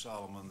 Mr.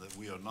 Solomon, that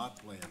we are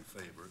not playing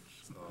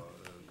favorites,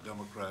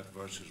 Democrat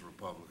versus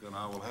Republican.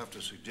 I will have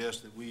to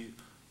suggest that we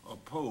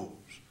oppose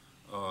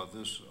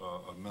this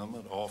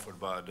amendment offered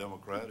by a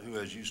Democrat who,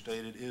 as you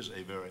stated, is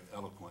a very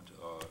eloquent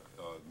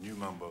new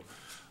member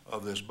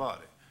of this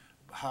body.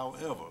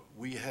 However,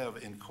 we have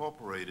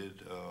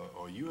incorporated,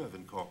 or you have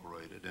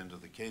incorporated into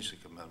the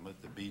Kasich Amendment,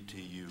 the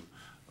BTU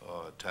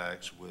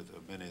tax with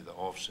many of the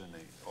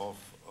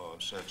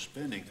offset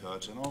spending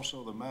cuts, and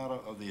also the matter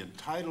of the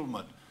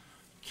entitlement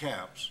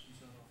caps.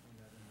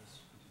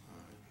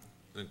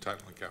 The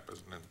entitlement cap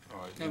isn't in.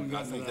 All right, Haven't I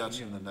gotten to think that that's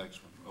yet. in the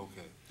next one.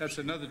 Okay. That's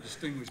another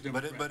distinguished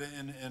But, Democrat. but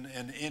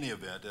in any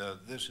event,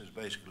 this is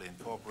basically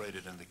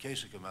incorporated in the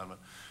Kasich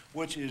Amendment,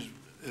 which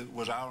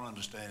was our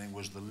understanding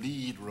was the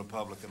lead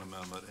Republican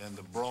amendment and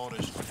the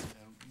broadest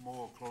and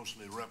more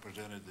closely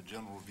represented the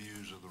general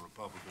views of the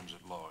Republicans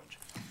at large.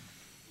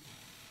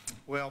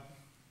 Well,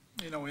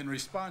 you know, in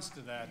response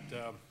to that,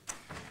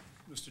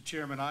 Mr.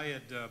 Chairman, I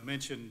had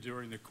mentioned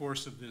during the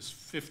course of this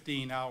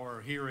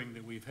 15-hour hearing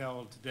that we've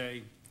held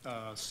today,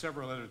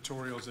 several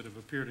editorials that have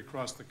appeared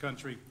across the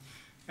country.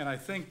 And I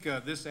think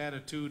this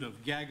attitude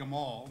of gag 'em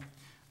all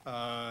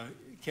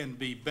can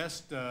be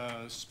best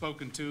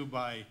spoken to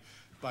by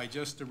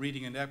just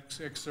reading an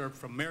excerpt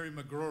from Mary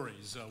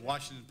McGrory's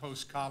Washington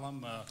Post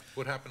column.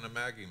 What happened to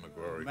Maggie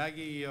McGrory?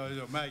 Maggie,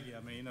 I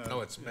mean.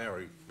 No, it's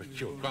Mary, but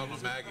you'll call her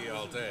Maggie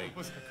all day.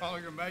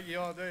 Calling her Maggie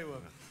all day.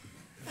 Well,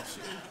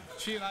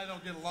 she and I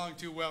don't get along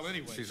too well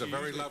anyway. She's a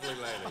very lovely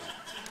lady.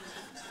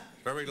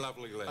 Very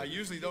lovely lady. I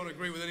usually don't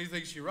agree with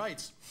anything she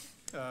writes.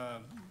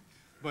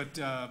 But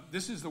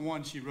this is the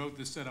one she wrote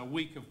that said a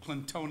week of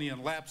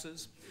Clintonian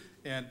lapses.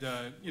 And,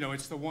 you know,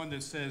 it's the one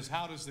that says,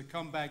 how does the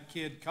comeback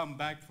kid come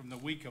back from the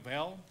week of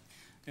hell?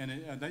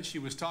 And that she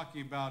was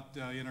talking about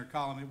in her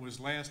column, it was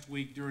last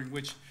week during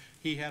which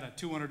he had a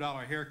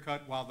 $200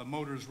 haircut while the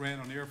motors ran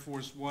on Air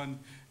Force One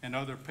and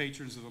other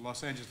patrons of the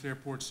Los Angeles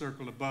Airport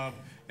circled above,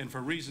 and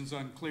for reasons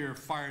unclear,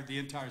 fired the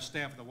entire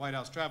staff of the White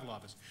House Travel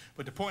Office.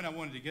 But the point I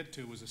wanted to get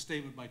to was a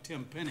statement by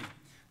Tim Penny,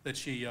 that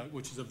she,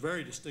 which is a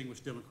very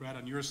distinguished Democrat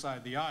on your side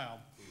of the aisle.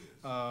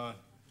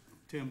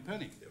 Tim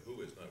Penny. Yeah,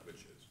 who is not which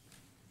is?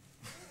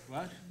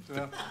 What?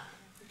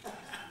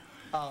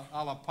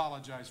 I'll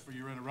apologize for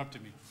your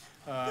interrupting me.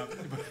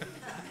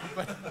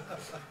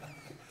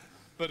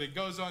 But it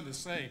goes on to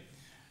say,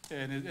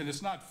 and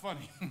it's not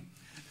funny.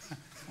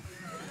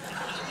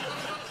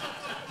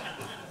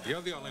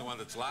 You're the only one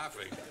that's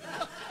laughing.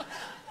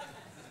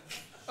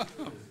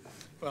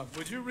 Well,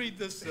 would you read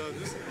this? Read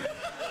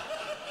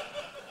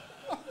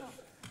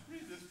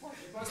this part.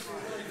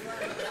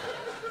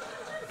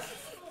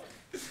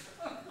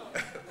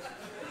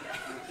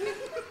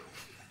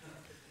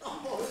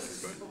 Oh, this is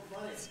so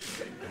funny.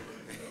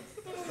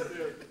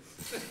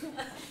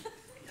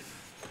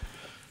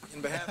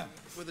 In behalf,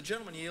 would the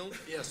gentleman yield?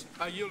 Yes,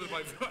 I yielded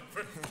my vote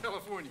for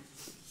California.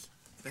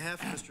 On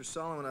behalf of Mr.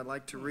 Solomon, I'd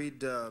like to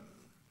read a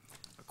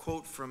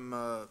quote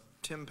from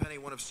Tim Penny,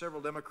 one of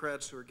several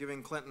Democrats who are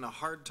giving Clinton a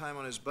hard time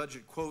on his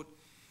budget. Quote,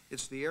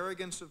 "It's the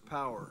arrogance of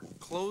power.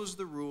 Close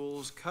the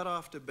rules, cut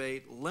off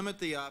debate, limit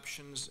the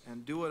options,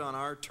 and do it on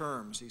our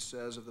terms," he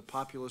says, of the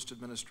populist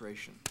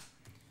administration.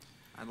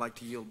 I'd like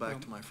to yield back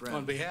to my friend.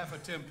 On behalf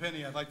of Tim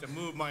Penny, I'd like to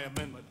move my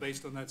amendment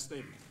based on that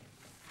statement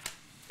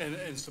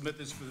and submit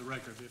this for the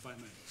record, if I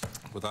may.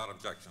 Without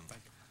objection.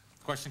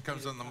 Question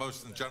comes on the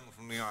motion, the gentleman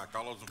from New York.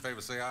 All those in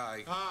favor say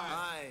aye.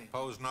 Aye.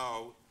 Opposed,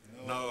 no.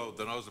 No.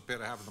 The noes appear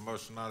to have the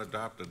motion not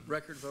adopted.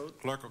 Record vote.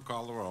 Clerk will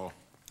call the roll.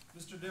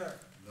 Mr. Derrick.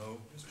 No.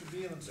 Mr.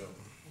 Bielenson.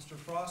 Mr.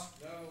 Frost.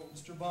 No.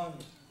 Mr. Bonner.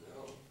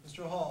 No.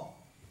 Mr. Hall.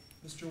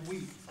 Mr.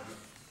 Wheat.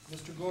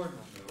 Mr. Gordon.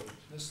 No.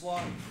 Ms.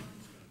 Slaughter.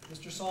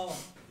 Mr. Solomon.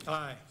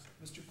 Aye.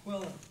 Mr.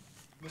 Quillen.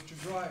 Mr.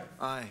 Dreyer.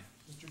 Aye.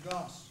 Mr.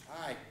 Goss.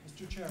 Aye.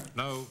 Mr. Chairman.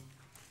 No.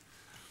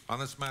 On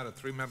this matter,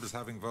 3 members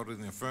having voted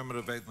in the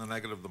affirmative, 8 in the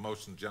negative, the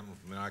motion, the gentleman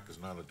from New York, is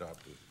not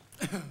adopted.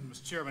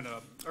 Mr. Chairman,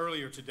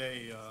 earlier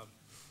today,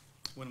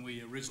 when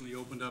we originally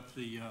opened up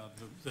the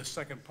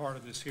second part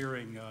of this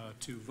hearing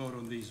to vote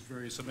on these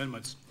various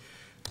amendments,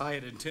 I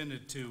had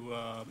intended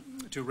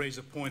to raise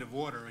a point of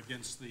order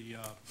against the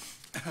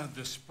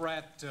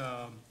Spratt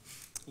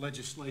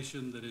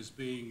legislation that is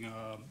being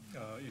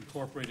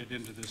incorporated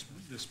into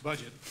this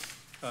budget,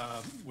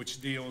 which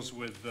deals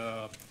with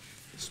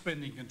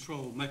spending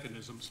control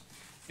mechanisms.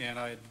 And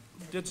I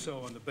did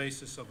so on the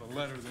basis of a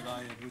letter that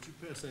I had, would you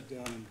pass that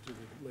down to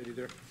the lady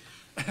there?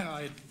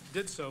 I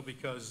did so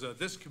because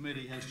this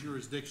committee has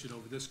jurisdiction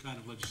over this kind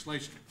of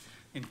legislation,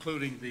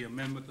 including the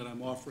amendment that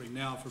I'm offering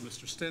now for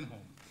Mr.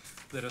 Stenholm,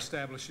 that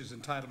establishes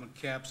entitlement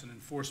caps and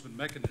enforcement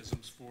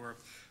mechanisms for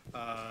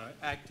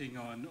acting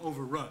on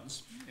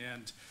overruns.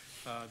 And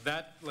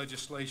that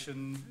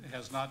legislation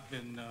has not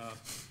been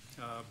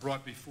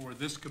brought before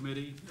this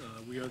committee.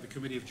 We are the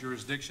committee of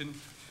jurisdiction,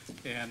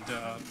 and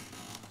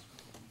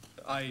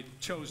I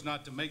chose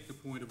not to make the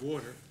point of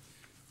order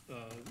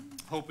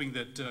hoping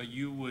that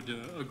you would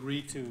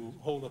agree to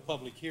hold a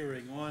public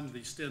hearing on the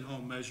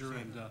Stenholm measure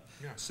and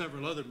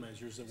several other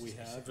measures that we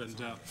have. And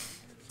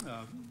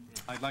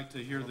I'd like to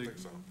hear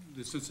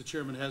since the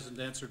chairman hasn't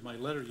answered my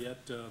letter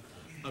yet,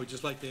 I would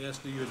just like to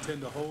ask, do you intend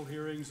to hold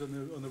hearings on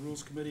the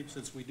Rules Committee,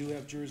 since we do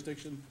have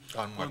jurisdiction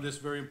on this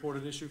very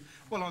important issue?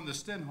 Well, on the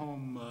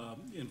Stenholm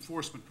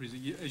enforcement,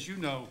 as you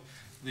know,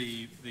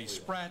 the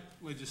Spratt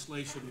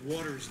legislation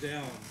waters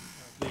down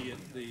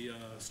the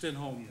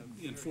Stenholm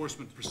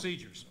enforcement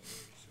procedures.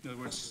 In other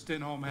words,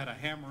 Stenholm had a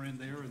hammer in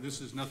there, and this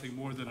is nothing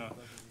more than a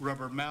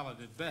rubber mallet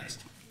at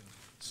best.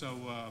 So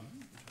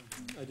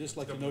I'd just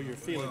like to know your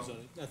feelings on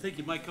it. I think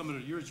it might come under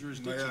your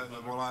jurisdiction.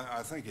 Well,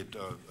 I think it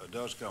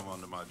does come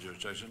under my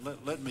jurisdiction.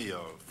 Let me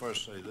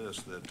first say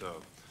this, that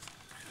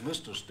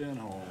Mr.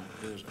 Stenholm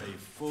is a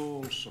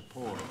full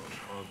supporter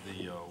of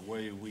the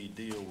way we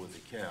deal with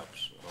the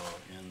caps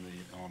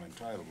on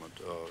entitlement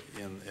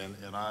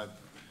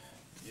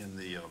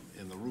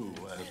in the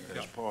rule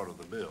as part of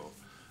the bill.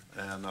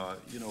 And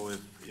you know,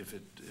 if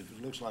it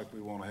looks like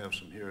we want to have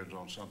some hearings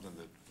on something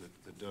that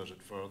does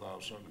it further,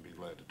 I'll certainly be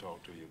glad to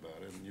talk to you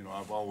about it. And you know,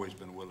 I've always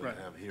been willing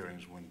to have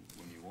hearings when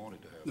you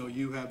wanted to have them. No,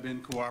 you have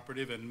been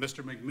cooperative, and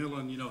Mr.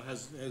 McMillan, you know,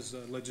 has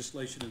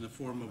legislation in the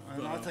form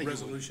of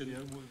resolution.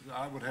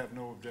 I would have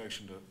no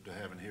objection to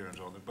having hearings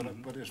on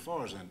it. But as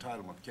far as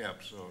entitlement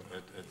caps,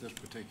 at this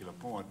particular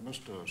point,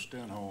 Mr.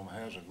 Stenholm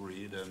has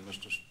agreed, and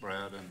Mr.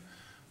 Spratt and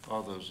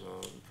others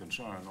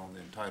concerned on the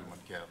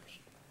entitlement caps.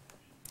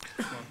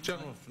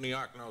 Gentleman from New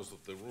York knows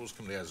that the Rules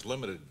Committee has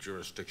limited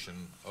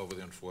jurisdiction over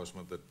the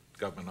enforcement, that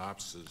government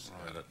officers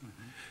had it.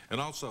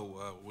 And also,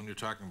 when you're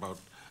talking about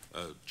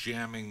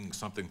jamming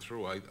something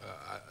through, it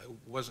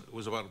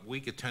was about a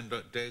week or 10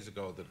 days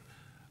ago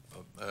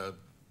that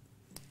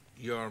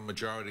your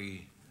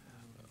minority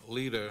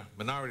leader,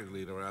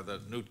 rather,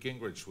 Newt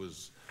Gingrich,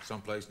 was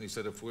someplace, and he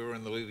said if we were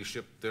in the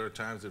leadership, there are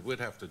times that we'd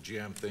have to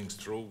jam things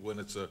through when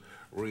it's a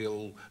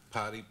real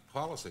party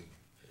policy.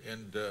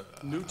 And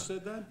Newt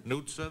said that?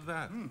 Newt said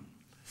that.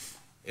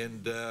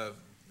 And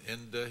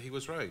he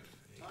was right.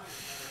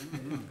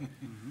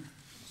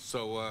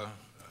 So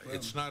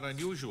it's not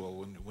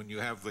unusual when you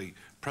have the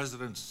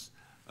president's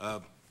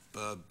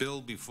bill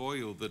before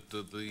you that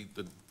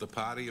the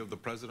party of the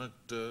president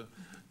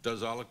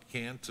does all it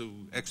can to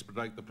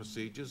expedite the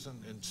procedures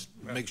and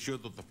make sure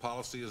that the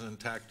policy is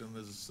intact in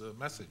his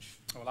message.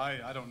 Well,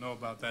 I don't know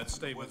about that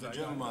statement. With the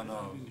gentleman,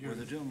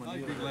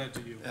 I'd be glad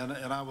to you. And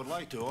I would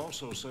like to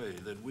also say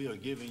that we are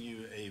giving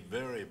you a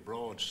very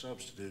broad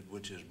substitute,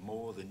 which is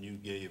more than you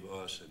gave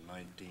us in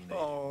 1980.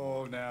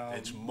 Oh, now.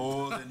 It's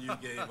more than you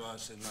gave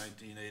us in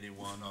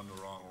 1981 under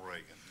Ronald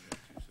Reagan.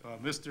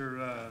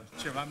 Mr.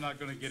 Chairman, I'm not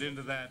going to get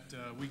into that.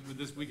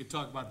 We could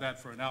talk about that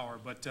for an hour,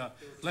 but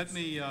let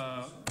me,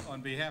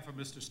 on behalf of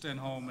Mr.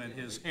 Stenholm and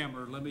his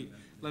hammer, let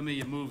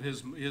me move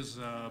his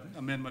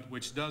amendment,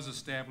 which does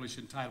establish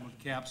entitlement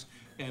caps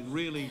and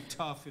really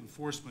tough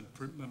enforcement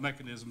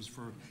mechanisms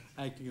for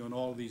acting on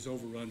all of these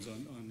overruns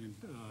on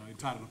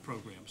entitlement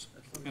programs.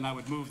 And I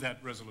would move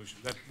that resolution.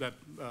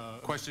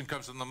 Question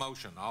comes in the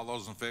motion. All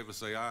those in favor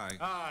say aye.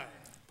 Aye.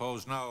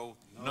 Opposed, no.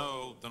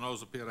 No. The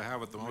noes appear to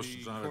have it. The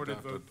motion is not adopted.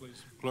 Vote,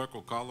 please. Clerk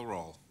will call the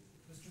roll.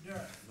 Mr.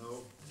 Derrick?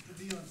 No. Mr.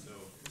 Beelance? No.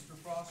 Mr.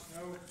 Frost?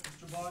 No.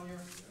 Mr. Bonnier?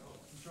 No.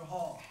 Mr.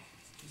 Hall?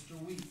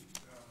 Mr. Wheat?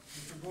 No.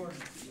 Mr. Gordon?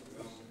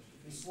 No.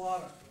 Ms.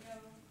 Slaughter? No.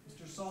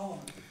 Mr.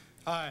 Solomon?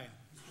 Aye.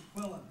 Mr.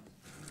 Quillen?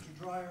 Mr.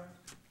 Dreyer?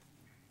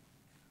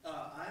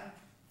 Aye.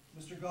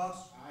 Mr.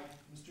 Goss? Aye.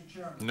 Mr.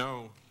 Chairman?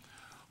 No.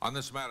 On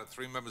this matter,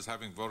 3 members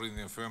having voted in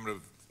the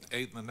affirmative,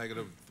 8 in the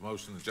negative, the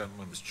motion of the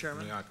gentleman from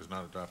New York is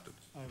not adopted.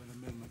 I have an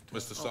amendment.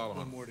 Mr. Solomon.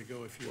 One more to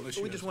go if you wish.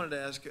 We just wanted to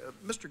ask,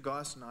 Mr.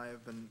 Goss and I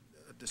have been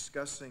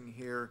discussing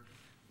here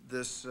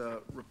this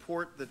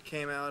report that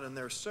came out, and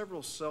there are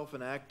several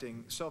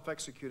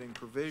self-executing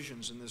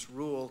provisions in this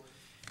rule,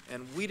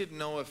 and we didn't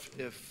know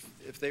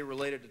if they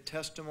related to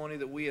testimony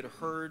that we had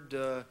heard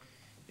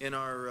in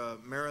our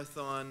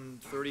marathon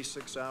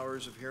 36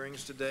 hours of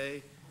hearings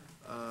today,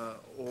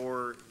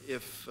 or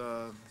if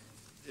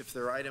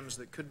there are items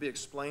that could be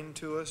explained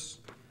to us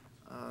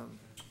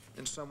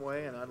in some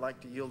way, and I'd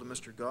like to yield to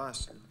Mr.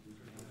 Goss.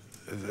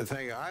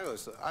 Thank you.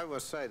 I will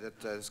say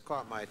that it's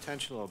caught my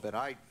attention a little bit.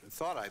 I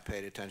thought I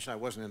paid attention. I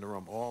wasn't in the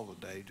room all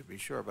the day, to be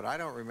sure, but I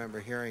don't remember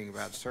hearing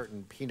about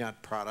certain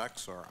peanut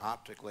products or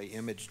optically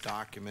imaged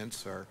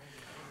documents or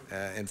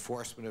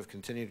enforcement of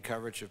continued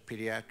coverage of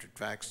pediatric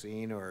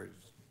vaccine or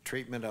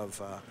treatment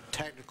of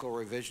technical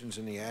revisions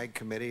in the Ag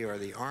Committee or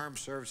the Armed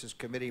Services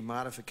Committee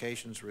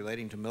modifications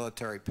relating to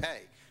military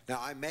pay. Now,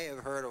 I may have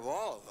heard of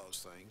all of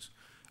those things.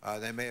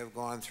 They may have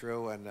gone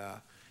through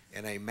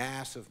in a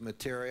mass of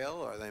material,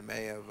 or they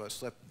may have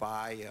slipped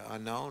by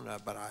unknown,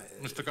 but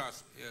Mr.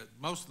 Goss,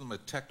 most of them are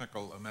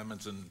technical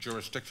amendments and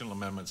jurisdictional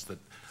amendments that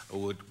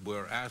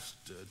were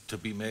asked to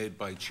be made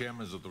by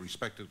chairmen of the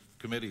respective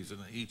committees,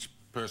 and each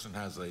person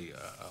has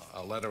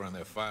a letter in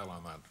their file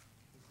on that.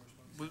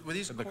 Were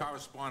these and the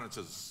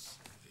correspondence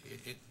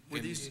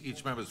in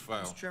each member's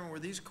file. Mr. Chairman, were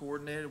these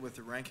coordinated with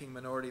the ranking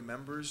minority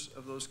members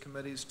of those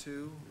committees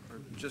too, or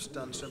just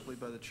done simply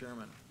by the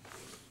chairman?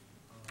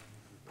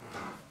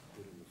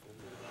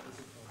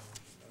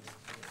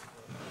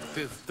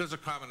 There's a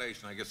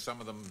combination. I guess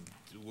some of them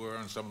were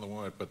and some of them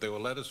weren't, but they were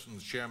letters from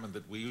the chairman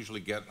that we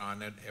usually get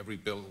on every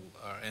bill,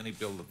 any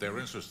bill that they're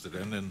interested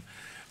in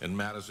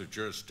matters of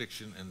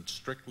jurisdiction and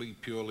strictly,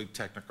 purely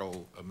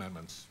technical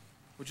amendments.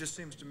 It just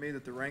seems to me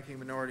that the ranking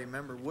minority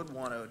member would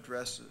want to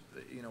address,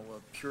 you know,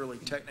 a purely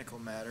technical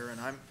matter, and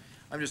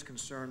I'm just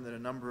concerned that a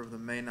number of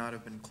them may not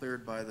have been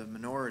cleared by the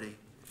minority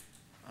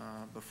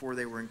before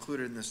they were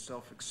included in this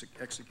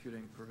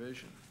self-executing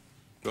provision.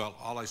 Well,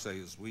 all I say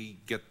is we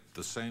get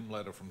the same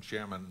letter from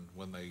chairman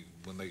when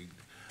they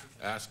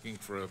asking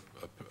for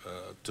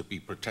to be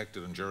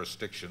protected in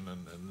jurisdiction,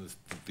 and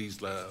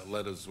these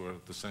letters were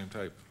the same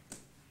type.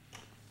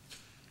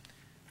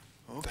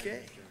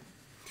 Okay.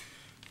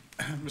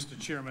 Mr.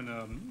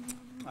 Chairman,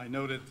 I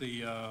noted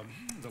the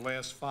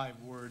last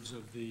 5 words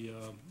of the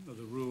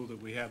rule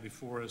that we have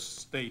before us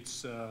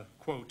states,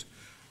 quote,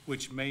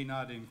 which may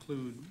not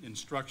include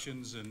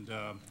instructions, and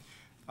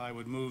I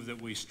would move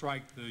that we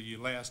strike the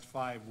last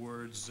 5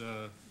 words,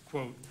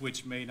 quote,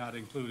 which may not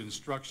include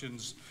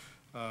instructions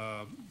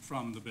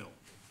from the bill.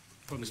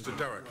 Mr.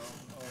 Derrick.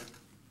 Well,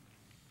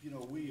 you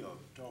know, we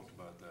talked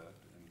about that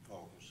in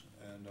caucus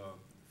and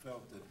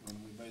felt that when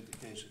we made the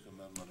Kasich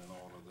amendment in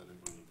order that it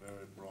was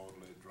very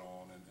broadly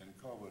drawn and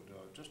covered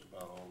just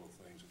about all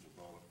the things that were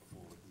brought up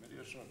before the committee,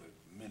 or certainly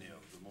many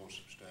of the more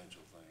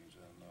substantial things.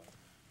 And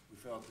we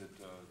felt that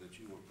that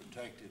you were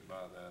protected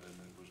by that, and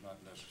it was not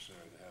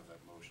necessary to have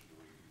that motion to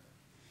read.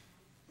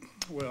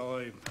 Well,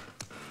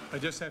 I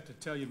just have to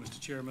tell you, Mr.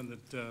 Chairman,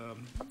 that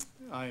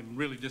I'm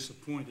really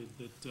disappointed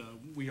that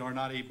we are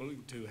not able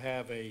to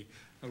have a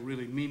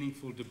really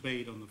meaningful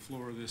debate on the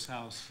floor of this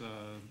House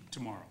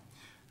tomorrow.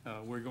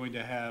 We're going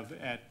to have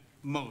at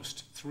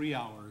most 3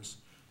 hours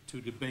to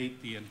debate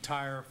the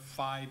entire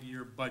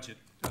 5-year budget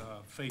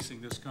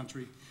facing this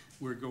country.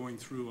 We're going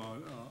through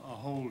a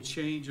whole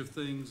change of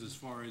things as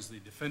far as the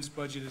defense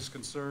budget is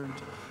concerned,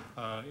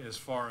 as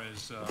far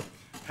as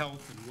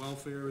health and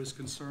welfare is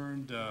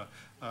concerned.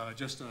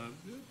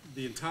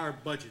 The entire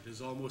budget is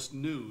almost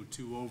new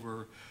to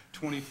over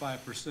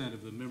 25%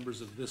 of the members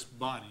of this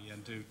body,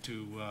 and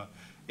to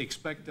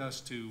expect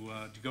us to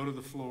go to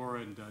the floor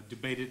and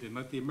debate it and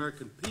let the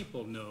American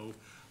people know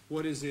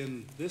what is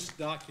in this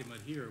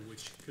document here,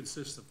 which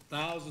consists of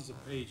thousands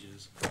of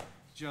pages,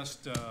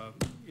 just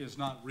is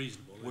not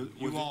reasonable.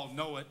 You all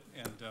know it,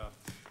 and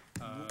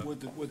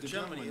Would the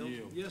gentleman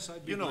yield? Yes,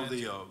 I'd be You know, glad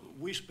to.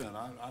 we spent,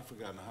 I've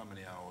forgotten how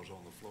many hours on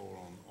the floor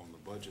on the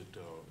budget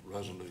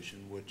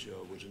resolution, which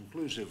was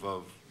inclusive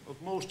of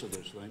most of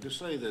this thing. To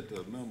say that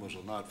the members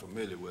are not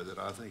familiar with it,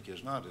 I think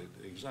is not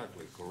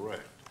exactly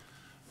correct.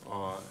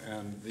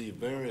 And the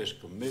various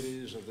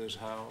committees of this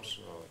House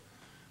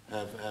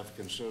have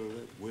considered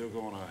it. We're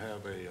going to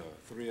have a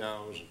 3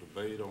 hours of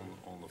debate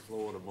on the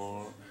floor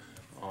tomorrow.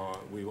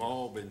 We've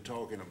all been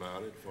talking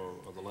about it for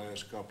the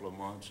last couple of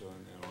months on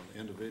an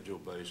individual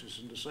basis,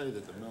 and to say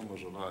that the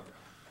members are not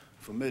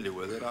familiar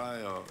with it,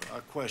 I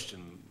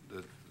question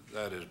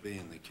that as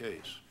being the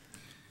case.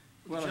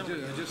 Well, I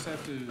just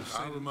have to say,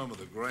 I remember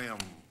the Graham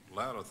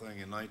ladder thing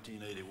in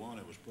 1981.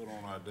 It was put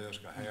on our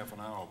desk a half an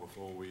hour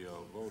before we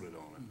voted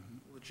on it.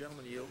 Will the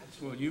gentleman yield?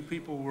 well, you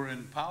people were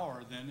in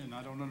power then, and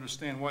I don't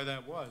understand why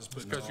that was.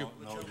 But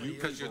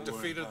Because you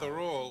defeated the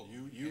rule.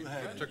 You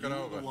took it you were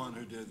over. the one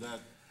who did that.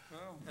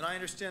 And I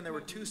understand there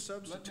were 2 let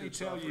substitutes.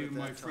 me tell offered you, at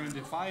my that friend, time.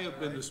 if I had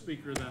been the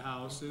Speaker of the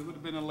House, it would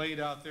have been laid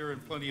out there in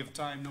plenty of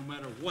time, no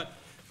matter what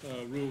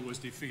rule was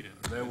defeated.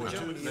 There were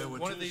two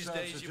One of these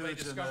days you may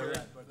substitutes, and discover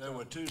that. there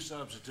were 2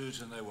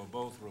 substitutes, and they were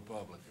both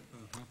Republican.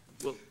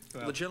 Will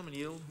the gentleman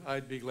yield?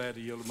 I'd be glad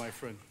to yield to my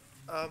friend.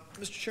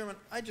 Mr. Chairman,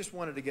 I just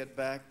wanted to get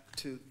back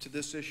to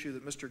this issue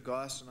that Mr.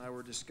 Goss and I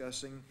were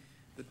discussing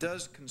that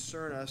does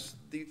concern us.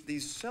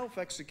 These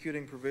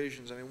self-executing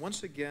provisions, I mean,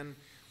 once again,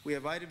 we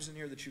have items in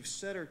here that you've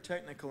said are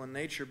technical in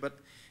nature, but,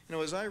 you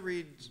know, as I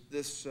read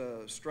this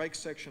strike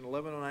section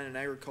 1109 in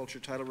agriculture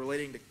title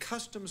relating to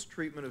customs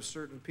treatment of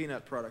certain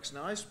peanut products.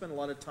 Now, I spend a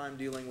lot of time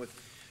dealing with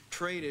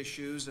trade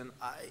issues, and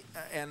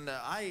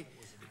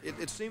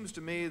it seems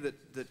to me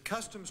that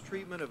customs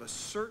treatment of a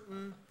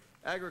certain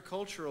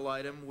agricultural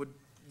item would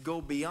go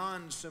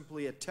beyond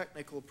simply a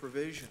technical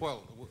provision.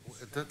 Well,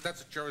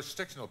 that's a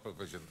jurisdictional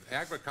provision. The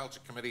Agriculture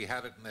Committee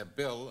had it in their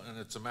bill, and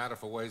it's a matter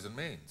for Ways and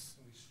Means.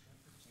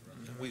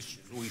 We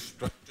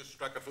just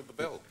struck it with the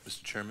bill.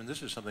 Mr. Chairman,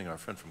 this is something our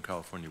friend from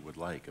California would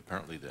like.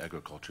 Apparently, the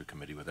Agriculture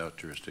Committee, without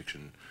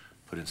jurisdiction,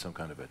 put in some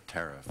kind of a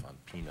tariff on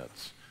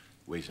peanuts.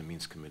 Ways and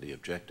Means Committee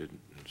objected,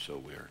 and so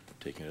we're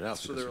taking it out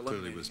So because they're it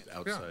clearly was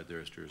eliminating outside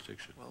their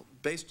jurisdiction. Well,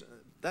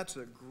 that's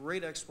a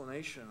great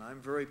explanation.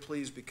 I'm very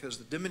pleased because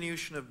the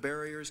diminution of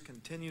barriers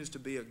continues to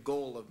be a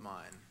goal of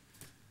mine.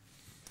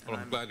 Well,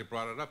 I'm glad you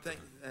brought it up.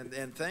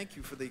 And thank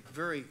you for the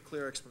very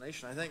clear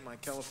explanation. I thank my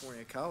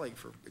California colleague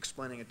for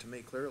explaining it to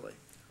me clearly.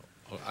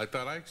 Well, I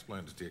thought I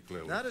explained it to you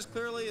clearly. Not as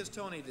clearly as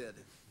Tony did.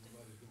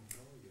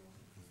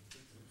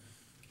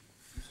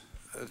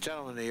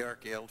 Gentleman in New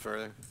York yield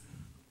further,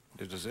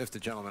 if the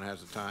gentleman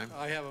has the time.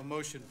 I have a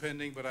motion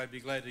pending, but I'd be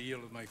glad to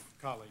yield to my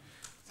colleague.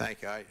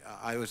 Thank you.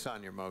 I was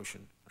on your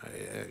motion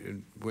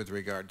with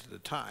regard to the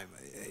time.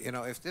 You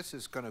know, if this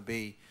is going to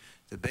be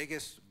the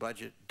biggest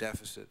budget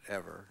deficit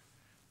ever,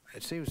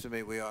 it seems to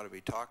me we ought to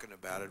be talking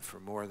about it for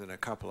more than a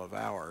couple of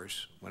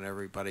hours when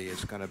everybody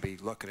is going to be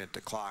looking at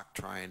the clock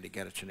trying to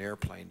get an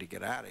airplane to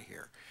get out of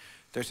here.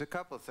 There's a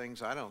couple of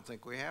things I don't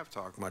think we have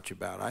talked much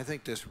about. I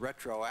think this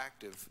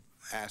retroactive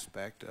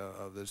aspect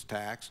of this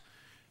tax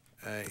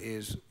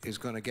is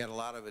going to get a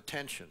lot of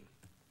attention.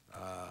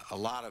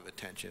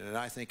 And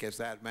I think as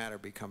that matter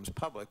becomes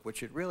public,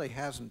 which it really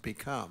hasn't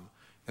become,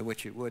 and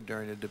which it would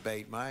during the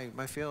debate,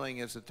 my feeling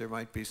is that there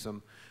might be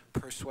some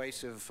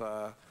persuasive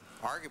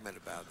argument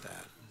about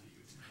that.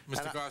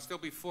 Mr. Goss,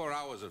 there'll be 4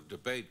 hours of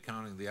debate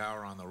counting the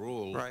hour on the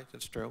rule. Right,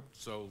 that's true.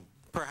 So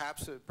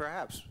perhaps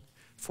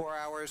 4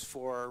 hours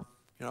for,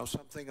 you know,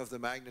 something of the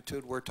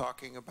magnitude we're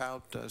talking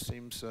about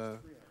seems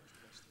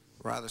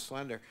rather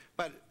slender.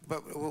 But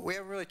we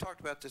haven't really talked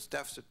about this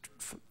deficit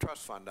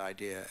trust fund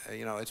idea.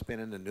 You know, it's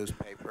been in the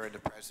newspaper, and the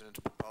president's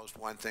proposed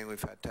one thing.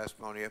 We've had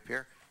testimony up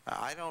here.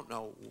 I don't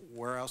know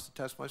where else the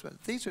testimony's been.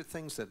 These are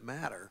things that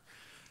matter.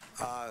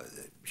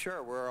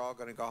 Sure, we're all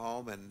going to go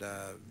home and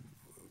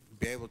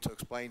be able to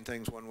explain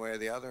things one way or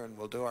the other, and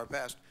we'll do our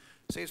best.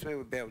 It seems to me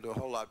we'd be able to do a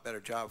whole lot better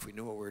job if we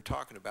knew what we were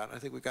talking about. And I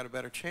think we've got a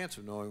better chance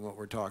of knowing what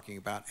we're talking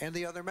about. And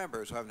the other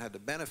members who haven't had the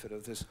benefit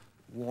of this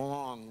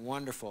long,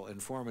 wonderful,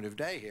 informative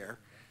day here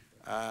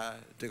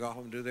to go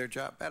home and do their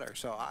job better.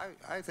 So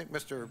I think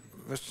Mr.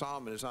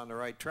 Solomon is on the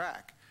right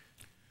track.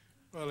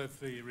 Well, if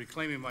the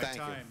reclaiming my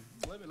time,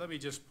 let me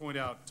just point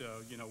out,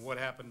 you know, what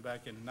happened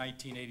back in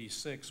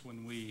 1986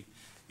 when we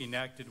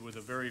enacted with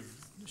a very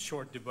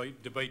short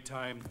debate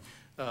time.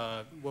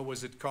 What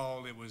was it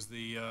called? It was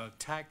the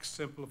Tax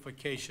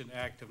Simplification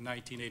Act of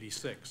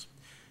 1986.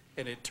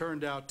 And it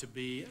turned out to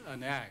be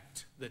an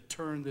act that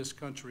turned this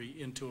country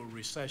into a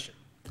recession.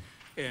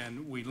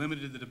 And we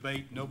limited the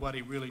debate.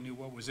 Nobody really knew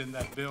what was in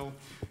that bill.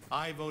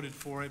 I voted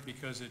for it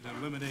because it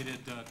eliminated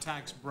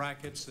tax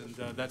brackets, and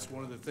that's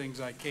one of the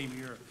things I came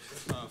here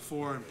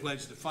for and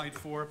pledged to fight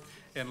for.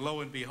 And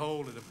lo and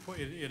behold,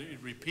 it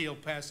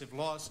repealed passive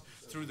loss,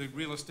 threw the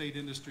real estate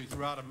industry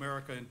throughout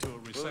America into a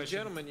recession. Well,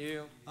 gentlemen,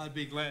 I'd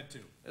be glad to.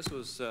 This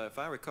was, if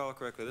I recall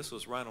correctly, this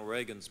was Ronald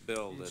Reagan's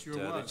bill that,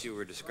 that you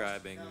were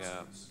describing.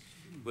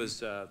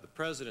 Was the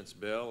president's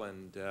bill,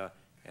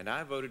 and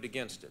I voted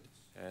against it.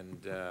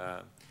 And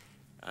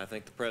I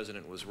think the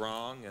president was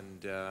wrong,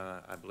 and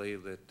I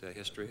believe that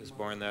history has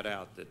borne that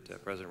out,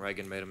 that President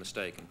Reagan made a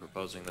mistake in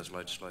proposing this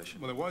legislation.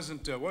 Well, it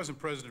wasn't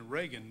President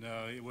Reagan.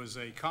 It was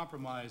a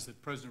compromise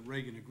that President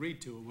Reagan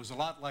agreed to. It was a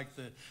lot like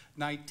the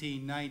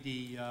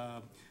 1990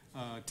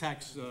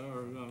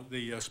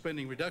 the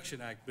Spending Reduction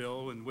Act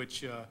bill, in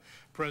which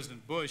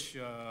President Bush,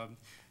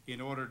 in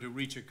order to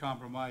reach a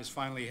compromise,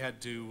 finally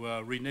had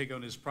to renege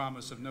on his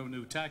promise of no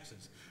new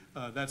taxes.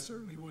 That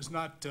certainly was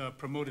not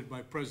promoted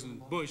by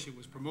President Bush. It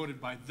was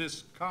promoted by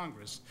this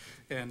Congress.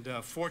 And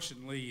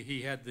fortunately, he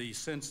had the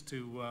sense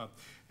to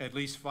at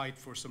least fight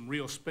for some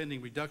real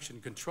spending reduction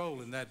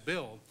control in that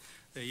bill,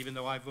 even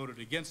though I voted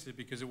against it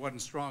because it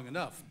wasn't strong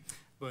enough.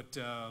 But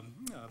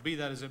be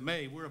that as it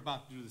may, we're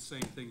about to do the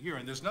same thing here.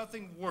 And there's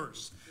nothing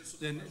worse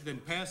than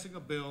passing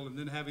a bill and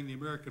then having the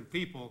American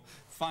people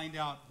find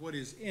out what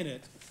is in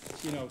it,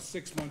 you know,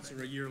 6 months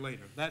or a year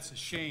later. That's a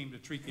shame to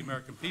treat the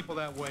American people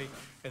that way,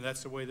 and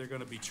that's the way they're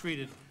going to be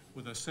treated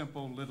with a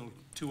simple little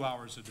 2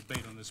 hours of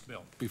debate on this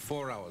bill. Be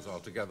 4 hours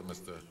altogether,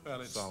 Mr.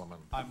 Solomon.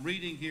 I'm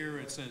reading here,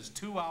 it says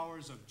 2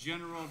 hours of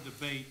general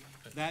debate.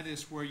 That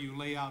is where you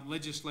lay out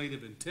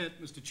legislative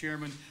intent, Mr.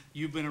 Chairman.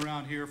 You've been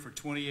around here for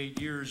 28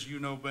 years. You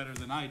know better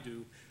than I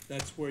do.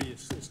 That's where you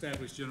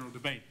establish general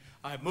debate.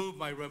 I move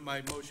my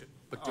motion.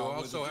 But you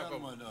also have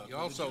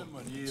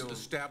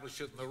establish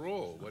it in the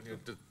rule when you're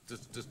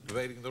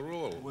debating the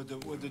rule.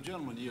 Would the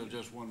gentleman yield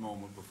just one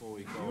moment before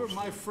he calls? You're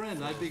my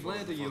friend. I'd be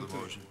glad to yield to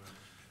you.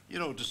 You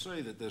know, to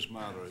say that this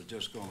matter is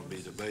just going to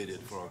be debated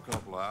for a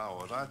couple of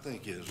hours, I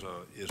think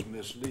is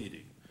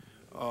misleading.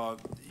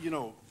 You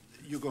know,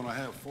 you're going to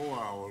have 4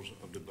 hours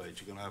of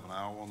debate. You're going to have an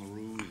hour on the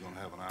rule. You're going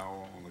to have an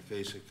hour on the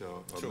Kasich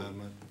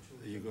amendment.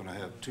 You're going to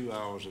have 2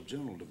 hours of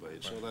general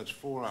debate. So that's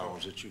 4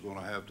 hours that you're going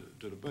to have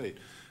to debate.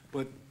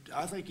 But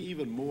I think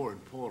even more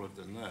important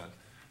than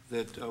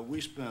that we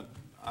spent,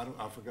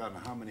 I've forgotten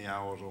how many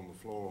hours on the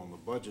floor on the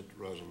budget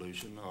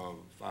resolution,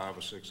 5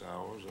 or 6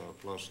 hours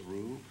plus the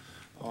rule,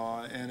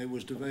 and it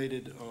was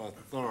debated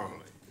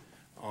thoroughly.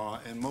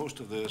 And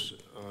most of this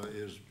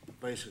is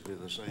basically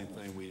the same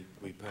thing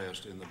we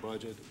passed in the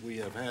budget. We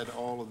have had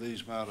all of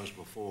these matters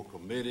before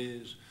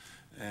committees,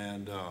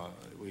 and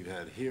we've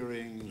had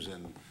hearings,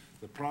 and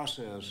the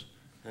process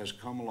has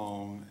come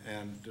along.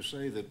 And to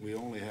say that we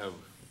only have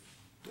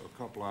a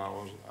couple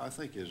hours, I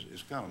think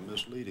is kind of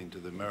misleading to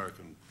the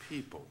American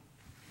people.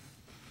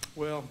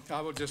 Well,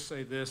 I will just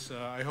say this.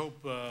 I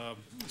hope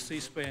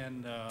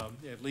C-SPAN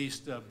at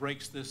least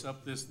breaks this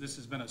up. This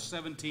has been a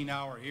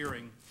 17-hour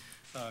hearing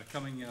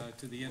coming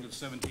to the end of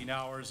 17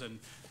 hours, and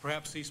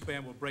perhaps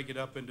C-SPAN will break it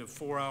up into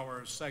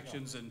 4-hour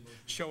sections and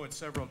show it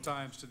several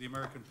times to the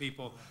American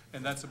people,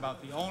 and that's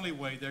about the only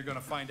way they're going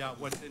to find out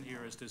what's in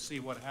here, is to see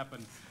what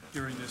happened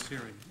during this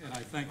hearing. And I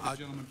thank the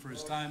gentleman for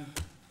his time,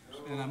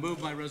 and I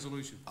move my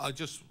resolution. I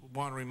just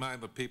want to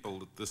remind the people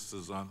that this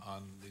is on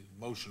the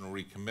motion to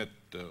recommit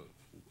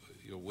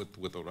with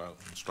or without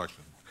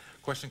instruction.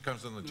 Question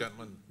comes in the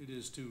gentleman. It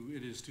is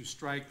to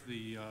strike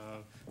the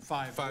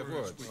five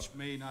words, which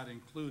may not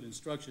include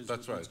instructions.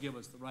 That's right. Which give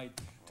us the right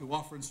to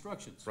offer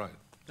instructions. Right.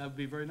 That would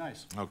be very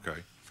nice. Okay.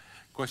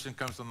 Question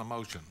comes on the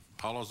motion.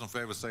 All those in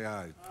favor say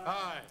aye.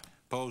 Aye.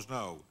 Opposed,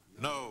 no.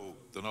 No.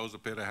 The noes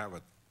appear to have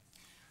it.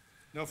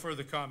 No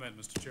further comment,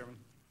 Mr. Chairman.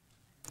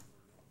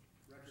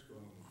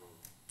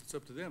 It's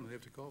up to them. They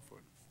have to call for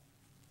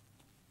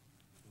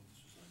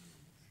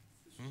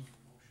it.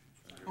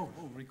 Oh,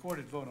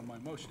 recorded vote on my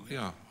motion.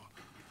 Yeah.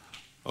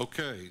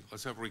 Okay,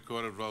 let's have a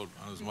recorded vote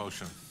on his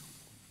motion.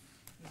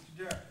 Mr.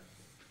 Jarrett?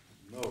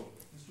 No.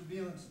 Mr.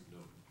 Bielenson?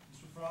 No.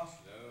 Mr. Frost?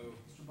 No.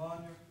 Mr.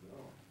 Bonner?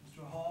 No.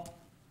 Mr. Hall?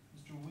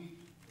 Mr. Wheat?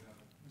 No.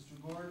 Mr.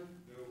 Gordon?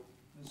 No.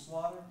 Ms.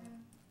 Slaughter? No.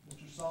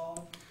 Mr.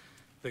 Solomon?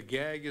 The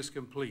gag is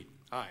complete.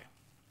 Aye.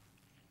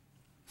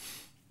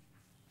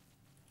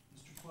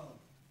 Mr. Quillen?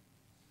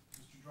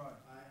 Mr. Dryer?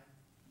 Aye.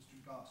 Mr.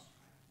 Goss?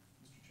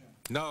 Mr. Chairman?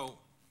 No.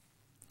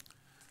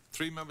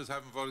 3 members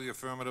haven't voted the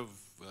affirmative,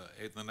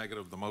 8 in the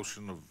negative. The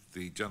motion of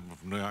the gentleman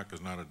from New York is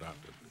not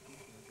adopted.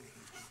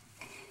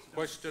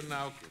 Question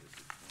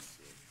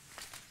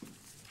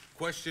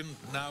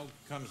now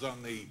comes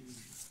on the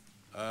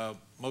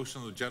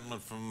motion of the gentleman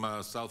from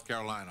South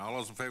Carolina. All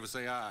those in favor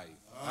say aye.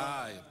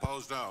 Aye.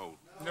 Opposed, no.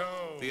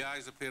 No. The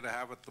ayes appear to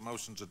have it. The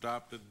motion's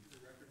adopted.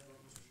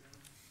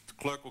 The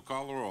clerk will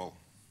call the roll.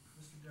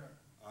 Mr. Jarrett?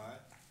 Aye.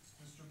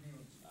 Mr.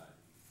 Bielenson? Aye.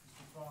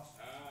 Mr. Frost?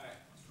 Aye.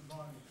 Mr.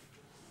 Bonner?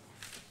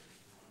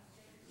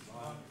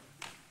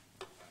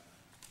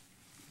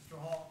 Mr.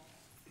 Hall?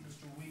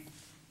 Mr. Wheat?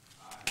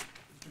 Aye.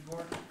 Mr.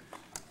 Gordon?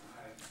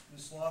 Aye.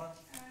 Ms. Slaughter?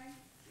 Aye.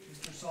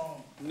 Mr.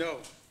 Solomon? No.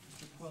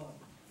 Mr. Quillen?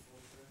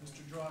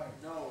 Mr. Dryer?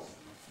 No.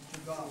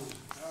 Mr. Goss?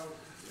 No.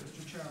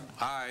 Mr. Chairman?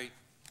 Aye.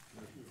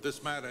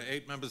 This matter,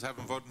 8 members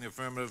haven't voted in the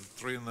affirmative,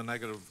 3 in the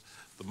negative.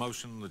 The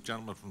motion of the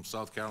gentleman from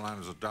South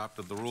Carolina is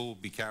adopted. The rule will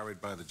be carried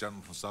by the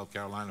gentleman from South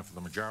Carolina for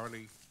the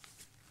majority.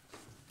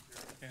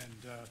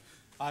 And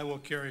I will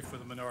carry for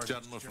the minority.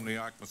 Gentleman from New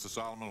York, Mr.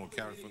 Solomon, will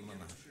carry for the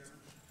minority.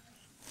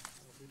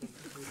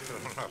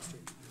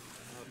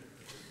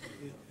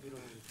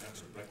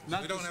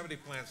 We don't have any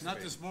plans. Not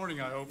this morning,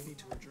 I hope. We need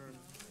to adjourn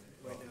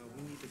right now.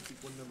 We need to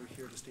keep one member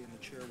here to stay in the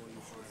chair while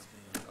you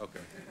file.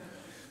 Okay.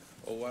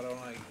 Well, why don't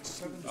I?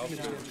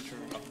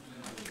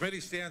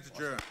 Committee stands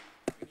adjourned.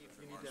 We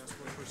need to ask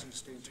one person to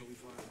stay until we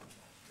file.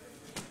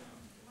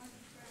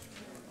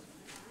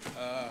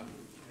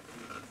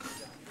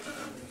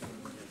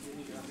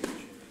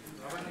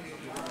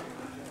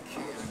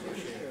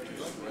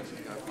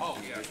 Oh,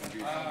 yeah. Tony, can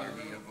you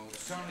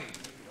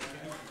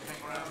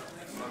hang around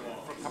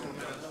for a couple of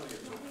minutes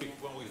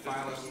when we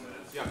file it?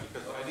 Yeah,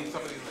 because I need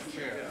somebody in the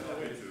chair.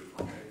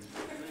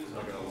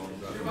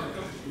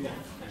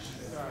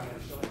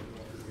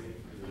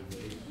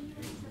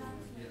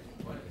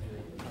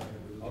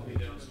 I'll be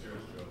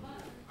downstairs, Joe. All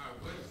right,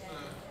 where's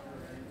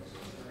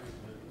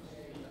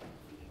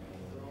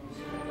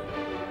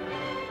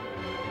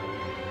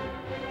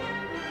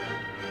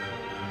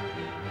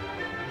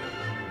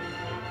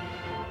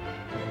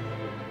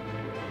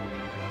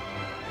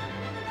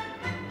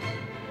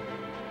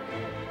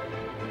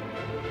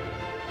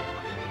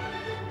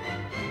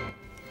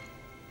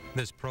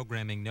This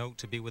programming note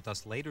to be with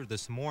us later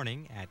this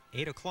morning at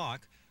 8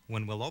 o'clock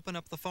when we'll open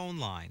up the phone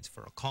lines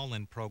for a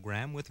call-in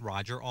program with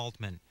Roger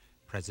Altman,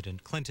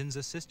 President Clinton's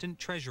Assistant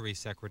Treasury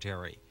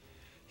Secretary.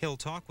 He'll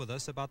talk with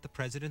us about the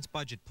President's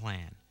budget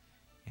plan.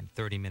 And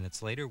 30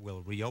 minutes later,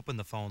 we'll reopen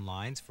the phone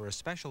lines for a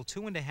special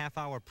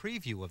 2.5-hour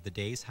preview of the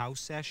day's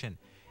House session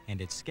and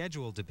its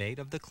scheduled debate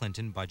of the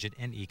Clinton budget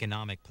and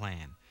economic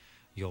plan.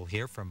 You'll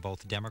hear from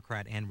both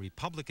Democrat and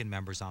Republican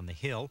members on the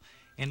Hill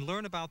and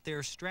learn about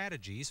their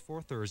strategies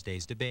for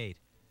Thursday's debate.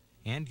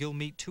 And you'll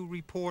meet 2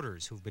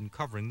 reporters who've been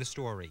covering the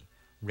story,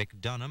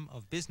 Rick Dunham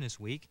of Business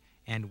Week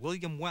and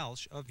William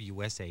Welsh of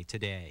USA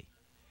Today.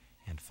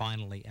 And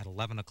finally, at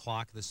 11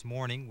 o'clock this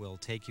morning, we'll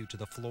take you to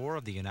the floor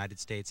of the United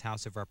States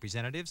House of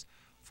Representatives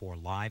for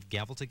live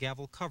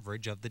gavel-to-gavel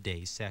coverage of the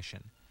day's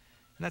session.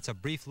 And that's a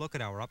brief look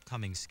at our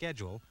upcoming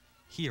schedule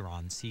here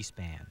on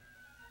C-SPAN.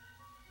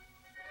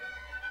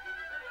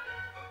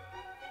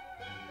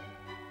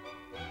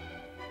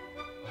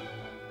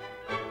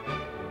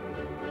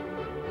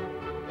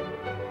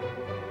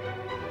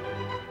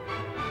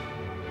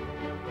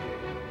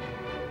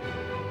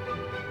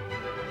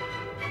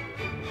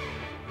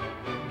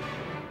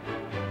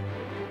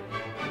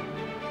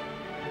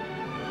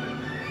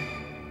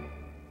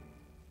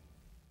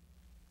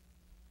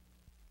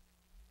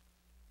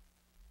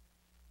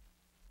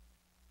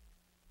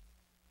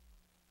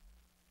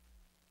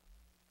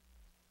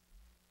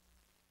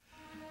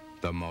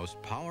 The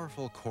most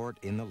powerful court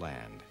in the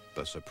land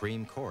the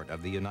Supreme Court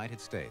of the United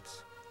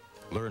States.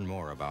 Learn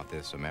more about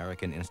this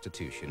American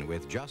institution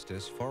with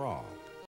justice for all